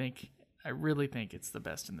 I really think it's the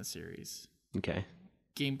best in the series. Okay.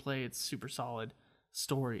 Gameplay, it's super solid.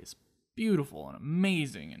 Story is beautiful and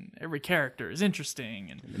amazing, and every character is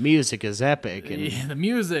interesting, and the music is epic, and the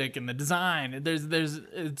music and the design. There's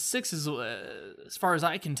 6 is, as far as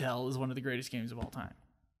I can tell, is one of the greatest games of all time.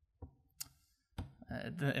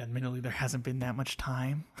 Admittedly, there hasn't been that much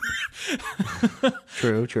time.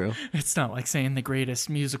 True. It's not like saying the greatest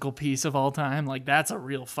musical piece of all time. Like, that's a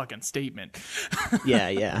real fucking statement.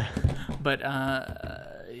 Yeah. But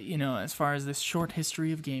as far as this short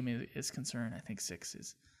history of game is concerned, I think 6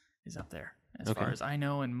 is up there as far as I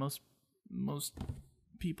know, and most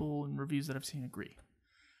people and reviews that I've seen agree.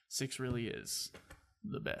 6 really is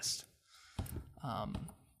the best.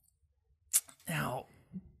 Now,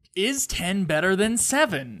 is 10 better than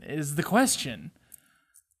 7 is the question.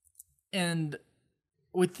 And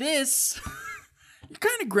with this, you're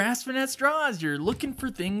kind of grasping at straws. You're looking for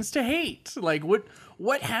things to hate. Like,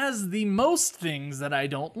 what has the most things that I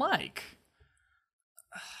don't like?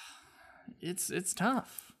 It's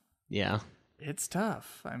tough. Yeah. It's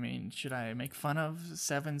tough. I mean, should I make fun of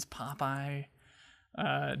 7's Popeye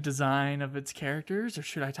design of its characters, or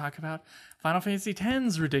should I talk about Final Fantasy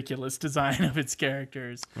X's ridiculous design of its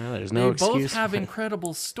characters? Well, there's no excuse. They both have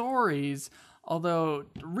incredible stories, although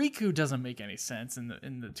Riku doesn't make any sense in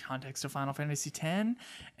the context of Final Fantasy X.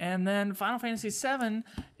 And then Final Fantasy VII,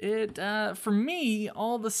 it for me,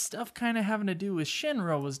 all the stuff kind of having to do with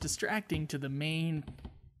Shinra was distracting to the main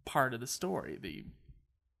part of the story. The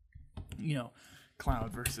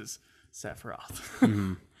Cloud versus Sephiroth.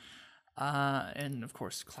 Mm-hmm. And of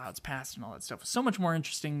course, Cloud's past and all that stuff was so much more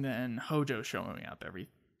interesting than Hojo showing up every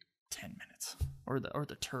 10 minutes, or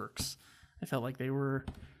the Turks. I felt like they were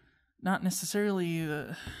not necessarily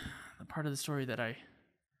the part of the story that I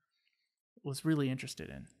was really interested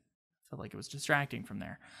in. I felt like it was distracting from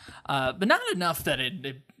there, but not enough that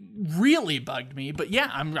it really bugged me. But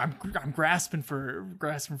yeah, I'm grasping for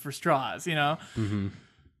straws, Mm-hmm.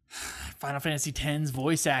 Final Fantasy X's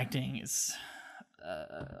voice acting is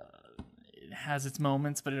it has its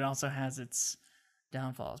moments, but it also has its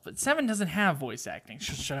downfalls. But 7 doesn't have voice acting.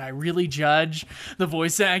 Should I really judge the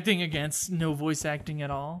voice acting against no voice acting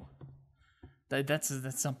at all?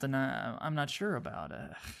 That's something I'm not sure about.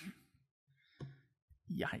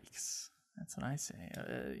 Yikes. That's what I say.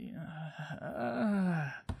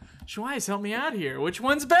 Schweiss, help me out here. Which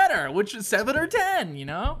one's better? Which is 7 or 10, you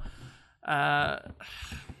know? They're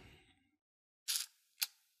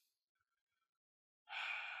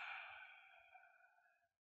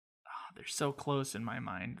so close in my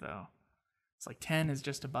mind, though. It's like 10 is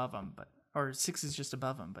just above them, or 6 is just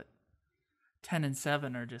above them, but 10 and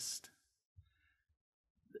 7 are just...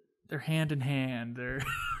 They're hand in hand. They're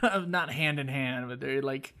not hand in hand, but they're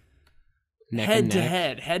like head to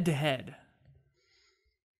head.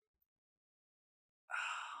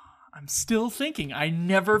 I'm still thinking. I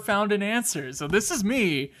never found an answer. So this is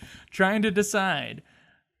me trying to decide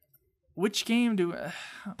which game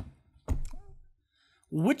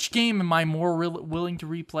am I more willing to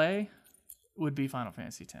replay? Would be Final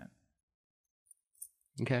Fantasy X.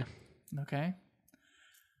 Okay.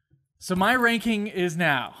 So my ranking is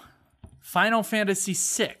now Final Fantasy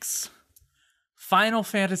VI, Final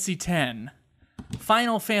Fantasy X,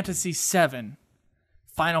 Final Fantasy VII,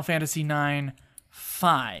 Final Fantasy IX,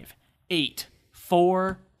 5, 8,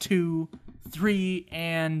 4, 2, 3,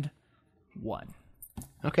 and 1.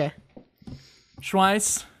 Okay.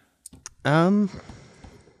 Schweiss?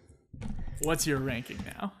 What's your ranking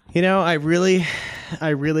now? You know, I really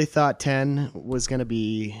thought 10 was going to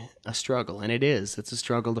be a struggle, and it is. It's a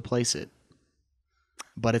struggle to place it.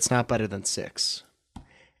 But it's not better than 6.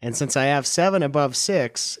 And since I have 7 above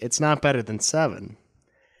 6, it's not better than 7.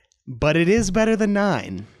 But it is better than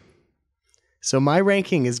 9. So my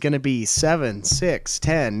ranking is going to be 7, 6,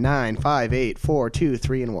 10, 9, 5, 8, 4, 2,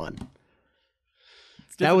 3, and 1.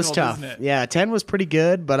 That was tough. Yeah, 10 was pretty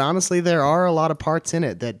good, but honestly, there are a lot of parts in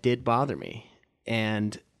it that did bother me.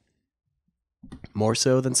 And more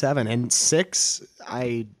so than 7. And 6,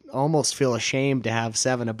 I almost feel ashamed to have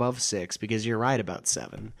 7 above 6 because you're right about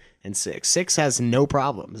 7 and 6. 6 has no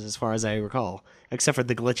problems as far as I recall, except for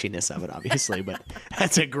the glitchiness of it, obviously, but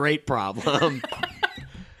that's a great problem.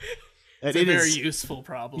 It's a very useful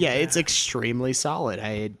problem. Yeah, it's extremely solid.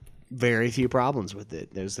 I had very few problems with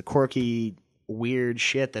it. There's the quirky, weird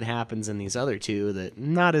shit that happens in these other two that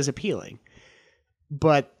not as appealing.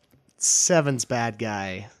 But 7's bad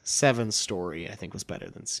guy, 7's story, I think was better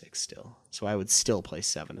than 6 still. So I would still place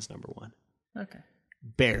 7 as number 1. Okay.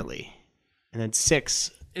 Barely. And then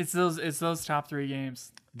 6. It's those top 3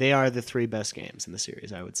 games. They are the 3 best games in the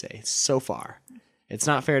series, I would say, so far. It's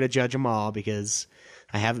not fair to judge them all because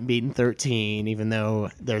I haven't beaten 13, even though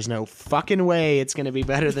there's no fucking way it's going to be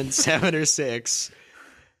better than 7 or 6.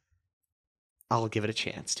 I'll give it a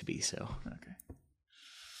chance to be so. Okay.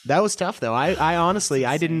 That was tough, though. I honestly,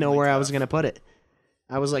 I didn't know where I was going to put it.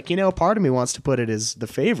 I was like, part of me wants to put it as the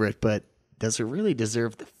favorite, but does it really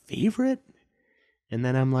deserve the favorite? And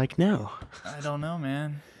then I'm like, no. I don't know,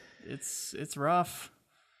 man. It's rough.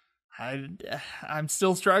 I'm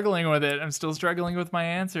still struggling with it. I'm still struggling with my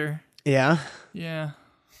answer. Yeah? Yeah.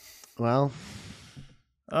 Well.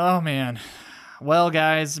 Oh, man. Well,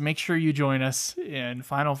 guys, make sure you join us in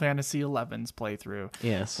Final Fantasy XI's playthrough.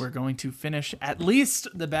 Yes. We're going to finish at least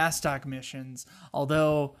the Bastok missions,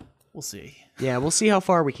 although we'll see. Yeah, we'll see how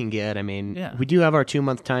far we can get. I mean, we do have our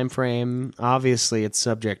 2-month time frame. Obviously, it's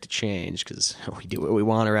subject to change because we do what we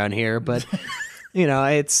want around here, but...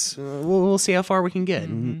 it's we'll see how far we can get.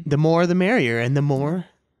 Mm-hmm. The more, the merrier, and the more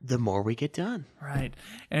we get done. Right.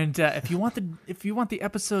 And if you want the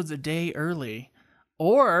episodes a day early,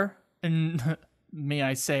 or may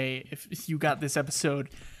I say, if you got this episode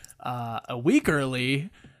a week early,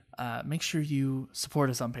 make sure you support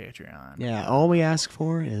us on Patreon. Yeah. All we ask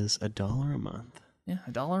for is $1 a month. Yeah,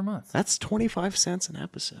 $1 a month. That's 25 cents an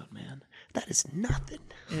episode, man. That is nothing.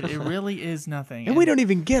 It really is nothing. And we don't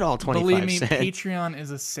even get all 25 believe me, cents. Patreon is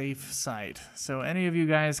a safe site. So any of you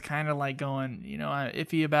guys kind of like going,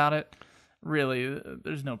 iffy about it, really,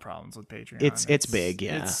 there's no problems with Patreon. It's big,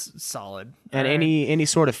 yeah. It's solid. And any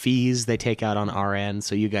sort of fees they take out on our end,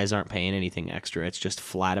 so you guys aren't paying anything extra. It's just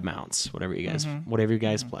flat amounts, whatever you guys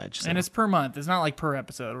pledge. So. And it's per month. It's not like per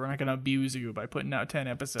episode. We're not going to abuse you by putting out 10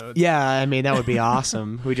 episodes. Yeah, I mean, that would be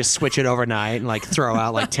awesome. We just switch it overnight and throw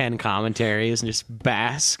out 10 commentaries and just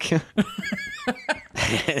bask. And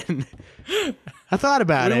I thought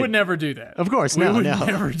about it. We would never do that. Of course, we would no.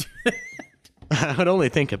 never do that. I would only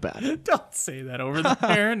think about it. Don't say that over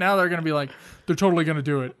there. Now they're going to be like, they're totally going to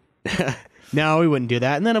do it. No, we wouldn't do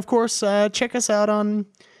that. And then, of course, check us out on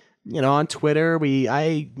Twitter.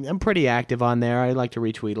 I'm pretty active on there. I like to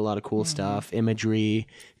retweet a lot of cool stuff, imagery,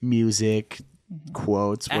 music,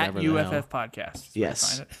 quotes, whatever. At UFF Podcast.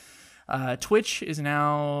 Yes. Twitch is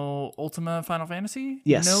now Ultima Final Fantasy.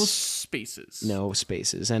 Yes. No spaces. No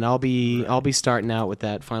spaces. And I'll be starting out with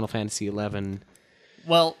that Final Fantasy 11.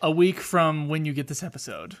 Well, a week from when you get this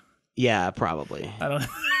episode. Yeah, probably. I don't.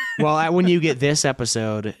 Well, when you get this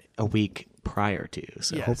episode, a week prior to.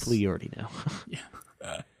 So Yes. hopefully you already know.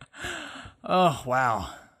 Oh wow,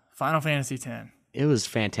 Final Fantasy X. It was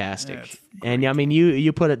fantastic. Yeah, it's and I mean,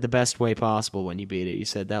 you put it the best way possible when you beat it. You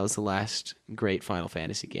said that was the last great Final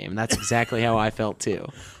Fantasy game. And that's exactly how I felt too.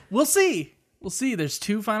 We'll see. There's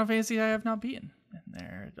 2 Final Fantasy I have not beaten. And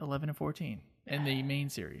they're 11 and 14 in the main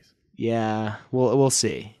series. Yeah, we'll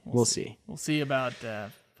see. We'll see. We'll see about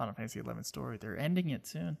Final Fantasy 11 story. They're ending it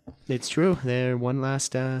soon. It's true. They're one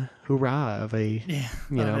last hurrah of a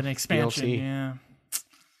an expansion. DLC. Yeah.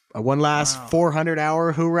 One last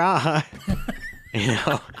 400-hour hurrah.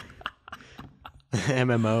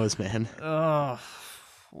 MMOs, man. Oh,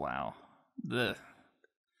 wow.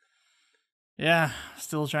 Yeah,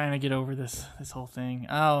 still trying to get over this whole thing.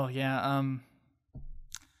 Oh, yeah.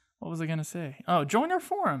 What was I going to say? Oh, join our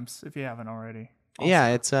forums if you haven't already. Also, yeah,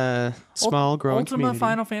 it's a small, growing community.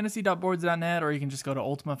 UltimaFinalFantasy.boards.net, or you can just go to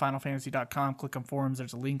UltimaFinalFantasy.com, click on forums.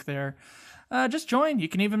 There's a link there. Just join. You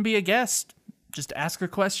can even be a guest. Just ask a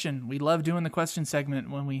question. We love doing the question segment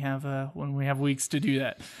when we have weeks to do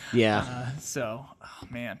that. Yeah.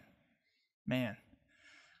 Man,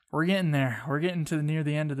 we're getting there. We're getting to near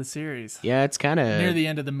the end of the series. Yeah, it's kind of near the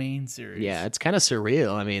end of the main series. Yeah, it's kind of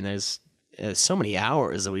surreal. I mean, there's so many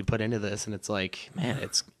hours that we put into this, and it's like, man,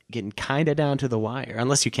 it's getting kind of down to the wire,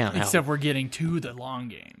 unless you count. Except we're getting to the long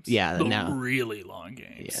games. Yeah, the really long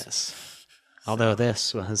games. Yes. Although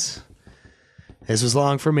this was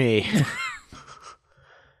long for me.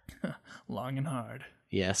 Long and hard.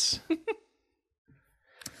 Yes.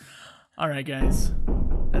 All right, guys.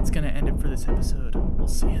 That's going to end it for this episode. We'll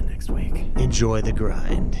see you next week. Enjoy the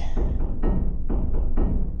grind.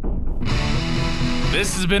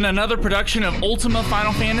 This has been another production of Ultima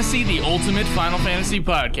Final Fantasy, the Ultimate Final Fantasy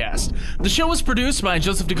Podcast. The show was produced by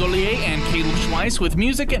Joseph DeGollier and Caleb Schweiss, with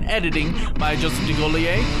music and editing by Joseph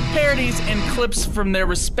DeGollier, parodies and clips from their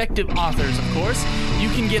respective authors, of course. You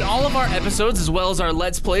can get all of our episodes as well as our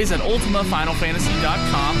Let's Plays at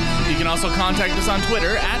ultimafinalfantasy.com. You can also contact us on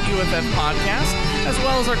Twitter at UFF Podcast, as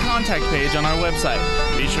well as our contact page on our website.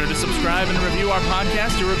 Be sure to subscribe and review our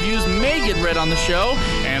podcast. Your reviews may get read on the show,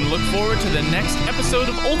 and look forward to the next episode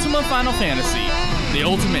of Ultima Final Fantasy, the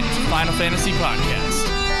Ultimate Final Fantasy Podcast.